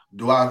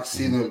 Do I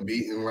see them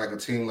beating like a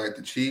team like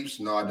the Chiefs?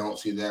 No, I don't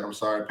see that. I'm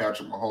sorry,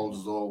 Patrick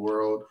Mahomes is all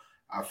world.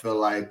 I feel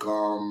like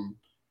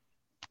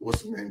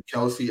what's his name,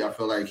 Kelsey. I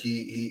feel like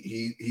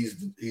he's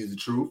the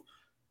truth.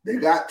 They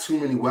got too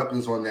many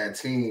weapons on that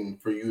team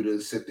for you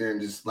to sit there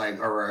and just like,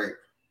 all right.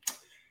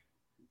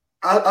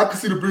 I can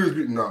see the Bears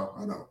beating. No,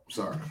 I know.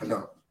 Sorry, I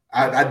know.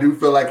 I do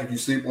feel like if you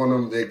sleep on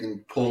them, they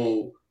can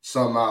pull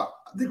some out.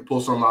 They can pull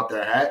some out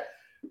their hat.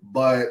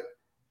 But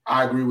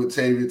I agree with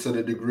Tavia to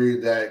the degree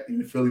that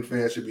you Philly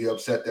fans should be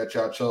upset that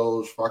y'all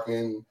chose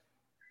fucking.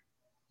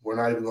 We're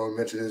not even going to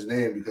mention his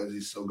name because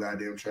he's so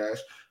goddamn trash.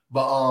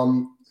 But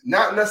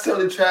not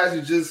necessarily trash.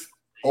 He's just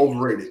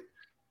overrated.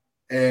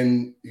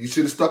 And you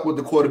should have stuck with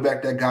the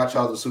quarterback that got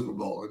y'all the Super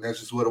Bowl, and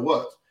that's just what it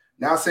was.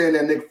 Not saying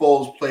that Nick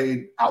Foles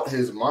played out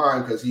his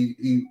mind because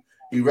he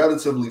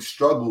relatively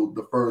struggled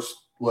the first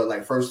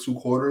 2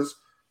 quarters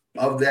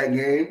of that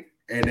game,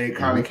 and they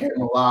kind of came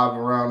alive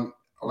around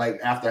like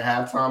after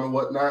halftime and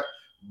whatnot.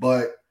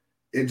 But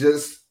it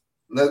just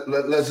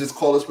let's just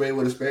call a spade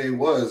what a spade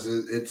was.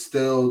 It's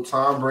still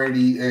Tom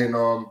Brady and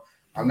I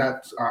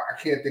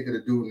can't think of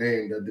the dude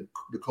name,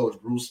 the coach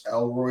Bruce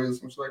Elroy or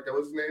something like that.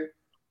 What's his name?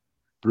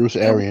 Bruce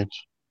Arians.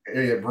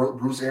 Yeah,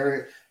 Bruce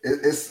Arians.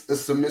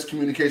 It's some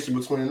miscommunication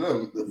between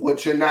them.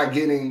 What you're not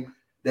getting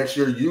that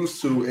you're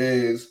used to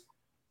is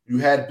you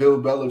had Bill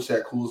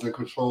Belichick, who was in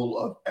control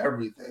of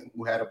everything,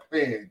 who had a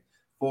plan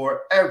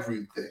for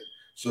everything.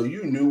 So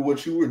you knew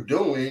what you were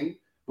doing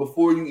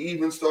before you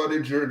even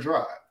started your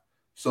drive.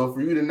 So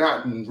for you to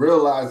not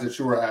realize that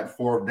you were at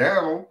 4th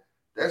down,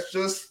 that's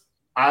just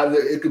either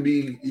it could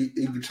be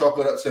you could chalk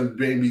it up to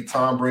maybe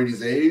Tom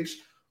Brady's age,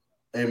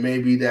 and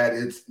maybe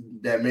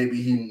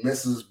maybe he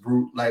misses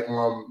Bill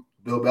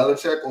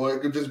Belichick, or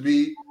it could just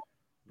be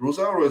Bruce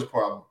Elroy's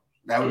problem.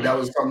 That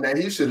was something that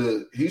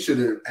he should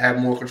have had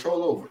more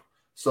control over.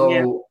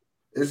 So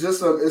it's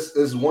just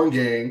it's one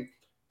game.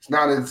 It's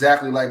not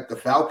exactly like the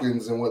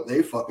Falcons and what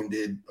they fucking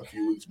did a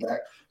few weeks back,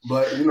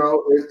 but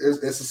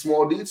it's a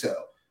small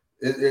detail.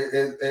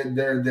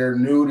 They're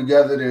new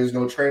together. There's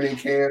no training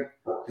camp.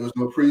 There was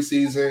no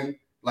preseason.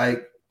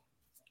 Like,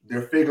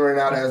 they're figuring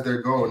out as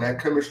they're going.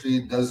 That chemistry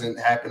doesn't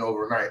happen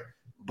overnight.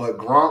 But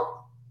Gronk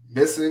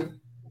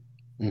missing,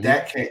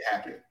 that can't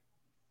happen.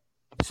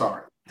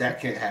 Sorry, that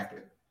can't happen.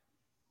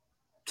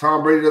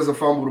 Tom Brady doesn't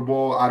fumble the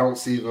ball. I don't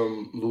see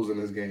them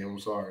losing this game. I'm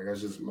sorry. That's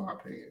just my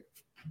opinion.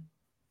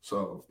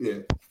 So, yeah.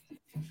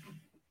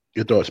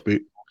 Your thoughts,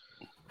 Pete?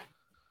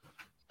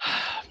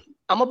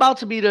 I'm about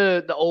to be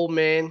the old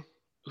man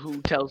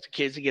who tells the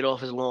kids to get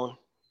off his lawn.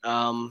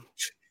 I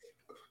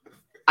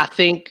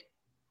think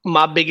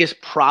my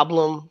biggest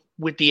problem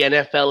with the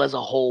NFL as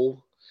a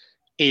whole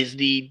is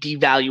the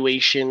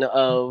devaluation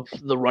of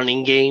the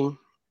running game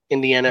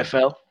in the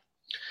NFL.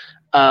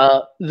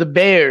 The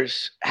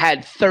Bears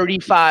had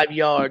 35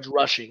 yards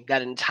rushing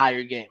that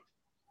entire game.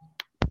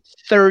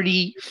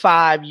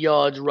 35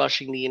 yards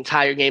rushing the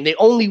entire game. They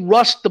only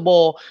rushed the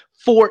ball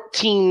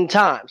 14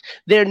 times.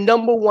 Their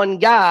number one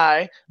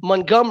guy,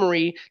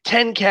 Montgomery,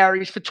 10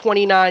 carries for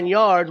 29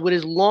 yards, with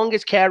his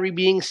longest carry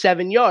being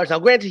 7 yards. Now,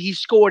 granted, he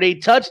scored a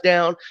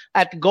touchdown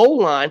at the goal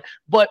line,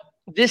 but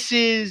this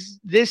is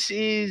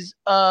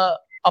a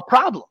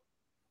problem.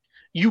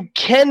 You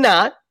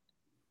cannot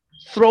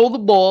throw the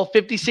ball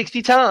 50,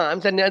 60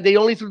 times, and they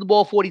only threw the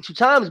ball 42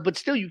 times, but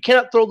still, you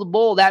cannot throw the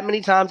ball that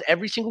many times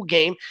every single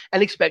game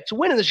and expect to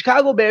win. And the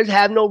Chicago Bears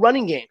have no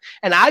running game.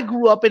 And I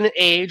grew up in an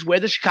age where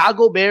the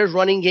Chicago Bears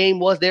running game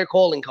was their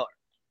calling card,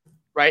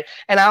 right?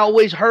 And I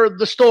always heard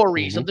the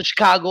stories of the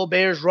Chicago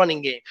Bears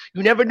running game.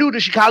 You never knew the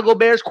Chicago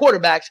Bears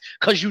quarterbacks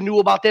because you knew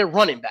about their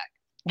running back.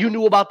 You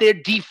knew about their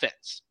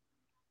defense.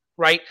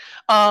 Right.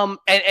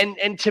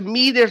 And to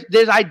me,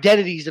 there's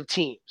identities of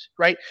teams,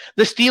 right?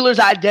 The Steelers'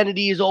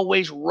 identity is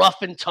always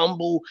rough and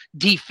tumble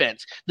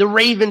defense. The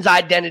Ravens'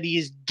 identity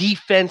is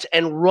defense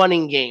and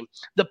running game.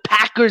 The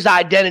Packers'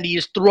 identity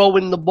is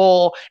throwing the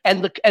ball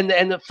and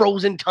the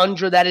frozen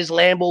tundra that is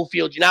Lambeau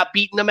Field. You're not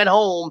beating them at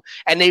home,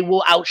 and they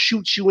will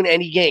outshoot you in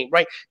any game,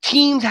 right?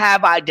 Teams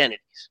have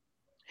identities.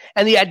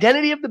 And the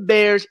identity of the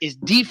Bears is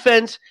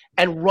defense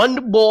and run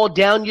the ball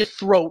down your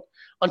throat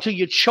until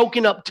you're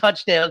choking up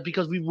touchdowns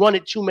because we run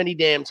it too many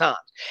damn times.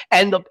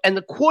 And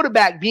the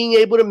quarterback being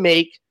able to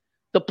make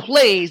the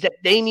plays that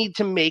they need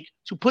to make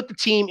to put the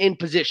team in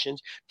positions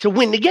to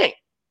win the game.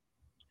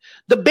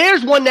 The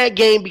Bears won that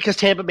game because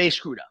Tampa Bay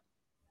screwed up.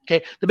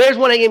 Okay? The Bears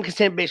won that game because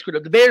Tampa Bay screwed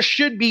up. The Bears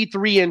should be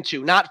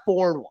 3-2, not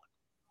 4-1.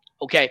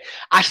 Okay?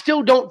 I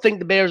still don't think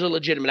the Bears are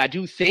legitimate. I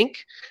do think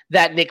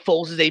that Nick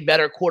Foles is a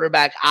better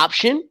quarterback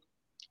option.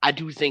 I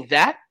do think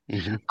that.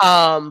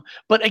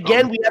 But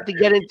again, we have to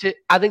get into.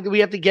 I think that we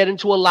have to get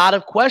into a lot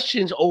of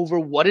questions over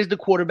what is the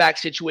quarterback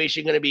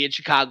situation going to be in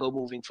Chicago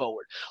moving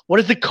forward. What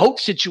is the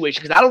coach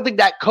situation? Because I don't think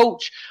that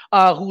coach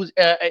who's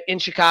in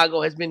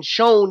Chicago has been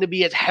shown to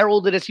be as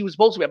heralded as he was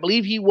supposed to be. I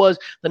believe he was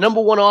the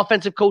 #1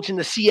 offensive coach in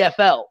the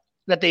CFL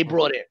that they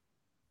brought in.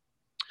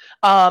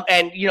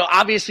 And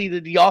obviously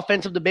the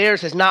offense of the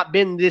Bears has not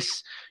been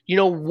this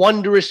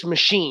wondrous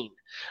machine.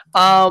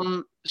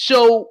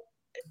 So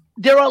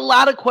there are a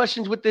lot of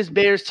questions with this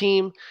Bears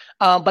team,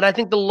 but I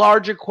think the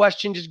larger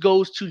question just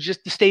goes to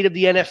just the state of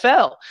the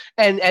NFL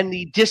and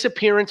the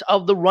disappearance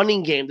of the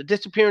running game, the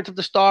disappearance of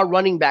the star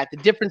running back,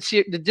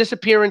 the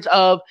disappearance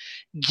of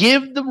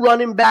give the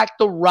running back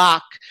the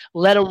rock,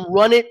 let him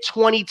run it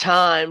 20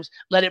 times,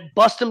 let it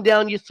bust him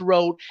down your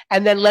throat,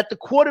 and then let the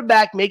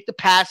quarterback make the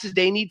passes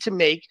they need to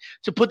make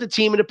to put the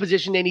team in a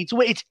position they need to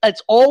win.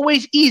 It's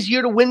always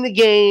easier to win the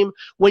game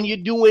when you're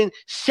doing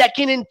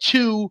 2nd and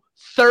 2,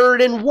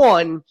 3rd and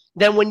 1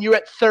 than when you're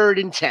at 3rd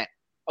and 10.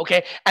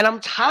 Okay. And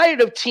I'm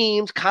tired of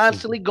teams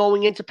constantly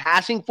going into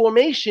passing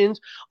formations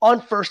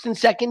on 1st and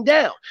 2nd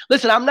down.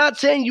 Listen, I'm not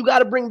saying you got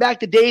to bring back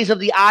the days of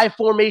the I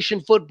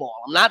formation football.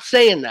 I'm not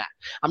saying that.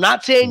 I'm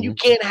not saying you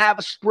can't have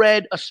a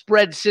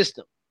spread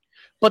system.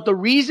 But the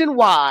reason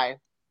why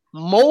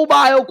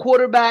mobile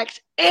quarterbacks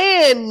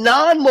and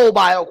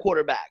non-mobile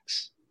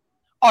quarterbacks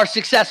are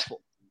successful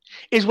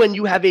is when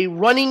you have a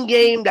running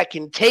game that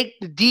can take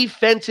the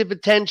defensive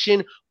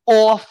attention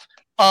off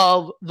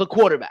of the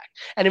quarterback.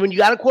 And when you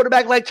got a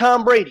quarterback like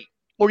Tom Brady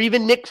or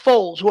even Nick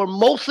Foles, who are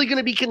mostly going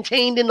to be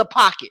contained in the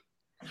pocket,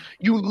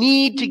 you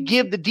need to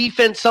give the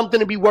defense something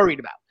to be worried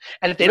about.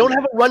 And if they don't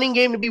have a running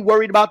game to be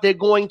worried about, they're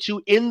going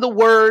to, in the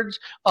words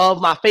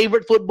of my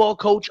favorite football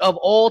coach of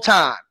all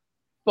time,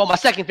 well, my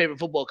second favorite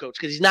football coach,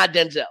 because he's not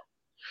Denzel,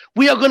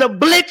 we are going to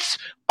blitz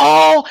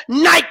all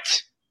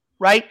night,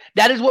 right?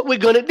 That is what we're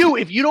going to do.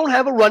 If you don't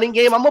have a running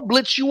game, I'm going to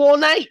blitz you all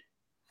night.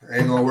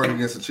 Ain't gonna work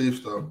against the Chiefs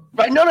though.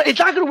 Right? No, it's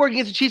not gonna work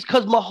against the Chiefs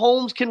because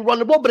Mahomes can run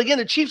the ball. But again,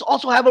 the Chiefs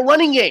also have a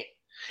running game.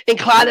 In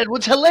Clyde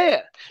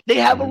Edwards-Helaire, they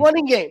have a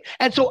running game.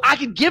 And so I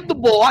can give the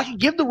ball, I can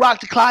give the rock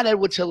to Clyde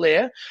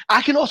Edwards-Helaire.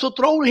 I can also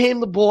throw him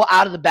the ball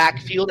out of the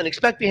backfield and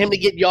expect for him to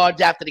get yards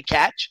after the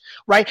catch,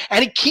 right?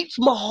 And it keeps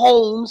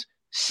Mahomes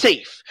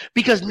safe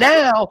because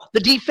now the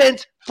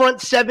defense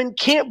front seven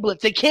can't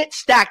blitz. They can't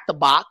stack the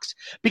box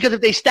because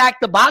if they stack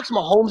the box,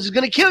 Mahomes is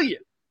gonna kill you.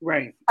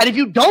 Right. And if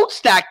you don't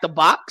stack the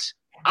box,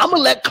 I'm going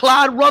to let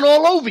Clyde run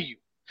all over you.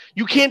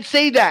 You can't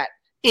say that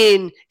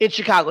in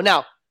Chicago.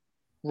 Now,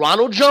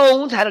 Ronald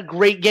Jones had a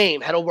great game,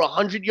 had over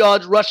 100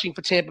 yards rushing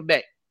for Tampa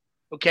Bay.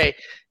 Okay,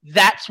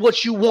 that's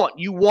what you want.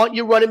 You want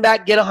your running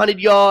back, get 100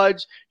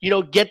 yards,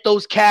 get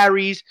those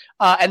carries,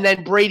 and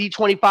then Brady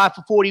 25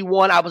 for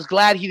 41. I was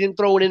glad he didn't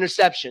throw an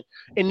interception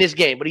in this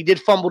game, but he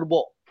did fumble the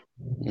ball.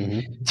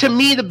 Mm-hmm. To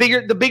me, the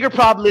bigger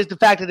problem is the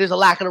fact that there's a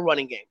lack of a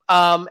running game.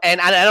 And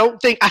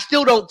I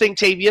still don't think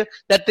Tavia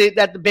that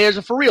the Bears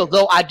are for real.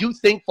 Though I do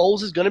think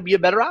Foles is going to be a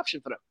better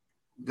option for them.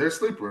 They're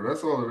sleeper.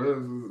 That's all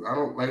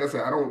it is.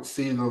 I don't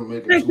see them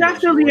making. They're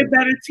definitely a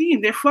better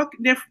team.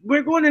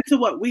 We're going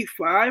into week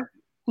 5.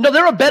 No,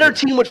 they're a better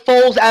team with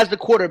Foles as the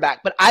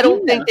quarterback, but I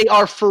don't think they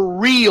are for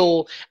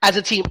real as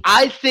a team.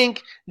 I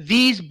think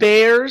these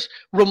Bears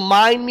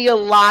remind me a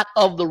lot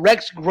of the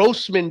Rex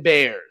Grossman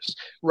Bears,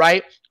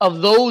 right?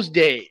 Of those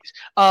days.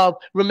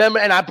 Remember,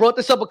 and I brought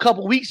this up a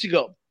couple weeks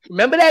ago.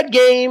 Remember that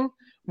game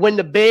when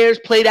the Bears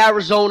played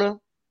Arizona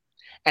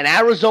and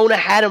Arizona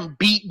had them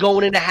beat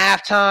going into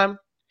halftime?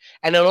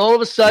 And then all of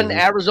a sudden,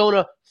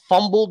 Arizona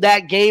fumbled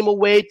that game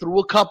away, threw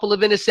a couple of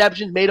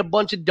interceptions, made a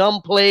bunch of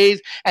dumb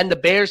plays, and the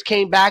Bears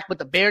came back, but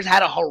the Bears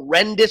had a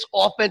horrendous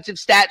offensive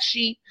stat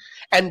sheet.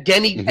 And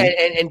Denny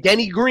and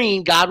Denny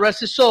Green, God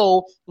rest his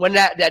soul, when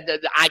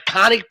the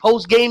iconic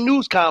post-game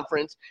news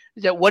conference,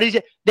 he said, what is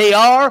it? They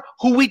are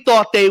who we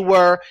thought they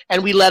were,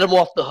 and we let them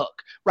off the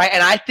hook, right?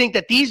 And I think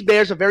that these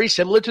Bears are very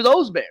similar to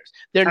those Bears.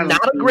 They're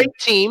not a great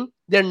team.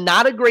 They're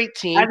not a great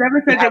team. I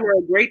never said they were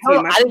a great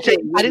team. No, I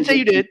didn't say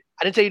you did.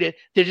 I didn't say you did.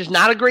 They're just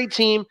not a great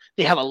team.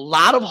 They have a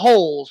lot of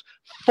holes.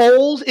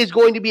 Foles is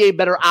going to be a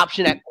better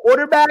option at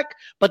quarterback,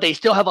 but they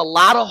still have a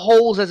lot of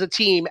holes as a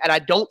team, and I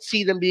don't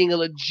see them being a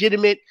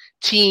legitimate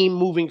team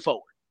moving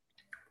forward.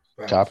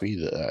 Copy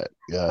that.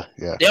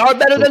 Yeah. They are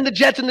better than the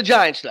Jets and the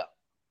Giants, though.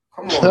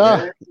 Come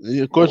on,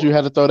 man. Of course, you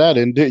had to throw that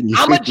in, didn't you?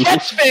 I'm a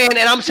Jets fan,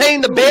 and I'm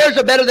saying the Bears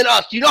are better than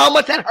us. Do you know how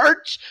much that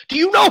hurts? Do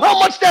you know how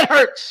much that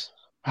hurts?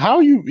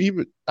 How you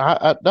even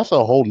that's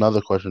a whole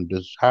nother question.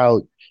 Just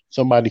how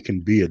somebody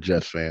can be a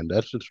Jets fan.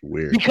 That's just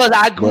weird. Because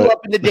I grew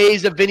up in the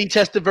days of Vinny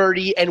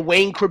Testaverde and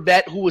Wayne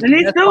Corbett, who was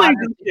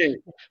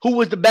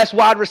the best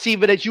wide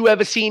receiver that you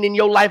ever seen in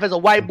your life as a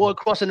white boy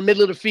crossing the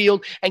middle of the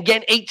field and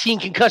getting 18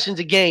 concussions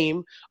a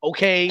game.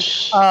 Okay.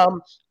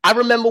 I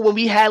remember when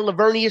we had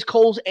Lavernius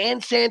Coles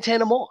and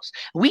Santana Moss.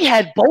 We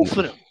had both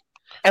of them.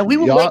 And we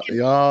were making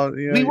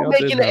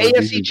the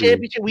AFC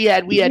Championship. We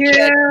had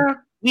Chad.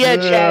 We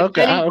had Chad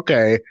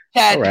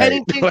Chad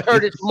Pennington,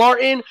 Curtis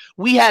Martin.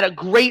 We had a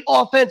great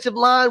offensive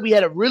line. We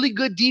had a really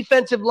good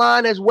defensive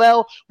line as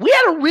well. We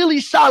had a really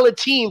solid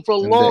team for a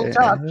long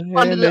time.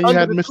 And then you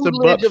had Mr.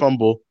 Butt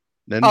fumble.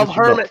 Of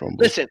Herman.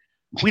 Listen,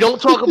 we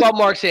don't talk about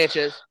Mark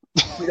Sanchez.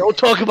 We don't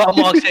talk about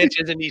Mark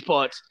Sanchez in these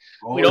parts.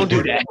 We don't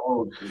do that.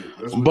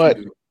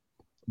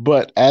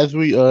 But as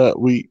we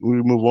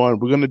move on,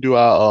 we're gonna do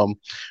our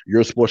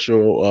Your Sports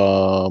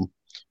Show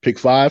pick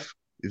 5.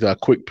 These are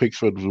quick picks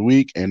for the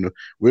week, and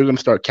we're gonna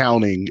start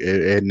counting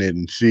and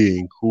then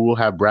seeing who will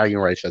have bragging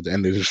rights at the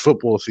end of this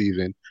football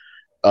season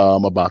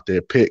about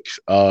their picks.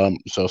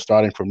 So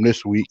starting from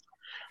this week,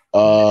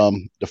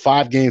 the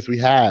 5 games we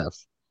have: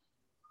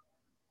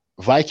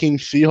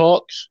 Vikings,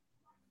 Seahawks.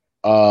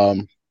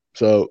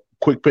 So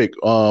quick pick.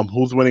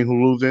 Who's winning?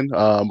 Who's losing?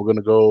 We're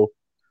gonna go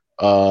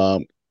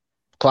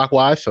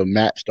clockwise. So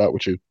Matt, start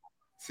with you.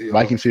 Seahawks.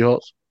 Vikings,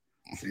 Seahawks.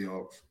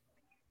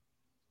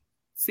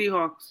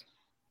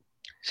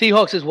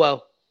 Seahawks as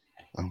well.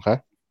 Okay.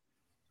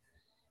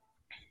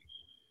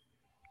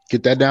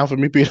 Get that down for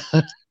me, Peter.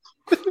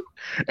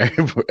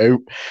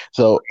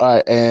 So, all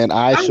right, and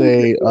I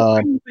say,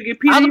 I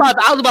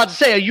was about to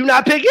say, are you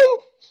not picking?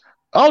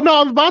 Oh no,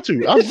 I was about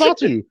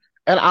to,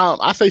 and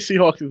I say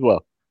Seahawks as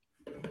well.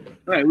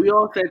 All right, we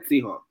all said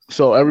Seahawks.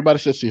 So everybody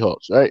says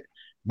Seahawks, right?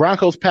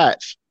 Broncos,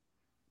 Pats.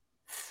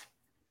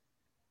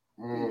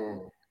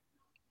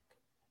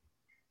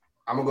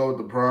 I'm gonna go with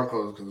the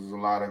Broncos because there's a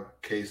lot of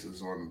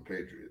cases on the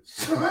Patriots.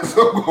 So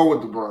I'm going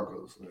with the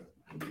Broncos.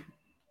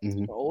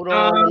 Mm-hmm. Hold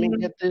on, let me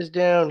get this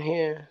down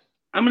here.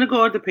 I'm gonna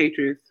go with the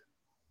Patriots.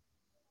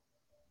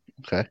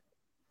 Okay.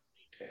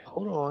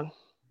 Hold on.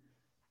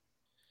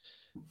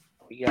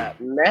 We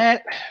got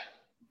Matt.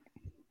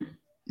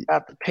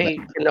 Got the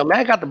Patriots. No,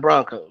 Matt got the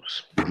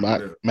Broncos.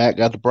 Matt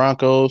got the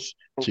Broncos.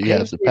 So he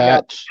has the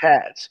Pats.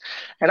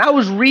 And I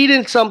was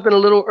reading something a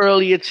little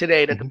earlier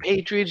today that the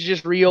Patriots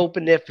just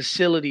reopened their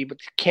facility, but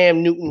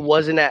Cam Newton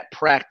wasn't at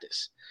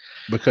practice.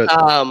 Because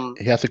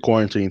he has to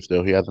quarantine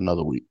still. He has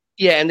another week.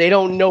 Yeah, and they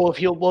don't know if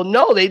he'll – well,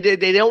 no, they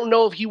don't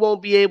know if he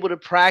won't be able to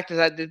practice.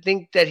 I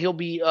think that he'll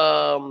be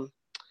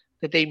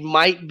that they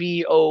might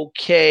be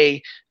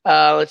okay.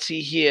 Let's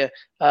see here.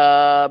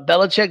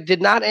 Belichick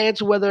did not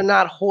answer whether or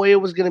not Hoyer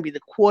was going to be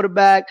the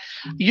quarterback.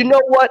 You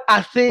know what?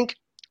 I think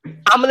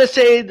I'm going to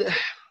say the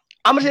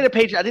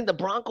Patriots. I think the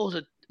Broncos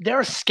they're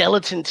a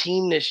skeleton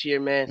team this year,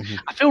 man. Mm-hmm.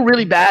 I feel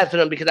really bad for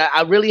them because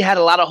I really had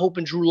a lot of hope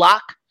in Drew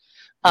Lock.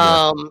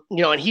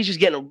 And he's just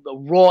getting a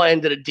raw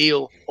end of the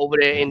deal over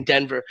there in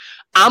Denver.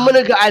 I'm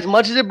going to go, as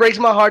much as it breaks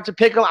my heart to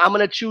pick them, I'm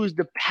going to choose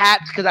the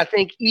Pats because I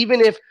think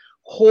even if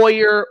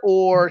Hoyer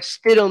or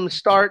Stidham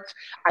starts,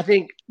 I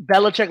think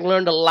Belichick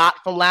learned a lot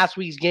from last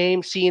week's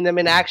game, seeing them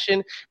in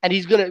action. And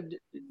he's going to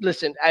 –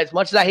 listen, as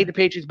much as I hate the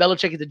Patriots,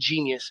 Belichick is a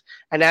genius.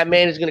 And that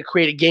man is going to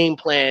create a game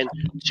plan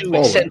to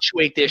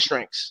accentuate their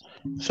strengths.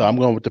 So I'm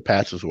going with the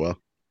Pats as well.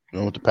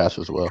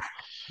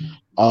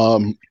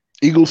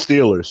 Eagles,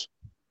 Steelers.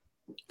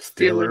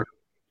 Steelers.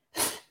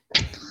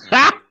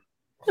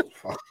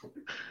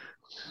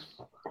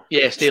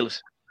 Yeah,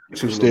 Steelers.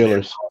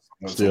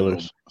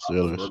 Steelers.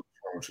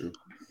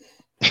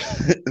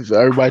 So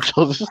everybody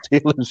chose the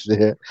Steelers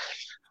there.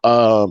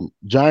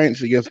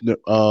 Giants against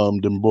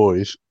them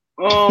boys.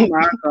 Oh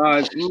my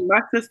God. My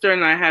sister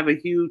and I have a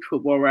huge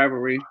football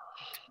rivalry.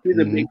 She's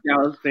a big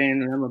Dallas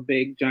fan and I'm a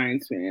big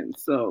Giants fan.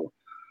 So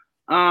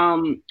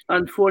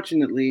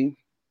unfortunately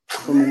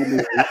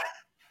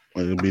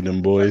it'll be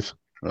them boys.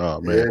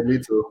 Oh man. Yeah, me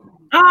too.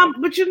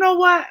 But you know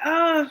what?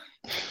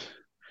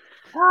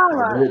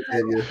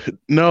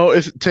 No,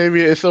 it's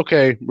Tavia. It's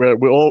okay, bro.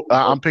 We're all.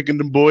 I'm picking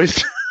them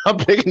boys. I'm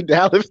picking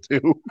Dallas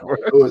too.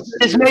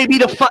 This may be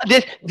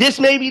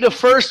the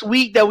first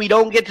week that we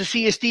don't get to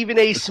see a Stephen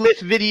A.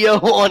 Smith video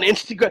on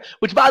Instagram,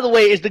 which, by the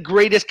way, is the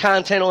greatest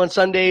content on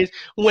Sundays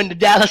when the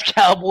Dallas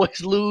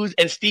Cowboys lose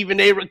and Stephen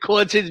A.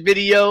 records his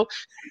video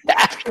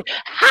asking,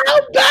 "How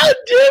about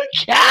them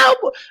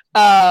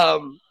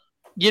Cowboys?"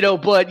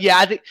 But yeah,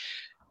 I think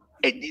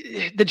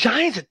the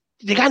Giants.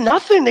 They got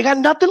nothing. They got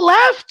nothing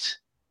left.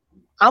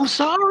 I'm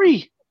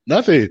sorry.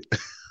 Nothing.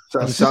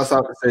 Shouts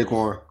out to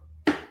Saquon.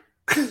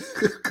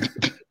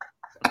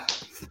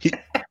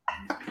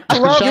 I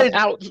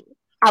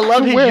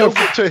love his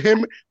yoga. to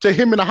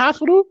him in the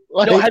hospital.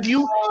 Like, no, have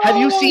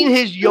you seen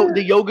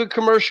the yoga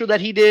commercial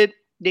that he did?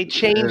 They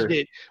changed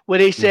it where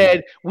they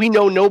said, "We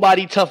know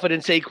nobody tougher than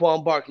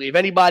Saquon Barkley. If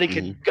anybody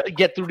can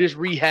get through this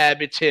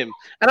rehab, it's him."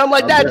 And I'm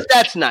like,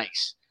 that's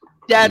nice.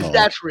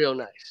 That's real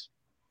nice.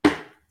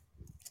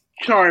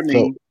 Charming.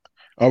 So,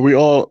 are we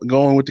all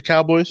going with the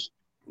Cowboys?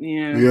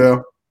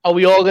 Yeah. Are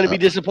we all going to be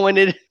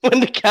disappointed when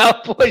the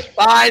Cowboys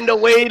find a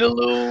way to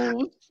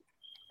lose?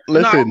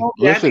 Listen.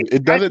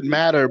 It doesn't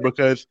matter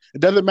because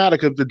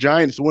the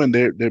Giants win.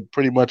 They're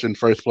pretty much in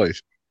first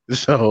place.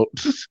 So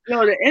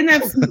the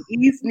NFC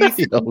East needs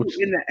to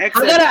be in the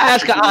XFL. I gotta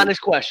ask an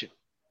honest question.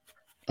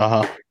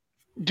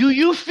 Do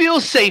you feel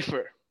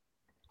safer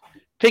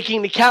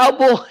picking the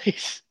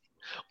Cowboys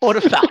or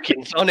the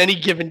Falcons on any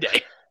given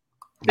day?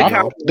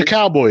 The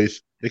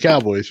Cowboys.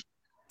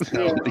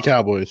 Yeah. The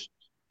Cowboys.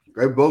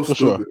 They both For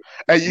stupid. sure.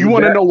 And you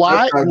want to know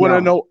why? You want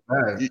to know?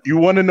 Bad. You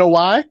want to know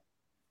why?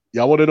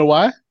 Y'all want to know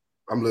why?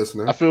 I'm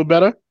listening. I feel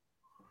better.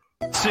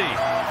 See.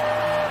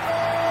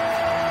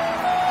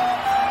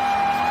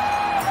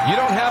 You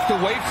don't have to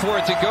wait for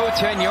it to go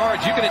 10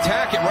 yards. You can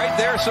attack it right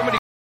there. Somebody.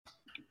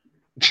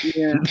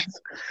 Yeah.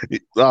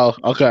 Oh,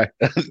 okay.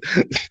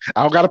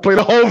 I don't got to play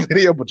the whole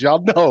video, but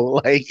y'all know,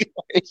 It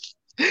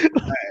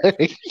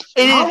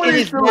How are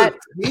they is still that,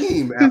 a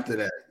team after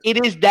that?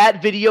 it is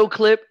that video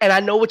clip, and I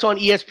know it's on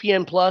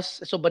ESPN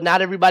Plus, but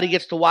not everybody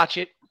gets to watch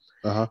it.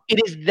 Uh-huh. It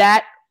is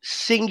that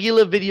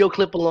singular video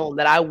clip alone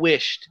that I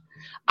wished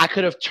I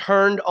could have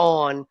turned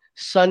on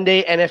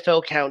Sunday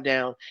NFL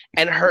Countdown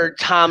and heard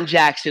Tom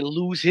Jackson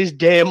lose his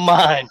damn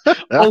mind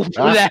over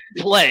that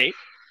play.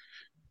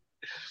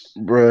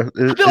 Bruh,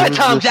 I feel like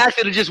Tom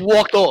Jackson would have just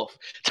walked off.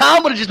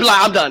 Tom would have just been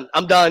like,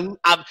 I'm done.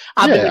 I've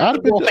been in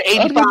football for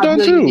 85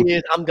 million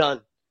years. I'm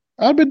done.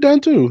 I'd been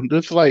done too.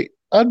 Just like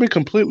I'd been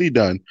completely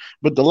done.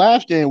 But the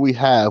last game we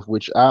have,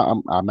 which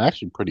I'm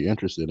actually pretty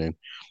interested in,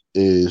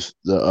 is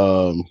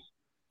the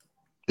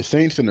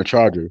Saints and the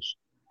Chargers.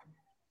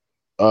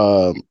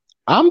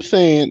 I'm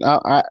saying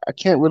I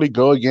can't really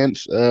go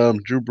against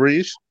Drew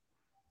Brees,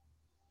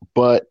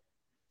 but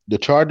the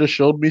Chargers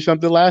showed me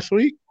something last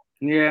week.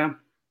 Yeah.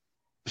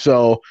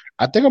 So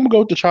I think I'm gonna go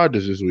with the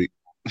Chargers this week.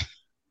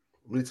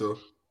 Me too.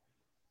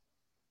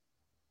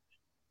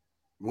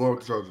 I'm going with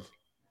the Chargers.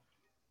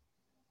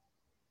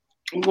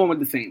 I'm going with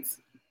the Saints.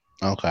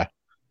 Okay.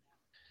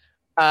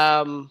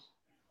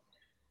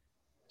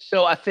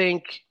 So I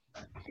think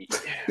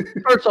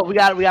first off, we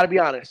got to be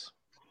honest.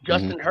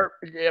 Justin Herbert.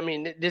 I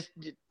mean, this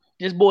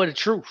boy the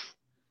truth.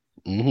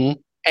 Mm-hmm.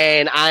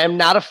 And I am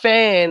not a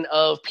fan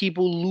of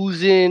people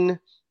losing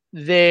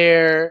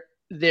their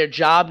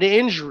job to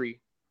injury,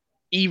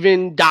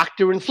 even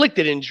doctor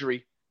inflicted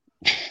injury.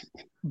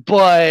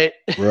 But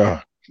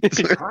Bruh. I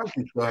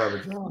think they'll have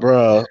a job.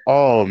 Bruh.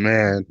 Oh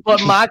man.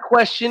 But my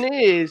question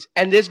is,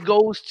 and this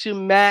goes to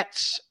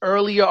Matt's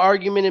earlier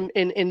argument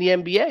in the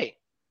NBA.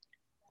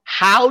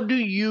 How do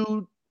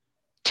you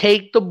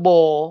take the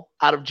ball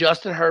out of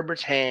Justin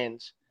Herbert's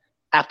hands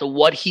after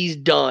what he's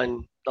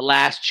done the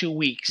last 2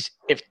 weeks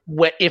if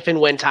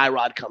and when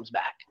Tyrod comes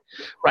back,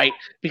 right?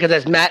 Because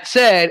as Matt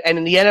said, and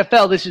in the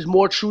NFL, this is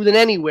more true than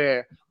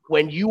anywhere,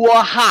 when you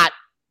are hot,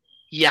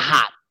 you're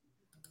hot.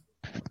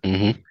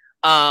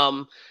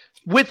 Mm-hmm.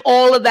 With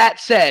all of that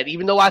said,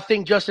 even though I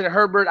think Justin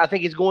Herbert, I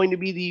think is going to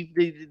be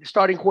the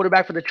starting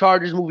quarterback for the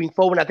Chargers moving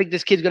forward, I think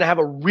this kid's going to have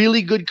a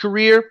really good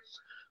career.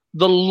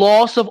 The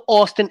loss of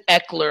Austin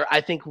Eckler, I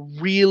think,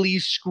 really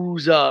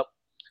screws up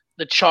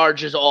the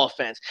Chargers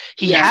offense.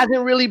 He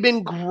hasn't really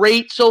been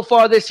great so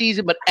far this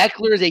season, but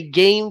Eckler is a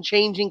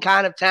game-changing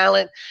kind of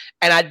talent,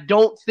 and I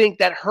don't think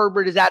that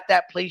Herbert is at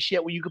that place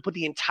yet where you could put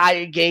the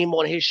entire game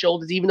on his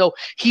shoulders, even though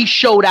he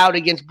showed out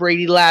against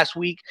Brady last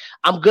week.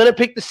 I'm going to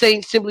pick the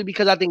Saints simply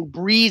because I think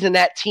Breeze and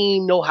that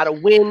team know how to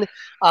win.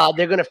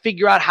 They're going to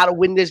figure out how to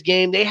win this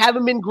game. They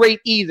haven't been great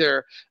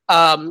either,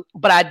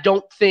 but I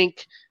don't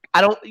think –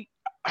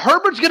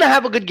 Herbert's going to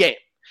have a good game.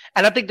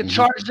 And I think the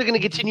Chargers are going to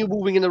continue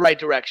moving in the right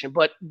direction.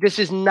 But this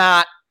is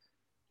not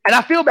 – and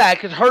I feel bad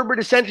because Herbert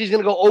essentially is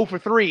going to go 0 for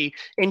 3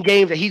 in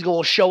games that he's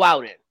going to show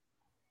out in.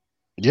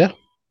 Yeah.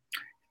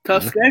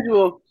 Tough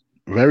schedule.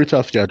 Very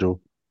tough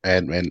schedule.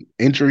 And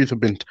injuries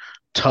have been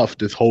tough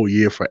this whole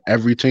year for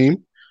every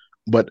team.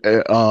 But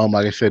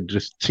like I said,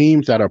 just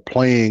teams that are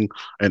playing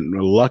and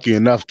are lucky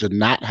enough to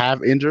not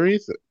have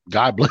injuries,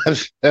 God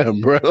bless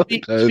them, bro.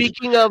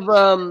 Speaking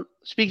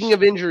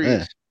of injuries,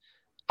 man.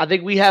 I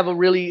think we have a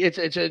really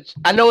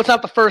I know it's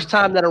not the first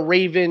time that a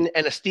Raven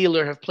and a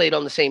Steeler have played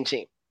on the same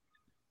team,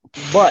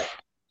 but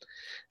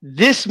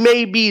this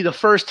may be the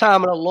first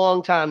time in a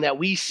long time that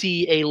we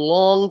see a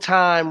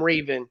long-time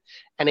Raven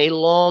and a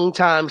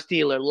long-time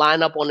Steeler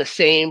line up on the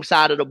same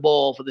side of the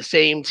ball for the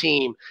same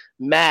team.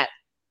 Matt,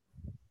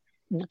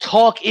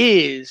 talk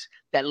is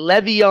that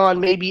Le'Veon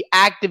may be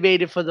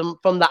activated from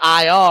the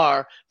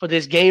IR for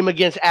this game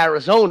against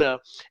Arizona,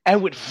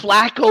 and with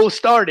Flacco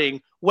starting,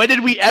 when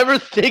did we ever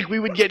think we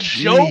would get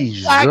Joe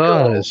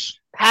Flacco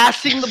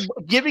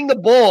giving the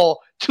ball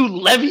to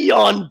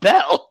Le'Veon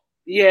Bell?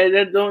 Yeah,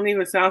 that don't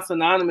even sound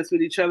synonymous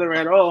with each other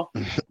at all.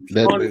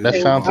 that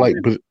sounds like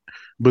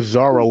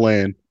Bizarro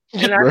Land.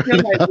 And I feel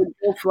like with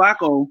Joe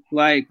Flacco,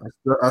 like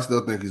I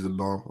still think he's a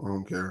bum. I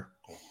don't care.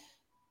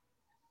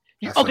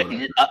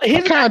 Okay,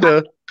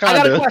 kinda. I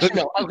got a question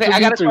though. Okay, I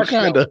got a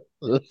question.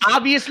 Though.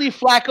 Obviously,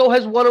 Flacco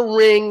has won a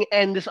ring,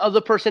 and this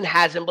other person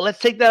hasn't. But let's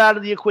take that out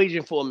of the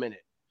equation for a minute.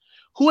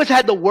 Who has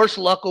had the worst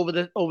luck over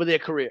their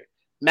career?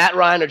 Matt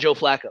Ryan or Joe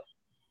Flacco?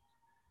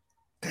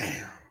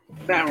 Damn.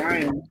 Matt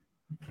Ryan.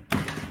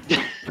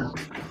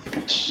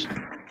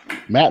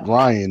 Matt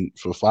Ryan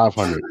for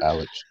 500,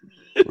 Alex.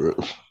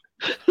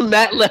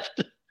 Matt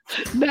left.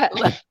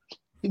 I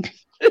mean,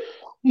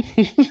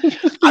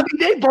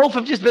 they both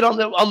have just been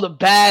on the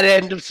bad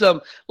end of some.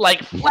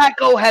 Like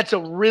Flacco had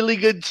some really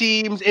good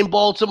teams in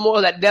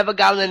Baltimore that never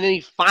got in, and then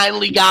he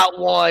finally got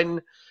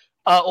one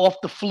off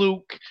the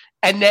fluke.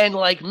 And then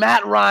like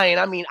Matt Ryan,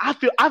 I mean,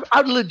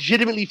 I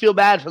legitimately feel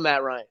bad for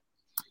Matt Ryan.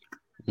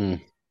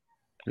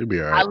 He'll be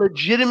all right. I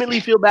legitimately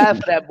feel bad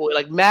for that boy.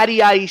 Like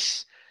Matty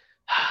Ice,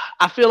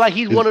 I feel like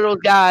he's one of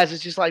those guys.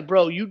 It's just like,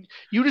 bro, you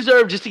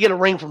deserve just to get a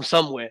ring from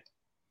somewhere.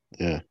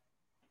 Yeah.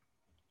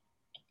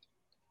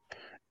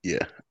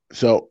 Yeah.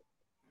 So,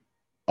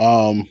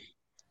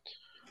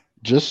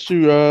 just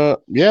to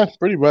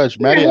pretty much,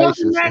 Matty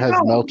Ice has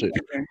melted.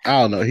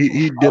 I don't know.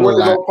 He did a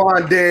lot. Go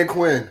find Dan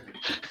Quinn.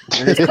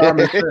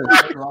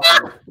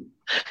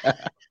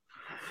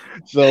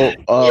 So,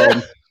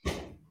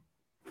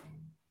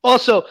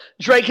 Also,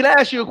 Dre, can I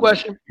ask you a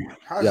question?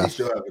 How does he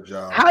still have a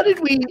job? How did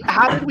we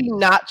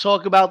not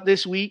talk about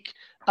this week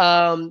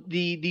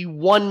the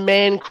one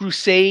man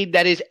crusade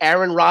that is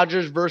Aaron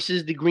Rodgers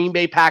versus the Green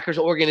Bay Packers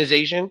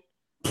organization?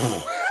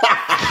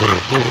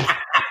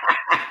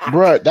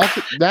 Bruh,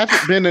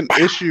 that's been an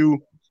issue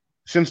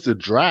since the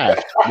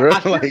draft. Bro.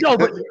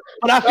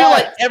 But I feel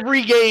like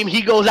every game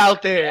he goes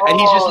out there and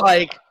he's just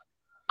like,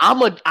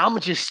 I'ma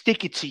just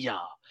stick it to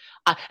y'all.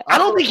 I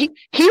don't think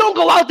he don't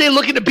go out there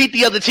looking to beat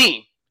the other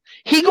team.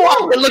 He go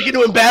out there looking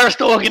to embarrass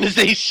the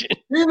organization.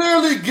 He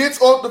literally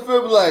gets off the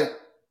field like,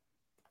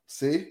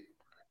 see?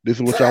 This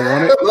is what y'all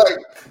wanted?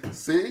 Like,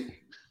 see?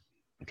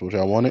 That's what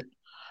y'all wanted?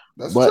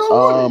 That's what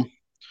y'all wanted.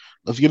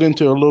 Let's get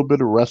into a little bit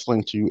of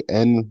wrestling to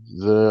end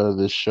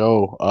the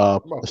show.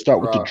 Let's start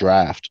with the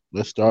draft.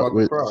 Let's start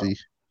with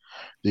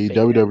the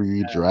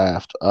WWE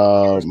draft. It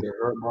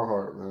hurt my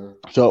heart, man.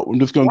 So I'm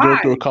just gonna go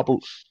through a couple.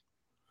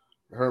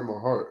 It hurt my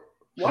heart.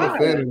 Why?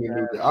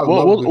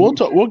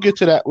 We'll get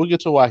to that. We'll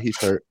get to why he's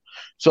hurt.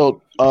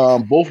 So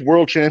both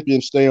world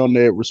champions stay on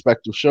their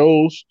respective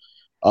shows.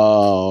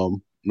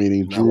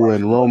 Meaning Drew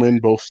and Roman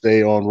both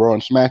stay on Raw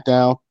and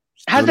SmackDown.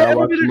 Has there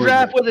ever been a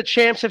draft where the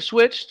champs have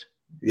switched?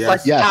 Yes.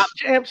 Like top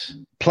champs?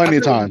 Plenty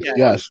of times.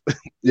 Yes.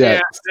 Yeah.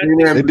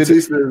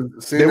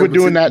 They were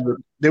doing that.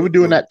 They were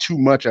doing that too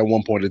much at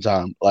one point in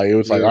time. Like it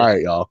was like, all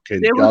right, y'all.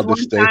 Can there y'all was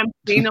just one stay? time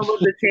Cena was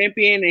the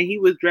champion and he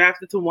was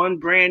drafted to one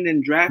brand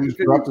and drafted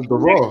to the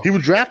Raw. He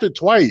was drafted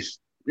twice.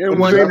 Then On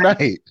one the same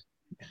night.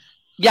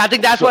 Yeah, I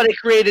think that's why they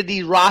created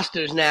these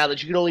rosters now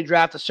that you can only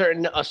draft a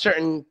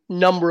certain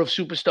number of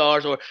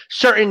superstars or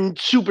certain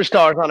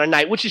superstars on a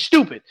night, which is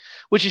stupid.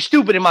 Which is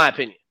stupid in my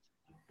opinion.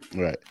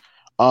 Right.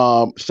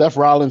 Seth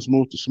Rollins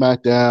moved to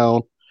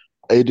SmackDown.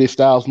 AJ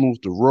Styles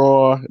moved to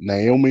Raw.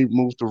 Naomi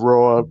moved to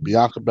Raw.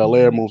 Bianca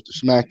Belair moved to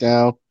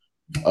SmackDown.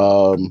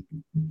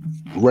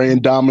 Rey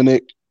and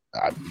Dominic,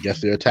 I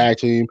guess they're a tag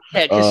team.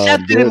 Yeah,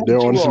 they're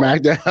on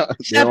SmackDown.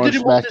 They're on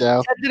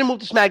SmackDown. Seth didn't move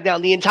to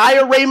SmackDown. The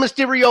entire Rey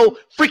Mysterio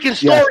freaking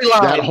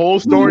storyline. That whole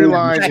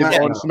storyline is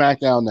on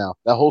SmackDown now.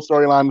 That whole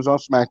storyline is on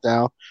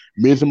SmackDown.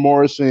 Miz and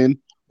Morrison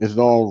is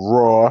on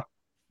Raw.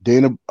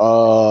 Dana,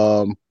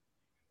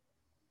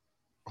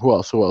 who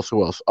else?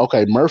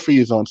 Okay, Murphy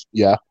is on.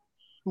 Yeah,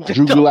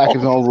 Drew Gulak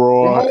is on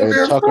Raw,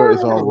 and Tucker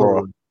is on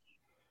Raw.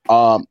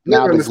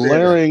 Now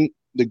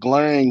the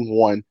glaring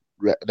one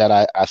that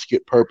I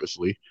skipped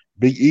purposely.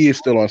 Big E is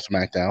still on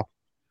SmackDown,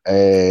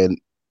 and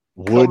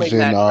Woods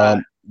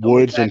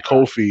and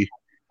Kofi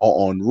are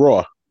on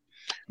Raw.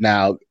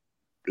 Now,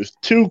 there's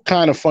two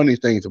kind of funny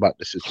things about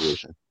this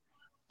situation.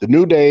 The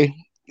New Day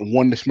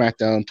won the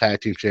SmackDown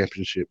Tag Team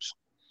Championships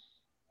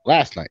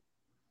last night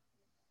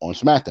on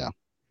SmackDown.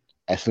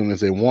 As soon as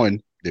they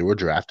won, they were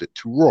drafted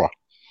to Raw.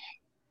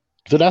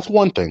 So that's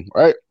one thing,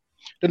 right?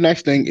 The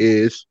next thing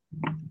is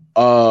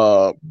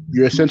you're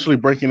essentially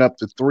breaking up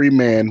the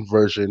 3-man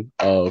version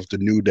of the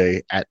New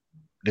Day at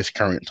this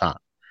current time.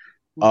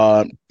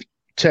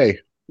 Tay,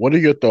 what are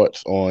your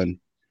thoughts on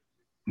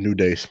New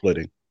Day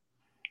splitting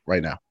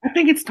right now? I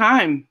think it's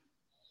time.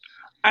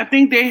 I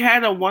think they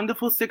had a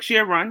wonderful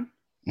 6-year run.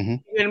 Mm-hmm. You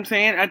know what I'm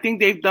saying? I think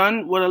they've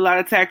done what a lot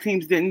of tag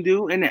teams didn't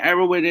do in the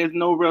era where there's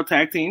no real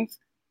tag teams.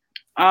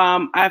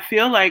 I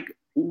feel like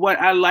what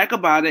I like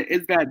about it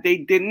is that they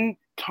didn't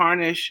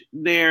tarnish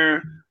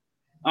their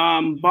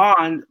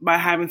bond by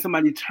having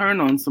somebody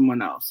turn on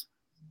someone else.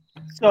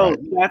 So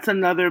that's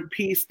another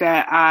piece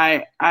that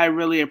I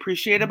really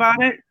appreciate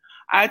about it.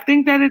 I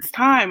think that it's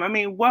time. I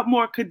mean, what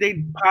more could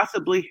they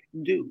possibly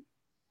do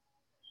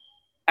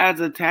as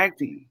a tag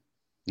team?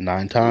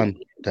 9-time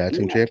tag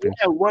team champions.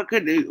 Yeah, were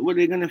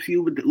they gonna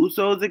feud with the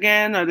Usos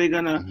again? Are they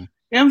gonna you know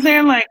what I'm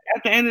saying? Like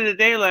at the end of the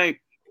day,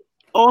 like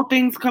all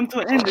things come to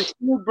an end. The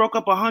Shield broke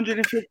up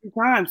 150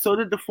 times. So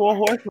did the Four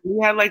Horsemen.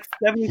 We had like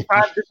 75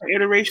 different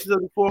iterations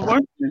of the Four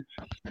Horsemen.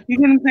 You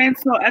know what I'm saying?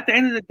 So at the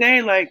end of the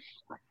day, like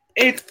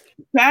it's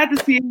sad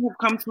to see it have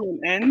come to an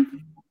end,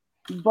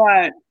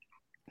 but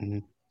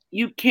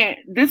you can't.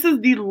 This is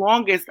the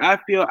longest I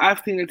feel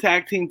I've seen a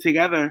tag team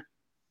together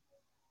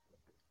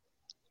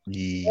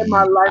in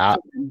my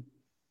lifetime.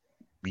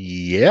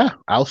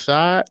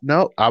 Outside.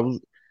 No, I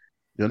was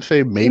gonna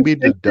say maybe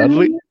the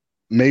Dudleys.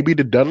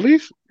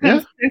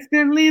 Yeah.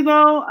 Consistently,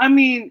 though, I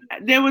mean,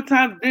 there were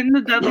times didn't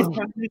the Dudleys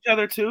punch each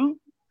other too?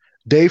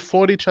 They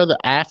fought each other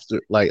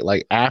after,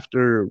 like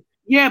after.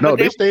 Yeah, no,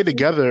 they stayed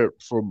together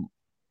from.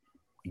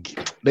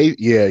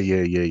 Yeah.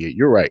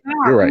 You're right.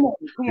 You're right.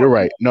 You're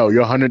right. No,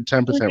 you're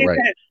 110% right.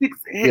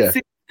 6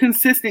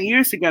 consistent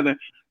years together.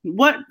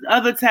 What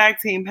other tag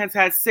team has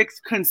had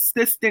 6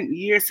 consistent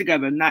years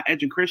together? Not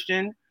Edge and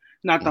Christian,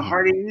 not the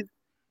Hardys.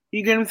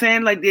 You get what I'm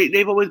saying? Like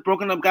they've always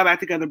broken up, got back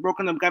together,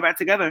 broken up, got back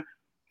together.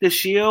 The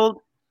Shield,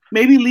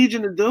 maybe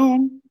Legion of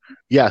Doom.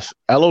 Yes,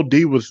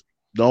 LOD was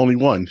the only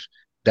ones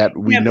that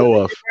we know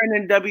of.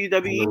 In WWE,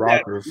 the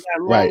Rockers,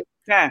 right?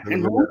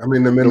 And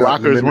the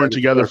Rockers weren't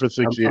together for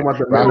 6 years.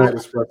 Midnight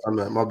Express.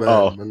 My bad.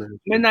 Oh.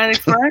 Midnight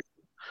Express.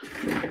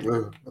 I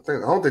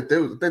don't think they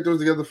was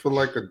together for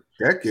like a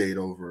decade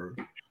over.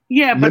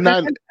 Yeah, but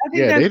Midnight,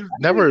 they've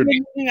never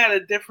looking at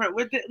a different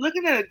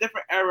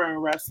era in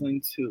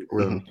wrestling too.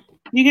 Mm-hmm.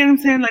 You get what I'm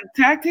saying? Like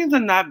tag teams are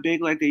not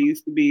big like they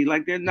used to be.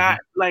 Like they're not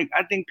like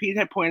I think Pete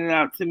had pointed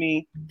out to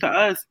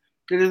us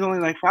that there's only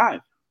like 5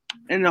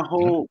 in the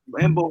whole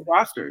in both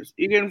rosters.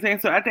 You get what I'm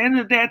saying? So at the end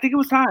of the day, I think it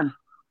was time.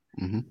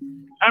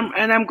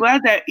 I'm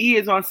glad that E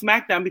is on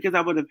SmackDown because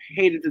I would have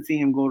hated to see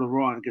him go to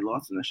Raw and get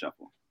lost in the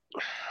shuffle.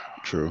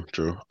 True.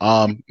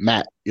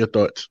 Matt, your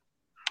thoughts?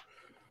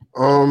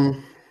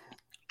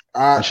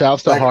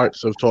 Shouts to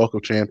Hearts of Talk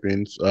of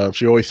Champions.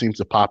 She always seems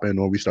to pop in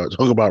when we start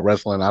talking about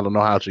wrestling. I don't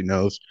know how she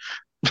knows.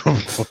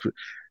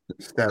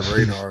 It's that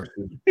radar.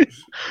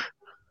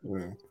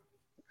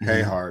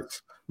 Hey,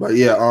 Hearts. But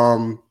yeah,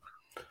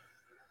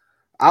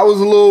 I was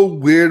a little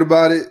weird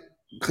about it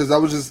because I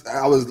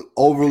was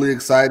overly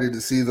excited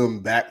to see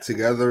them back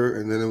together,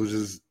 and then it was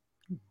just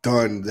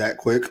done that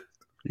quick.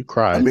 You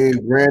cried. I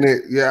mean,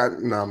 granted,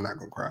 I'm not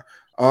gonna cry.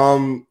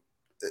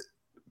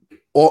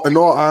 In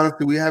all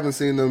honesty, we haven't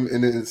seen them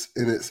in its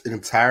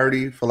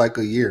entirety for like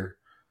a year,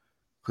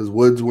 because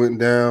Woods went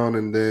down,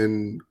 and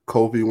then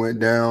Kofi went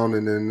down,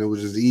 and then it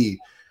was just E.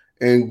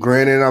 And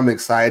granted, I'm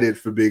excited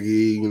for Big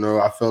E. You know,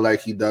 I feel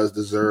like he does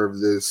deserve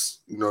this,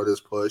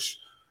 this push.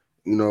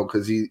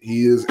 Because he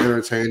is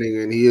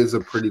entertaining and he is a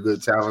pretty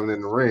good talent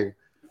in the ring.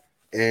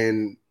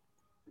 And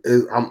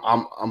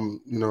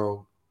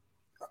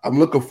I'm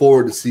looking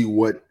forward to see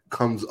what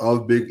comes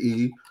of Big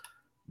E.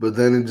 But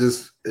then it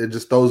just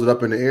throws it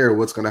up in the air.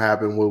 What's going to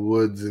happen with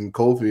Woods and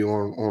Kofi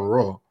on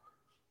Raw?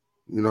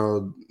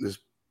 There's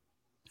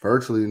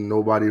virtually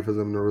nobody for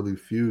them to really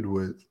feud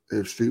with.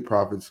 If Street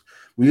Profits,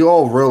 we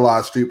all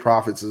realize Street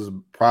Profits is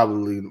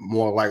probably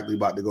more likely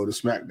about to go to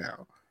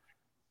SmackDown.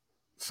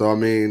 So I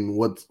mean,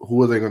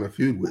 who are they going to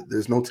feud with?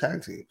 There's no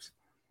tag teams.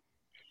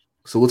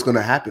 So what's going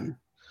to happen?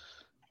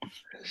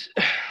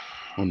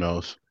 Who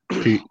knows?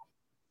 Pete.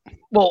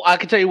 Well, I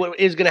can tell you what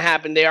is going to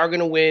happen. They are going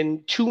to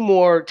win 2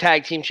 more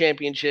tag team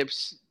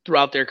championships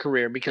throughout their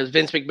career because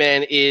Vince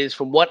McMahon is,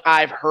 from what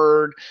I've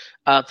heard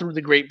through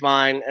the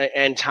grapevine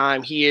and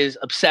time, he is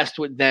obsessed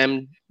with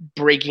them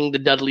breaking the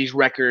Dudleys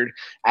record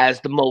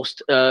as the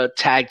most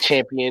tag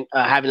champion,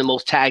 having the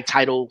most tag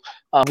title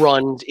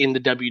runs in the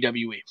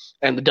WWE.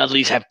 And the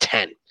Dudleys have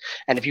 10.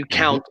 And if you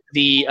count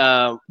the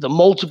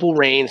multiple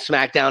reigns,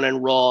 SmackDown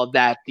and Raw,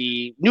 that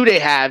the New Day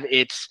have,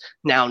 it's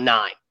now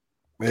 9.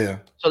 Yeah.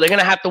 So they're going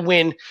to have to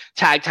win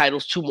tag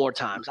titles 2 more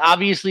times.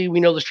 Obviously, we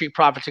know the Street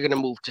Profits are going to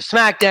move to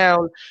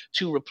SmackDown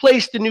to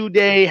replace the New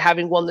Day,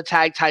 having won the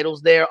tag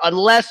titles there,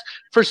 unless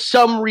for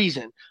some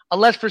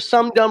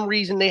dumb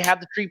reason they have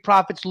the Street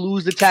Profits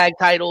lose the tag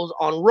titles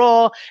on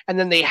Raw, and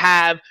then they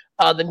have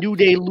the New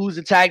Day lose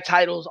the tag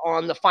titles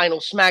on the final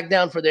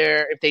SmackDown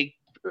if they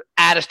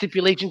add a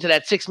stipulation to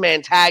that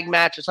 6-man tag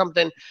match or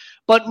something.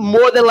 But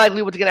more than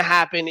likely what's going to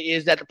happen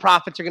is that the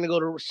Profits are going to go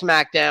to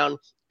SmackDown,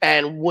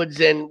 and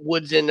Woods and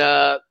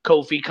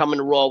Kofi coming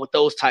to Raw with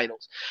those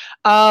titles.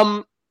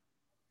 I'm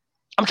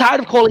tired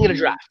of calling it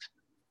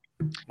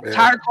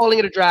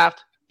a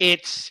draft.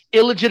 It's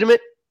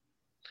illegitimate.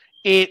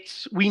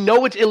 We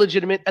know it's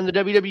illegitimate, and the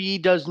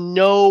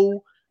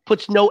WWE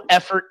puts no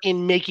effort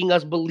in making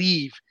us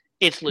believe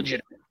it's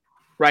legitimate,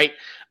 right?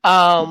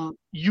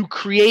 You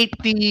create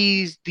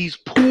these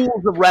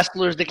pools of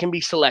wrestlers that can be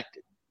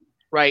selected,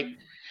 right?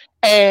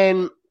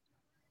 And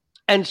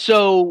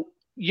so,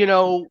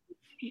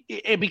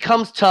 it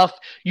becomes tough.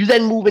 You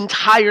then move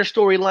entire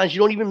storylines. You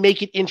don't even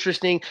make it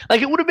interesting.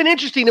 Like, it would have been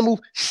interesting to move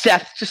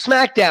Seth to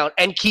SmackDown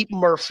and keep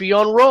Murphy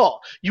on Raw.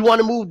 You want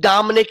to move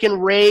Dominic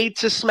and Ray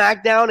to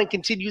SmackDown and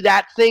continue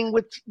that thing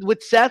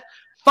with Seth?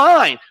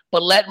 Fine.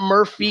 But let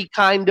Murphy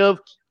kind of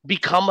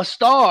become a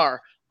star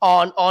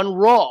on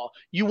Raw.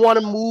 You want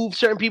to move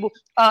certain people.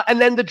 And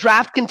then the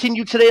draft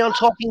continued today on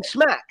Talking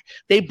Smack.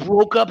 They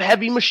broke up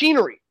Heavy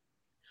Machinery.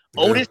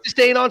 Otis is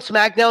staying on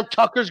SmackDown.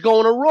 Tucker's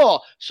going to Raw.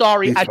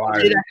 Sorry, I didn't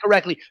say that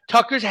correctly.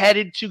 Tucker's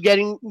headed to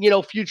getting,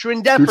 Future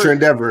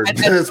Endeavor.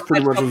 That's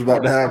pretty much what's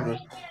about to happen.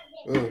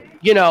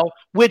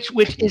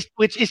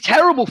 Which is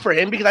terrible for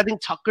him because I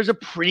think Tucker's a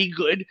pretty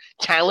good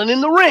talent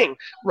in the ring,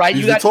 right?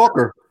 He's a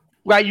talker.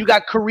 Right, you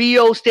got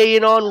Carrillo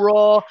staying on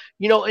Raw,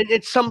 and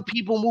it's some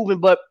people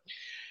moving. But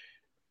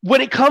when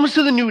it comes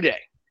to the New Day,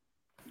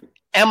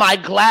 am I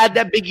glad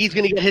that Big E's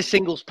going to get his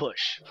singles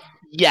push?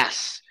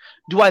 Yes.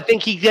 Do I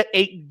think he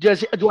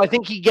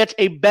gets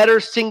a better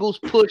singles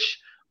push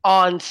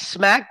on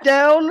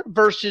SmackDown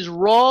versus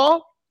Raw?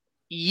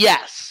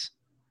 Yes.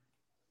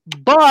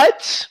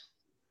 But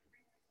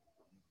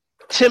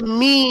to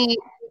me,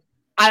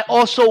 I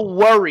also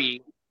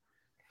worry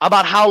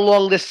about how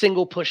long this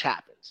single push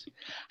happens.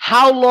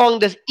 How long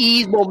does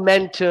E's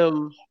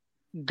momentum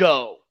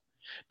go?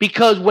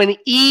 Because when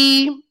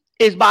E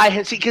is by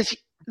him, because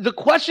the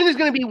question is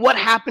going to be what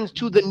happens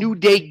to the New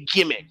Day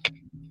gimmick.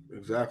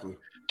 Exactly.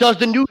 Does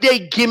the New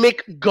Day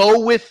gimmick go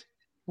with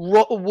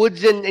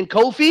Woods and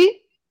Kofi?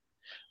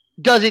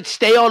 Does it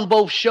stay on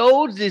both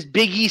shows? Is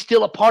Big E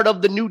still a part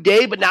of the New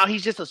Day, but now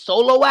he's just a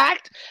solo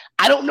act?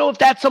 I don't know if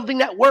that's something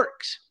that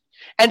works.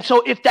 And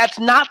so if that's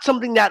not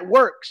something that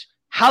works,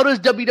 how does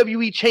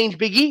WWE change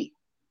Big E?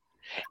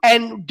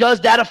 And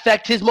does that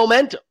affect his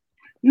momentum?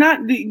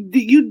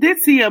 You did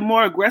see a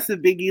more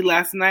aggressive Big E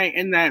last night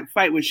in that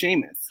fight with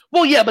Sheamus.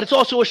 Well, yeah, but it's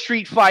also a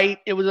street fight.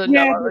 It was a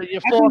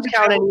false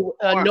count,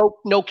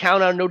 no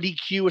count out, no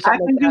DQ or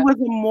something. I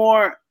think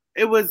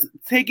it was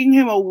taking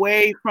him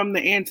away from the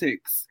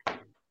antics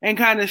and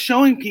kind of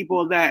showing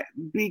people that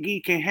Big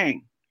E can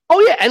hang. Oh,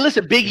 yeah. And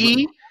listen, Big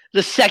E,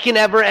 the second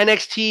ever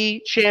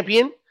NXT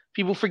champion.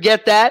 People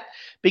forget that.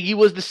 Big E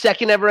was the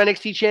second ever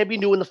NXT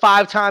champion doing the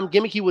 5-time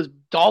gimmick. He was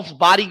Dolph's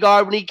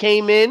bodyguard when he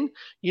came in.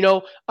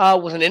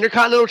 Was an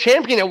Intercontinental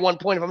champion at one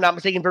point, if I'm not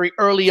mistaken, very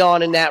early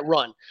on in that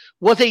run.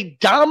 Was a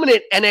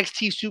dominant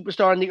NXT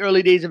superstar in the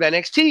early days of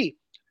NXT.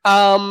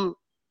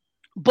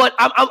 But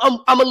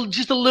I'm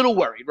just a little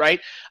worried, right?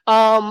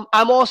 I'm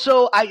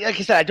also, like I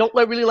said, I don't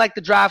really like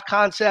the draft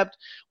concept.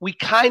 We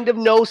kind of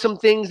know some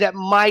things that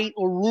might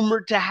or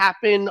rumored to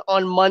happen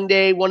on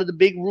Monday. One of the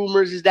big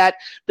rumors is that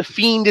The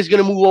Fiend is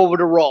going to move over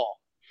to Raw,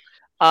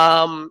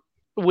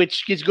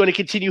 which is going to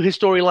continue his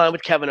storyline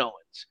with Kevin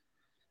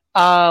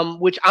Owens,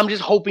 which I'm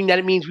just hoping that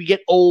it means we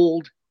get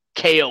old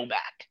KO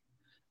back.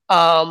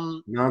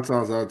 9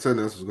 times out of 10,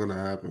 that's what's going to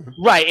happen.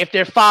 Right, if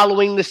they're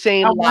following the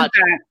same logic.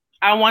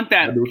 I want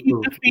that. Keep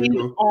the Fiend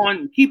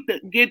on.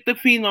 Get the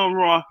Fiend on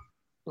Raw.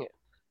 Yeah.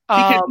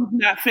 Because he's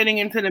not fitting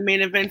into the main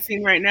event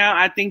scene right now.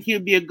 I think he'll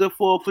be a good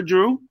foil for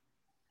Drew.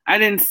 I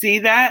didn't see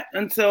that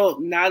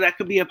until now. That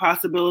could be a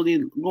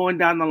possibility going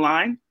down the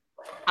line.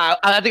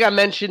 I think I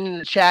mentioned in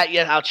the chat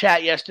our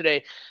chat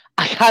yesterday.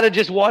 I kind of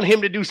just want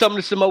him to do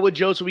something to Samoa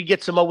Joe so we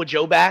get Samoa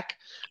Joe back.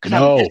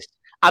 Because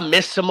I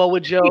miss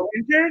Samoa Joe.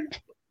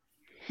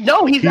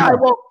 No, he's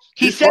not. Well,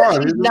 he says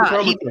he's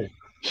not.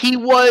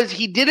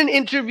 He did an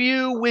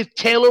interview with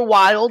Taylor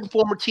Wilde,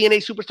 former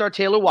TNA superstar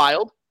Taylor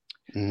Wilde.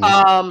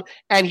 Mm-hmm.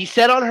 And he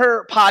said on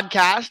her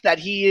podcast that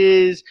he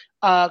is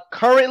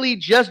currently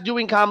just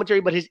doing commentary,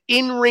 but his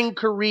in-ring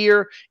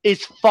career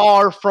is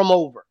far from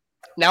over.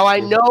 Now, I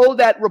know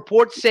that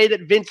reports say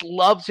that Vince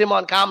loves him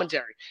on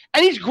commentary,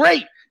 and he's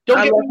great.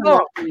 Don't get me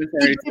wrong. He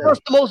gave us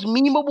the most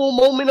memeable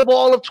moment of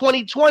all of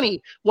 2020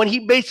 when he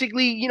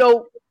basically,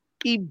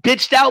 he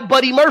bitched out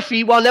Buddy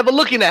Murphy while never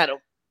looking at him,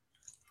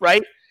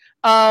 right?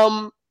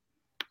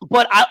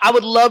 But I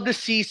would love to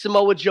see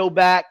Samoa Joe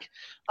back.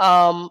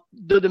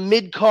 The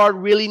mid card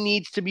really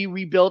needs to be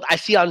rebuilt. I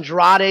see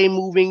Andrade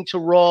moving to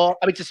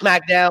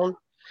SmackDown.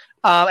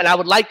 And I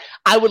would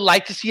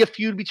like to see a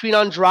feud between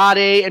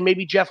Andrade and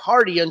maybe Jeff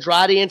Hardy,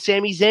 Andrade and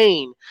Sami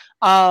Zayn.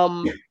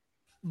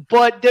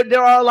 But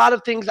there are a lot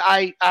of things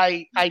I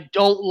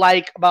don't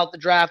like about the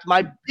draft.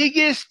 My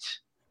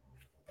biggest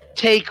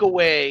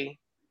takeaway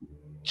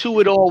to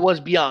it all was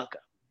Bianca.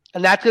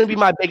 And that's going to be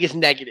my biggest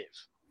negative.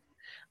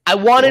 I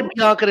wanted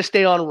Bianca to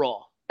stay on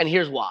Raw, and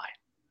here's why.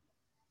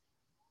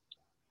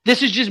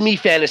 This is just me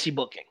fantasy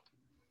booking.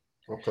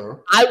 Okay.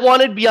 I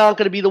wanted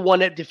Bianca to be the one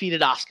that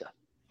defeated Asuka.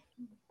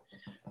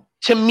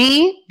 To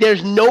me,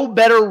 there's no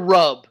better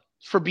rub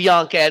for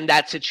Bianca in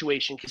that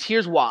situation, because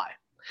here's why.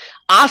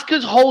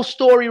 Asuka's whole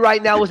story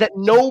right now is that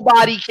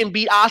nobody can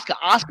beat Asuka.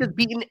 Asuka's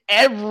beaten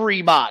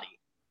everybody,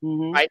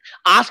 right?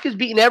 Asuka's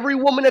beaten every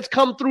woman that's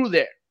come through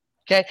there,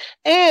 okay?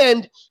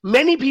 And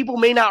many people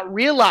may not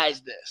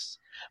realize this,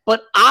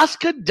 but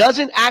Asuka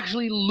doesn't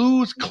actually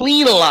lose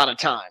clean a lot of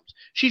times.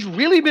 She's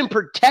really been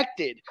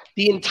protected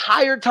the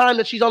entire time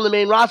that she's on the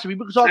main roster.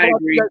 People talk about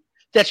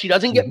that she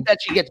doesn't get that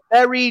she gets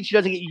buried, she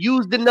doesn't get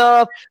used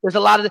enough. There's a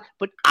lot of,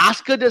 but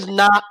Asuka does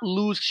not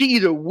lose. She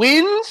either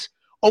wins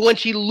or when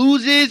she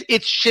loses,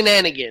 it's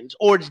shenanigans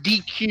or it's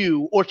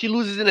DQ or she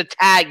loses in a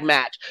tag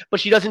match, but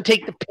she doesn't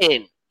take the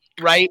pin,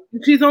 right?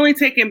 She's only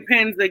taking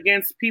pins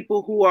against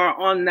people who are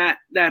on that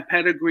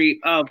pedigree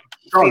of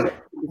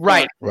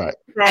Right.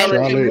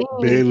 Charlotte,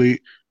 Bayley,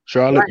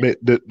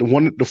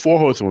 the 4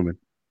 horsewomen.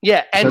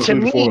 Yeah, and to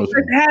me,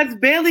 has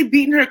Bayley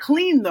beaten her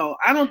clean though?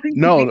 I don't think.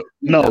 Not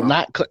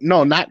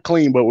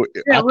clean. But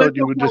I thought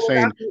you were just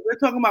saying we're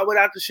talking about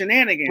without the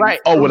shenanigans, right?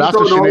 Oh, without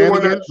the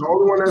shenanigans. The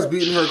only one that's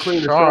beating her clean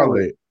is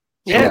Charlotte.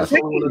 Yeah,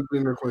 the only one that's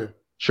beating her clean.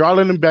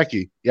 Charlotte and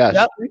Becky. Yes,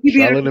 yep.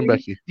 Charlotte and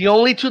Becky. The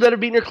only two that are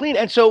beating her clean.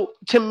 And so,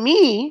 to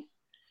me,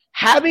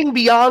 having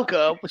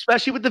Bianca,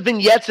 especially with the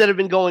vignettes that have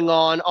been going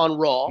on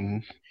Raw,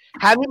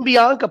 having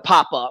Bianca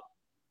pop up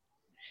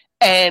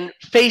and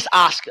face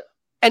Asuka.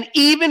 And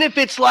even if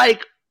it's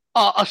like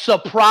a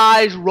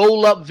surprise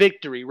roll-up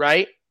victory,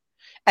 right?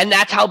 And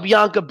that's how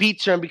Bianca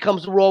beats her and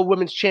becomes the Raw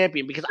Women's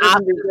Champion. Because I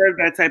deserve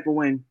that type of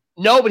win.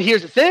 No, but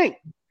here's the thing.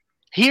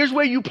 Here's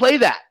where you play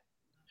that.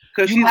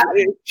 Because she's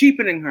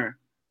cheapening her.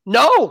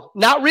 No,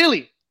 not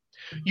really.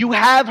 You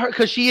have her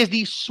because she is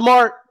the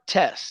smart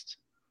test.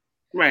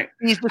 Right.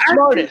 He's the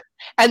smartest.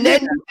 And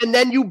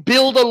then you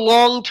build a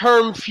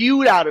long-term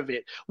feud out of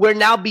it where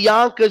now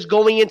Bianca's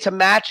going into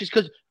matches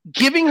because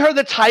giving her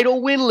the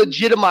title win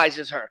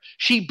legitimizes her.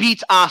 She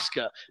beats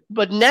Asuka.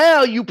 But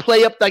now you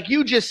play up like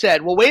you just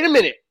said. Well, wait a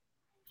minute.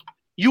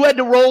 You had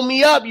to roll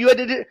me up. You had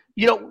to,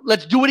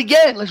 let's do it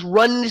again. Let's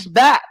run this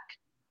back.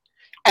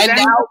 And that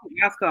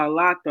now Asuka a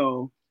lot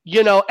though.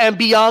 And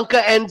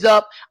Bianca ends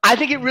up, I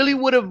think it really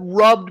would have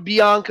rubbed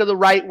Bianca the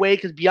right way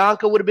because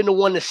Bianca would have been the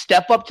one to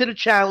step up to the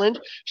challenge.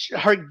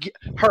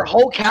 Her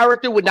whole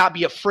character would not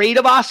be afraid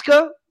of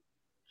Asuka,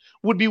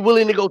 would be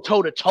willing to go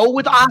toe-to-toe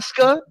with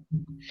Asuka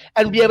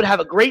and be able to have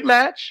a great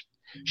match.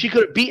 She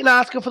could have beaten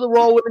Asuka for the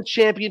Raw Women's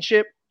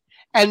Championship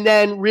and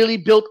then really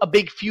built a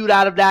big feud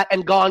out of that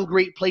and gone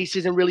great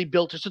places and really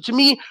built her. So to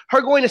me,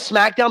 her going to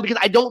SmackDown, because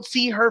I don't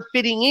see her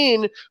fitting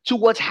in to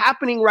what's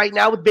happening right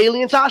now with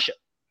Bayley and Sasha.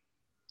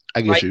 I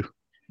get you.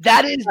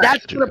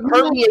 That's going to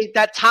permeate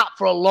that top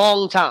for a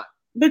long time.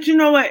 But you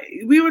know what?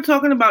 We were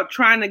talking about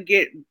trying to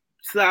get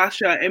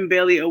Sasha and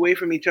Bayley away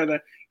from each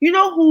other. You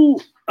know who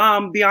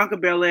Bianca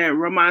Belair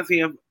reminds me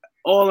of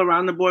all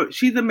around the board?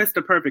 She's a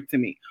Mr. Perfect to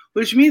me,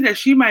 which means that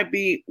she might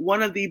be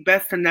one of the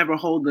best to never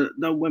hold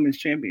the women's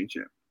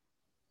championship.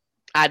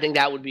 I think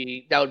that would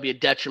be a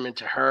detriment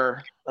to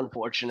her,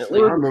 unfortunately.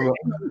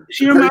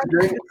 She reminds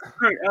me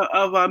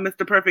of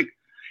Mr. Perfect.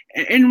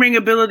 In-ring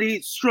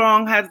ability,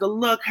 strong, has the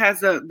look,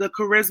 has the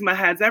charisma,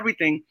 has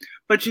everything.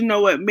 But you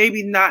know what?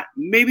 Maybe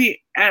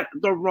at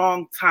the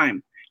wrong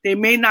time. They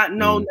may not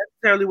know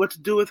necessarily what to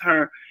do with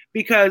her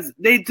because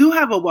they do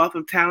have a wealth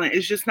of talent.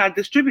 It's just not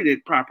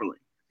distributed properly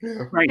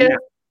now.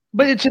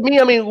 But to me,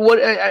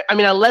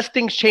 unless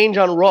things change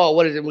on Raw,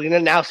 what is it? We're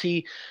going to now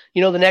see,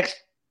 the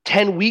next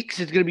 10 weeks,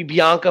 it's going to be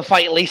Bianca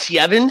fighting Lacey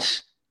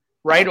Evans.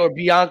 Right, or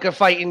Bianca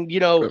fighting,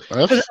 That's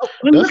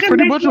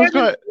pretty much what's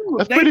going to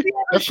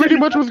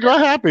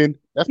happen.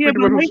 That's pretty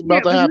much what's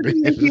about to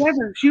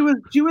happen.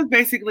 She was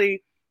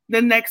basically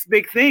the next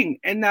big thing,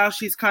 and now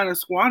she's kind of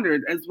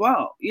squandered as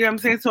well. You know what I'm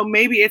saying? So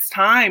maybe it's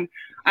time.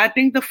 I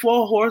think the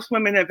 4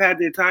 horsewomen have had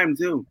their time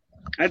too.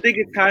 I think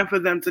it's time for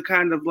them to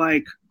kind of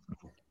like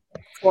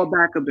fall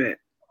back a bit.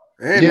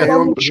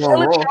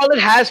 Charlotte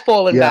has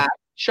fallen back.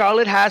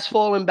 Charlotte has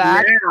fallen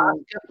back. Yeah.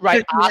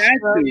 Right.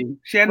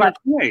 She had no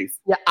choice.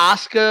 Yeah,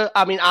 Asuka.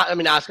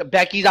 Asuka.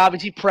 Becky's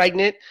obviously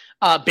pregnant.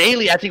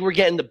 Bayley, I think we're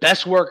getting the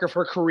best work of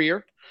her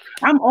career.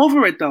 I'm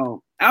over it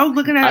though. I was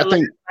looking at it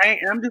last night,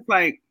 and I'm just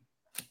like,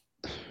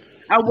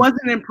 I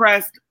wasn't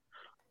impressed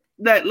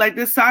that like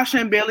this Sasha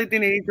and Bayley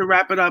thing. They need to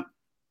wrap it up.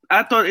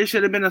 I thought it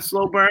should have been a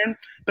slow burn,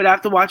 but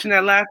after watching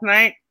that last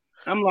night,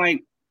 I'm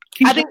like,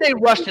 I think they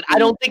rushed it. I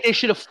don't think they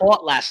should have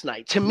fought last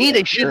night. To me,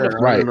 they shouldn't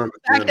have. Right. That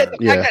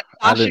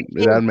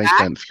makes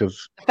sense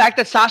because the fact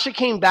that Sasha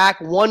came back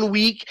 1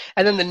 week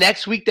and then the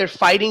next week they're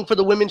fighting for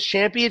the women's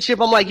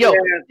championship. I'm like,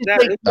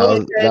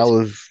 that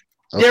was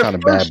kind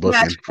of bad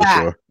booking for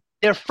sure.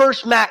 Their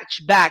first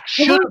match back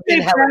should have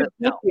been Hell in a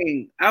Cell.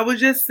 I would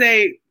just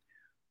say,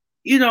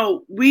 it's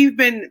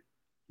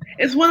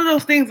one of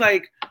those things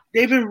like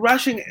they've been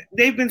rushing,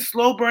 they've been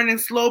slow burning.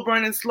 It's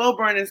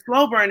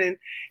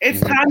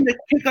time to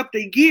pick up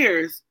the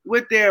gears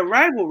with their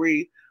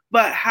rivalry,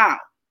 but how?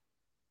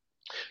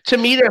 To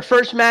me, their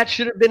first match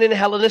should have been in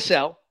Hell in a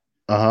Cell.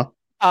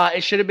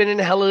 It should have been in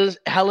Hell in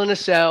a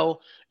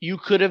Cell. You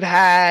could have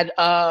had,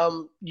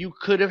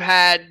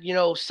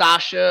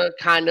 Sasha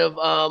kind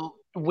of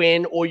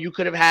win, or you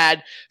could have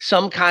had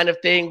some kind of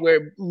thing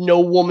where no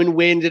woman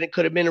wins, and it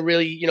could have been a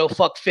really,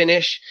 fuck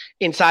finish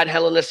inside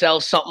Hell in a Cell.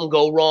 Something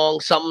go wrong,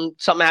 something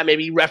had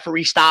maybe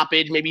referee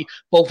stoppage, maybe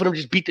both of them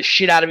just beat the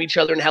shit out of each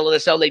other in Hell in a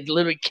Cell. And they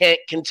literally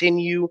can't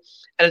continue,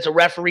 and it's a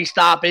referee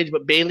stoppage,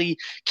 but Bayley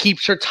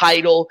keeps her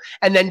title,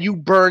 and then you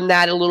burn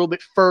that a little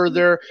bit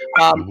further.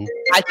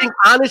 I think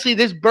honestly,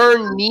 this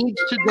burn needs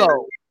to go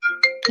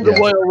to the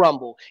Royal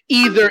Rumble.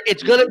 Either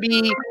it's gonna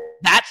be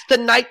that's the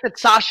night that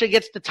Sasha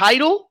gets the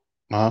title.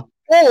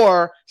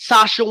 Or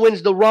Sasha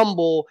wins the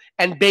Rumble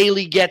and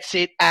Bayley gets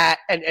it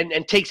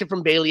and takes it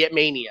from Bayley at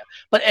Mania.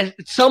 But at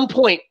some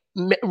point,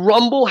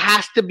 Rumble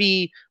has to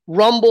be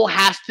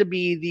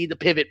the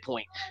pivot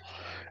point.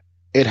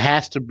 It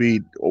has to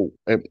be,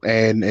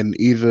 and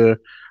either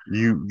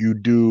you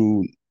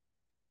do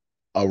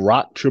a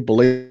Rock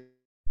Triple H.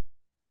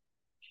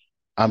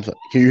 Can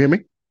you hear me?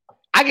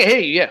 I can hear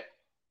you.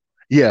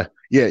 Yeah.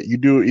 Yeah, you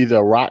do either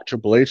a Rock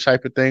Triple H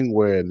type of thing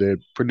where they're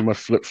pretty much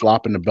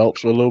flip-flopping the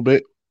belts for a little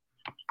bit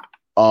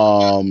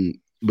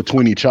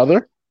between each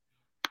other.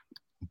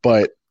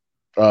 But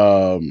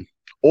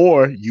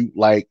or you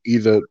like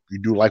either you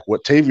do like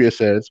what Tavia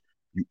says,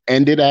 you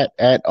end it at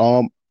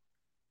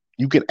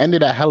you can end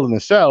it at Hell in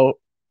a Cell,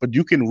 but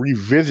you can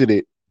revisit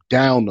it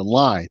down the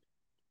line.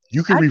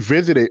 You can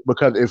revisit it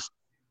because if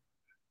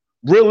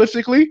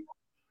realistically,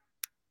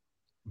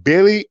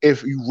 Bayley,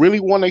 if you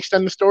really want to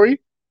extend the story,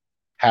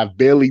 have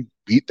Bayley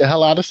beat the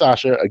hell out of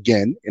Sasha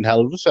again in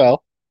Hell in a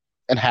Cell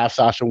and have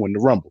Sasha win the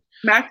Rumble.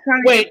 Max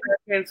trying to get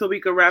back in so we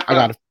can wrap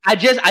up. I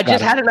just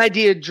had an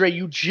idea, Dre.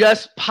 You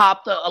just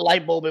popped a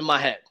light bulb in my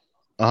head.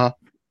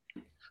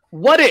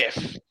 What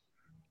if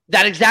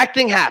that exact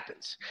thing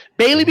happens?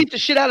 Bayley beats the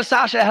shit out of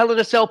Sasha at Hell in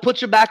a Cell,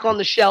 puts her back on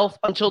the shelf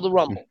until the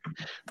Rumble.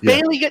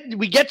 Yeah.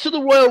 We get to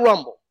the Royal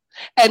Rumble,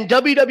 and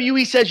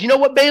WWE says, you know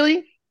what,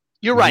 Bayley?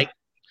 You're right.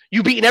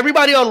 You beating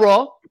everybody on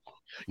Raw.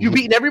 You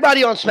beating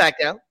everybody on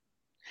SmackDown.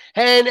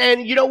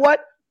 And you know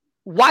what?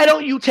 Why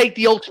don't you take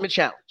the Ultimate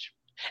Challenge?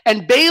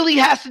 And Bayley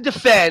has to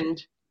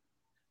defend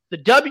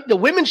the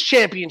Women's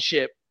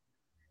Championship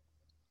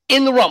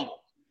in the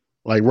Rumble.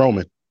 Like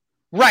Roman.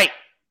 Right.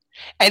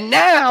 And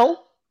now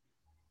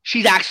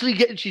she's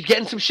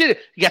getting some shit.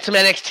 You got some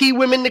NXT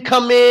women to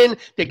come in.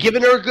 They're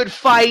giving her a good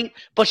fight,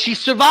 but she's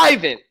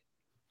surviving.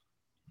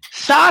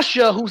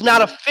 Sasha, who's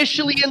not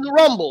officially in the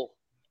Rumble,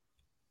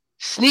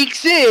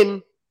 sneaks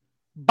in,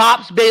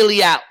 bops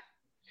Bayley out.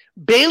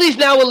 Bayley's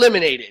now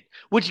eliminated,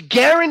 which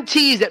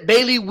guarantees that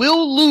Bayley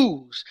will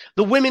lose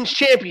the Women's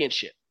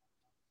Championship.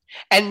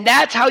 And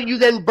that's how you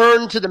then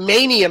burn to the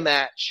Mania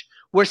match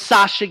where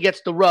Sasha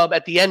gets the rub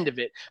at the end of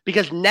it.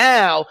 Because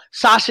now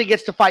Sasha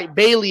gets to fight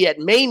Bayley at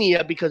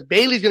Mania because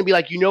Bayley's going to be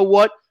like, you know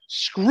what?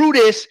 Screw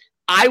this.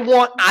 I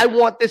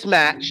want this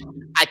match.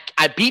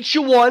 I beat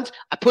you once.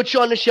 I put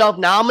you on the shelf.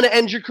 Now I'm going to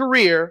end your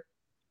career.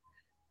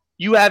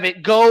 You have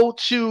it go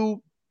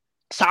to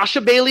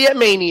Sasha Bayley at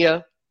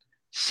Mania.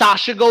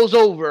 Sasha goes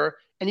over,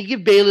 and you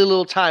give Bayley a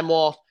little time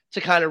off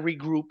to kind of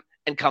regroup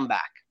and come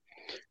back.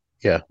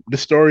 Yeah, the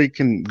story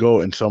can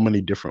go in so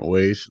many different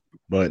ways,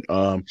 but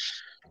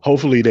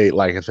hopefully they,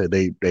 like I said,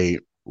 they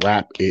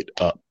wrap it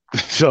up.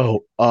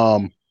 So,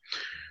 the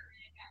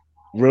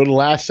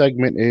last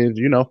segment is,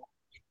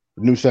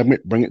 new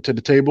segment, bring it to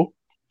the table.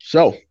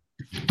 So,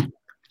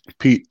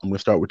 Pete, I'm gonna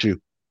start with you.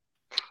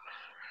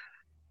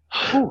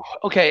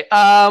 Okay.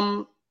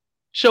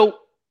 So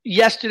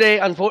yesterday,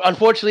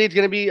 unfortunately, it's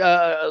going to be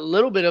a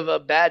little bit of a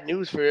bad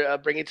news for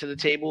bringing to the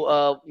table.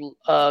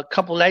 A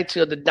couple nights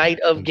ago, the night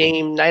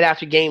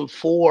after Game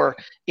 4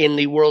 in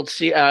the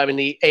in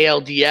the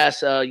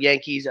ALDS,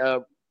 Yankees,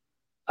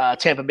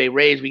 Tampa Bay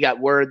Rays, we got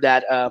word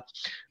that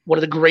one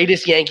of the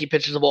greatest Yankee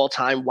pitchers of all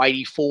time,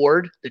 Whitey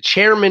Ford, the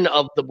chairman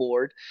of the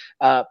board,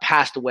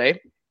 passed away.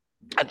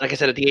 Like I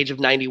said, at the age of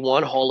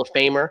 91, Hall of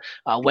Famer,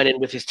 went in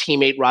with his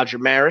teammate Roger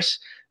Maris.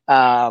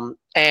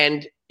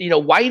 And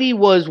Whitey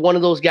was one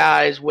of those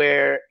guys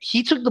where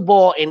he took the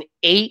ball in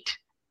 8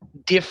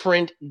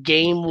 different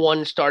Game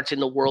 1 starts in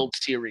the World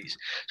Series.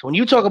 So when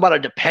you talk about a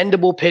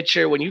dependable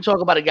pitcher, when you talk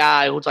about a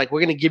guy who's like,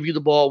 we're going to give you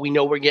the ball, we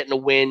know we're getting a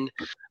win,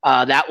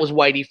 that was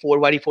Whitey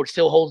Ford. Whitey Ford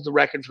still holds the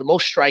record for the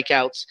most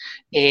strikeouts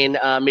in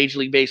Major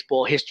League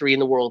Baseball history in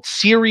the World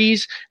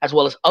Series, as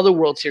well as other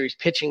World Series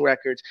pitching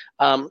records.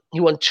 He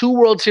won 2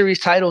 World Series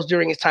titles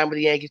during his time with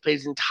the Yankees, played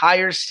his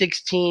entire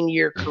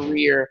 16-year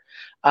career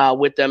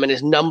with them, and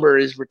his number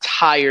is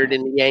retired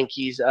in the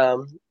Yankees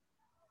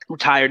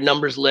retired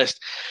numbers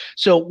list.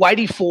 So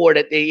Whitey Ford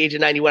at the age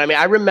of 91.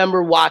 I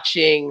remember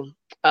watching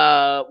when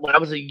I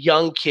was a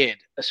young kid.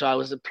 So I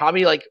was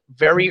probably like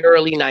very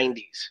early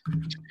 90s.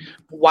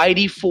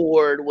 Whitey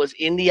Ford was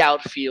in the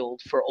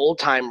outfield for Old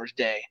Timers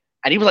Day.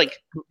 And he was like,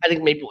 I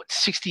think maybe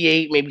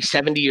 68, maybe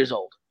 70 years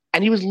old.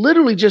 And he was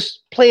literally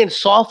just playing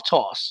soft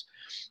toss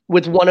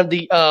with one of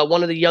the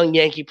young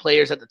Yankee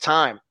players at the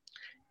time.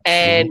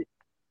 And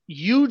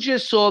you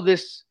just saw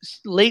this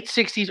late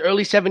 60s,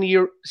 early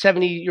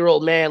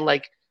 70-year-old man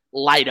like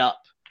light up.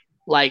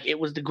 Like it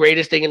was the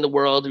greatest thing in the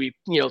world to be,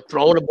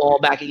 throwing a ball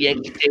back at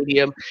Yankee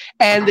Stadium.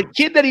 And the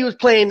kid that he was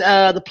playing,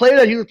 the player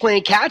that he was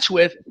playing catch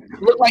with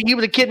looked like he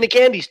was a kid in a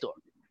candy store.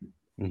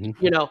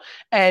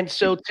 And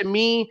so to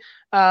me,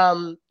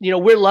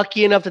 we're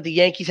lucky enough that the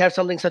Yankees have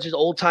something such as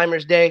Old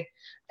Timers Day.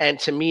 And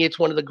to me, it's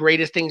one of the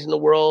greatest things in the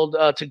world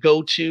to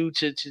go to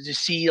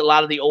see a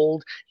lot of the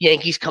old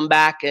Yankees come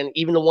back. And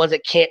even the ones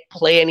that can't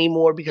play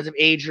anymore because of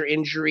age or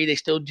injury, they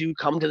still do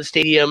come to the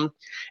stadium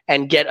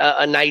and get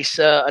a nice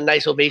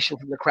ovation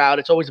from the crowd.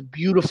 It's always a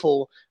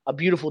beautiful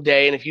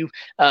day. And if you're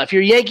a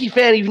Yankee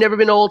fan, you've never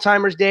been to Old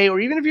Timers Day,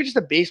 or even if you're just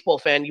a baseball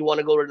fan, you want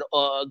to go to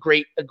a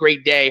great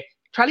day,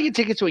 try to get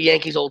tickets to a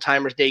Yankees Old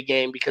Timers Day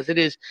game, because it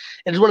is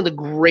one of the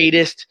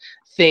greatest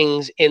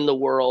things in the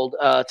world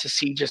to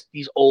see just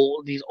these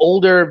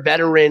older,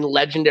 veteran,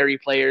 legendary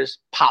players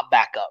pop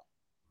back up.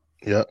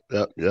 Yep.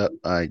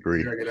 I agree.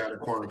 You gotta get out of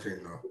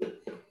quarantine though.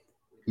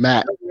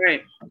 Matt.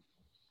 Right.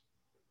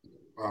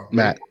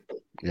 Matt.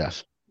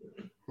 Yes.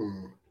 What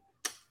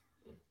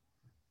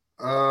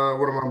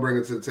am I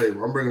bringing to the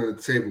table? I'm bringing to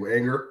the table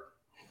anger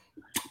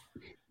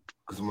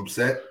because I'm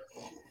upset.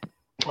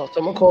 Oh,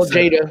 someone called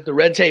Jada the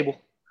red table.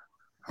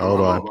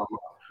 Hold on.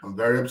 I'm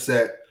very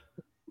upset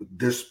with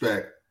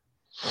disrespect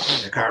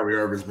that Kyrie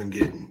Irving's been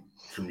getting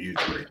from you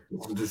three.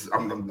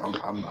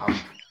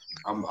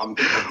 I'm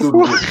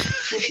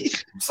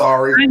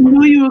sorry. I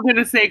knew you were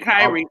gonna say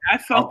Kyrie. I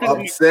felt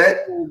I'm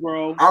upset,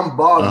 bro. I'm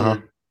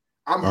bothered.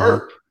 I'm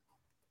hurt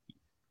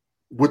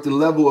with the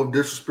level of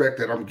disrespect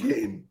that I'm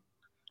getting.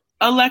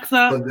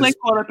 Alexa, play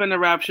 "Caught Up in the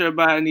Rapture"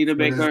 by Anita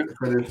Baker.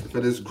 For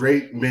this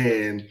great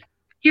man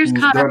Here's who's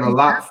Caught Up done a in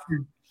lot.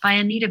 Fashion by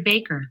Anita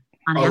Baker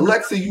on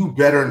Alexa, you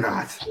better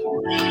not.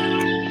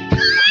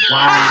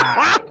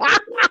 Wow.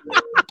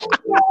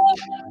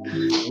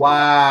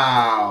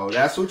 Wow.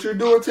 That's what you're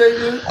doing,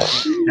 Taylor?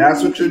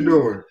 That's what you're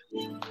doing.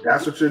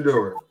 That's what you're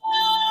doing.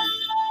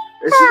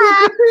 And she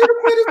gonna continue to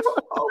play this song.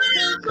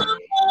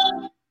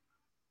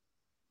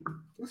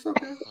 That's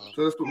okay.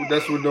 So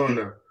that's what we're doing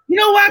now. You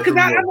know why? Because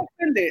I'm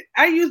offended.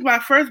 I used my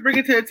first bring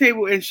it to the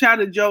table and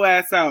shouted Joe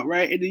ass out,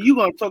 right? And then you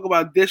gonna talk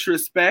about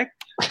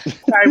disrespect,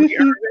 Kyrie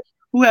Irving,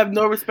 who have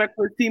no respect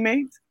for his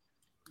teammates.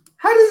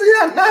 How does he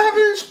not have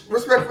any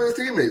respect for his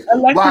teammates?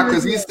 Why?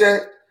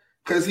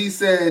 Because he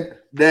said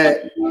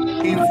that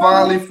he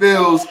finally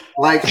feels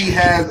like he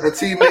has a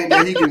teammate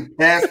that he can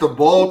pass the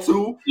ball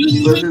to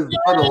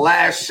for the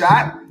last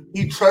shot.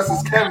 He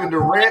trusts Kevin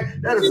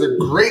Durant. That is a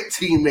great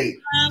teammate.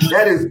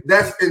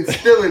 That's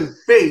instilling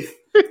faith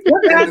in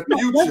the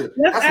future.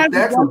 That's what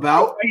that's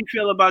about. How you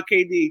feel about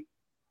KD?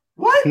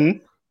 What?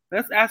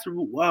 Let's ask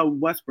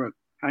Westbrook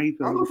how he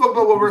feels. I don't fuck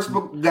about what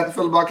Westbrook got to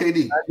feel about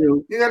KD. I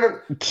do.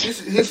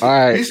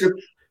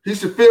 He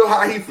should feel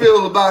how he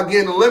feels about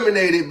getting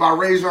eliminated by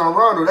Rajon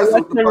Rondo. That's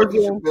what the fuck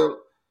he should feel.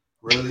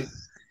 Really?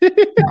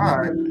 All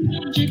right.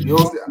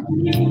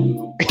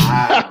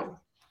 Wow.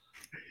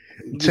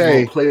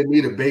 Tay, play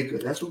Anita Baker.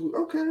 That's what.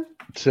 Okay.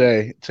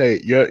 Tay,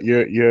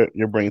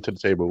 you're bringing to the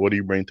table. What do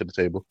you bring to the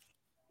table?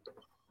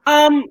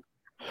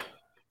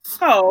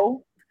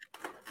 So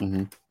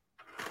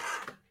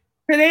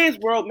today is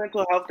World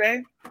Mental Health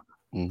Day.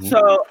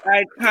 So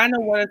I kind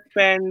of want to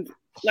spend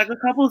like a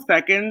couple of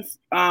seconds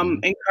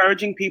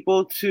encouraging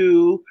people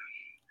to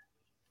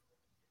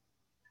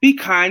be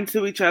kind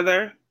to each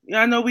other.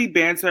 I know we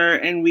banter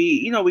and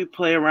we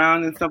play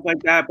around and stuff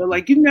like that, but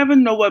like you never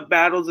know what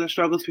battles and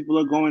struggles people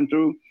are going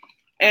through.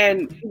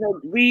 And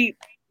we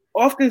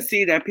often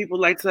see that people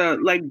like to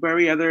like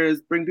bury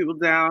others, bring people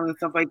down and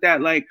stuff like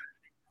that. Like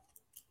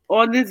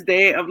on this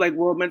day of like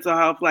World Mental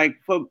Health, like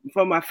for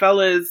my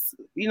fellas,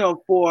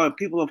 for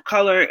people of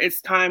color,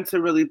 it's time to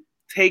really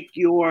take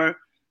your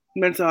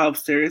mental health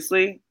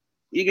seriously.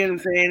 You get what I'm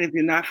saying? If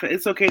you're not,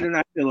 it's okay to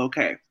not feel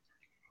okay.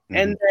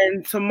 And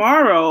then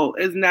tomorrow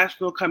is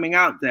National Coming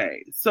Out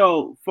Day.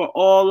 So for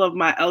all of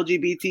my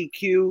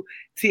LGBTQ,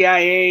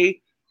 TIA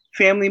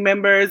family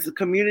members,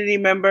 community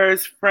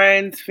members,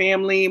 friends,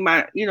 family,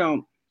 I'm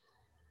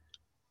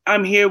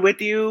here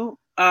with you.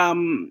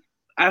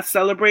 I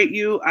celebrate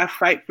you. I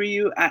fight for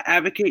you. I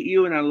advocate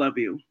you, and I love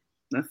you.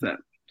 That's it.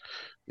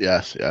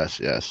 Yes.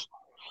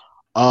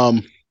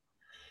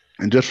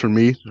 And just for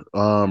me,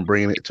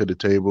 bringing it to the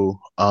table,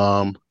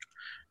 my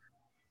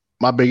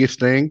biggest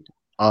thing,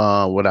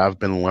 what I've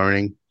been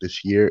learning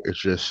this year is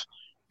just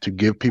to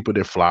give people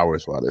their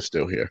flowers while they're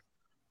still here.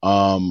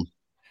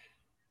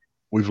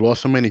 We've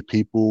lost so many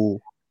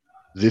people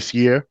this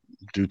year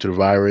due to the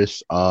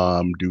virus,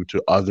 due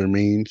to other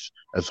means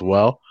as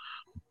well.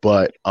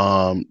 But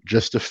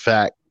just the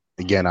fact,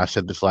 again, I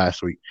said this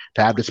last week,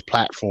 to have this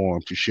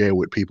platform to share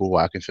with people who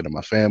I consider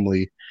my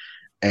family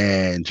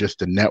and just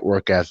the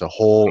network as a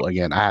whole,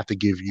 again, I have to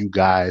give you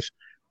guys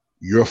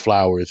your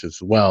flowers as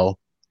well,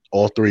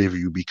 all three of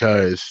you,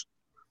 because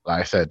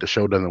like I said, the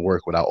show doesn't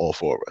work without all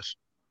four of us.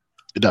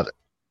 It doesn't.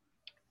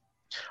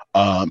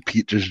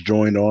 Pete just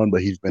joined on,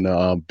 but he's been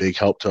a big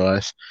help to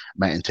us.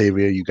 Matt and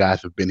Tavia, you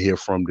guys have been here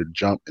from the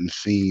jump and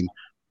seen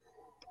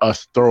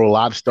us throw a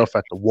lot of stuff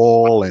at the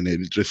wall and it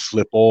just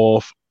slip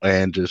off,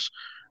 and just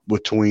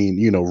between,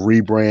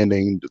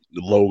 rebranding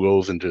the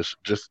logos and just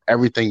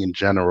everything in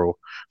general.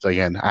 So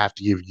again, I have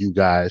to give you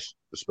guys,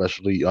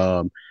 especially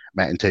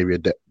Matt and Tavia,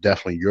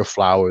 definitely your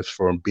flowers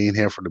for being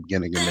here from the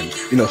beginning, and then,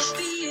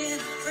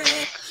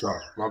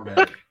 sorry, my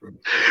bad.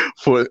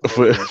 for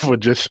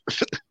just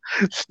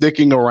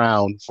sticking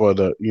around for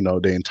the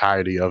the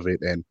entirety of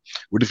it, and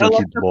we're just gonna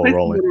keep the ball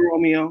rolling.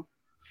 Romeo.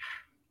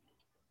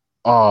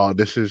 Oh,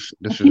 this is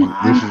going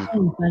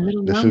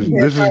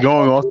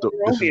off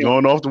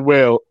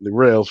the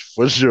rails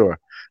for sure.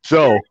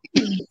 So,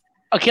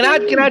 can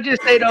I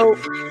just say though?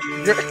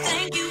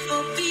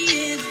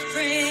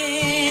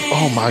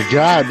 Oh my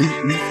God,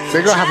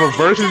 they're gonna have a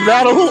versus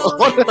battle.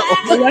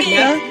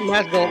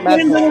 Matt's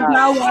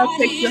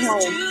take you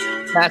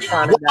home. Matt's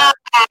trying to die.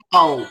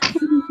 Wow.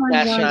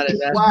 Matt's trying to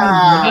die.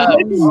 Wow.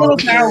 Little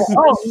Bow Wow.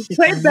 Oh,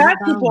 play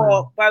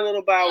basketball by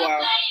Little Bow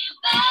Wow.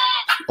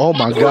 Oh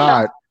my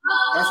God.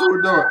 That's what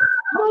we're doing. You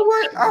know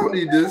what? I don't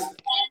need this.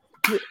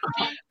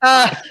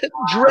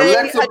 Dre,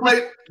 Alexa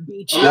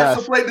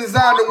play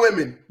Designer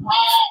Women.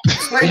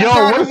 What's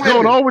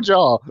going on with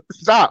y'all?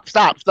 Stop.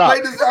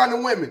 Play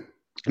Designer Women.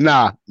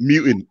 Nah,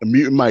 muting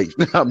Mike.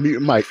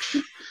 Muting Mike.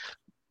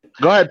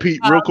 Go ahead, Pete,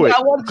 real quick,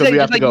 because we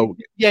have to go.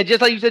 Yeah,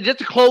 just like you said, just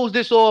to close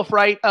this off,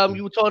 right?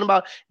 You were talking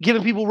about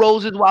giving people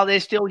roses while they're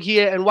still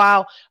here, and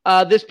while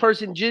this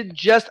person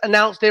just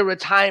announced their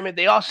retirement,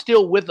 they are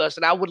still with us.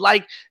 And I would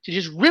like to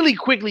just really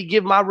quickly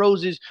give my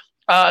roses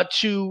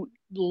to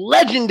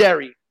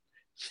legendary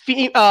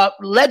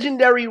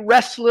legendary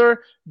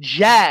wrestler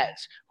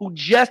Jazz, who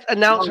just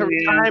announced her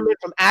retirement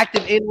from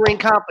active in-ring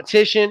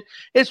competition.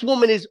 This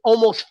woman is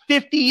almost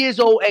 50 years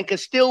old and can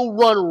still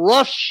run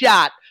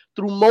roughshod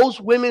through most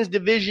women's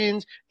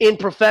divisions in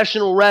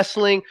professional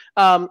wrestling.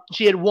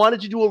 She had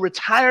wanted to do a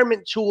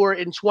retirement tour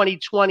in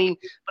 2020,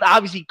 but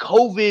obviously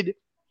COVID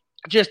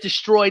just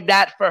destroyed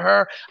that for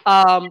her.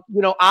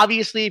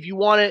 Obviously, if you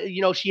want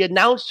to, she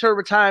announced her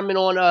retirement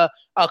on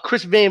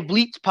Chris Van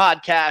Vliet's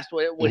podcast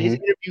with his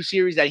interview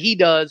series that he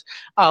does,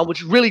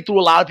 which really threw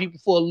a lot of people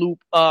for a loop.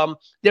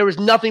 There is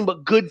nothing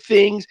but good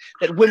things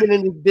that women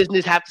in the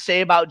business have to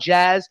say about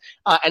Jazz,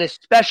 and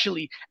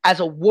especially as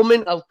a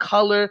woman of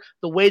color,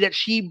 the way that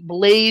she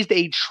blazed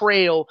a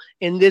trail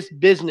in this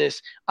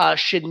business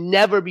should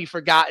never be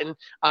forgotten.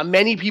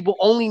 Many people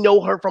only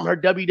know her from her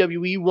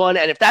WWE run,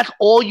 and if that's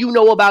all you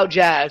know about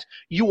Jazz,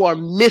 you are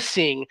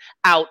missing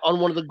out on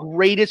one of the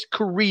greatest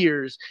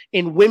careers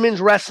in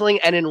women's wrestling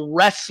and in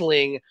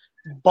wrestling,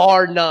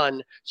 bar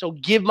none. So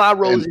give my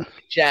roses to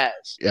Jazz.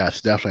 Yes,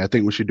 definitely. I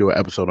think we should do an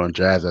episode on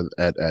Jazz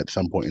at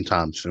some point in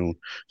time soon.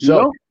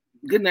 So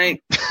good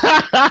night.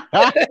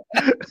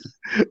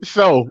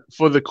 So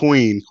for the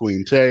Queen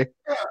Tay,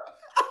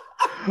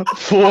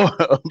 for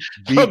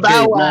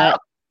BK Matt,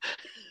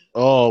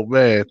 oh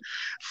man,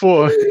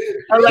 for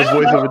the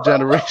voice of a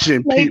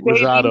generation, Pete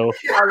Rosado.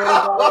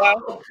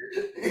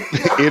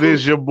 It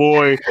is your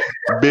boy,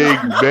 Big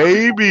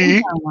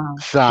Baby,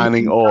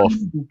 signing off.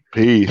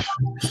 Peace.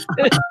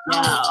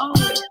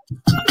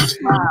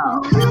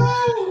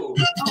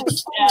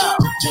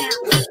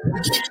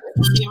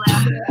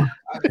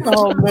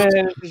 Oh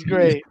man, this is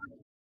great.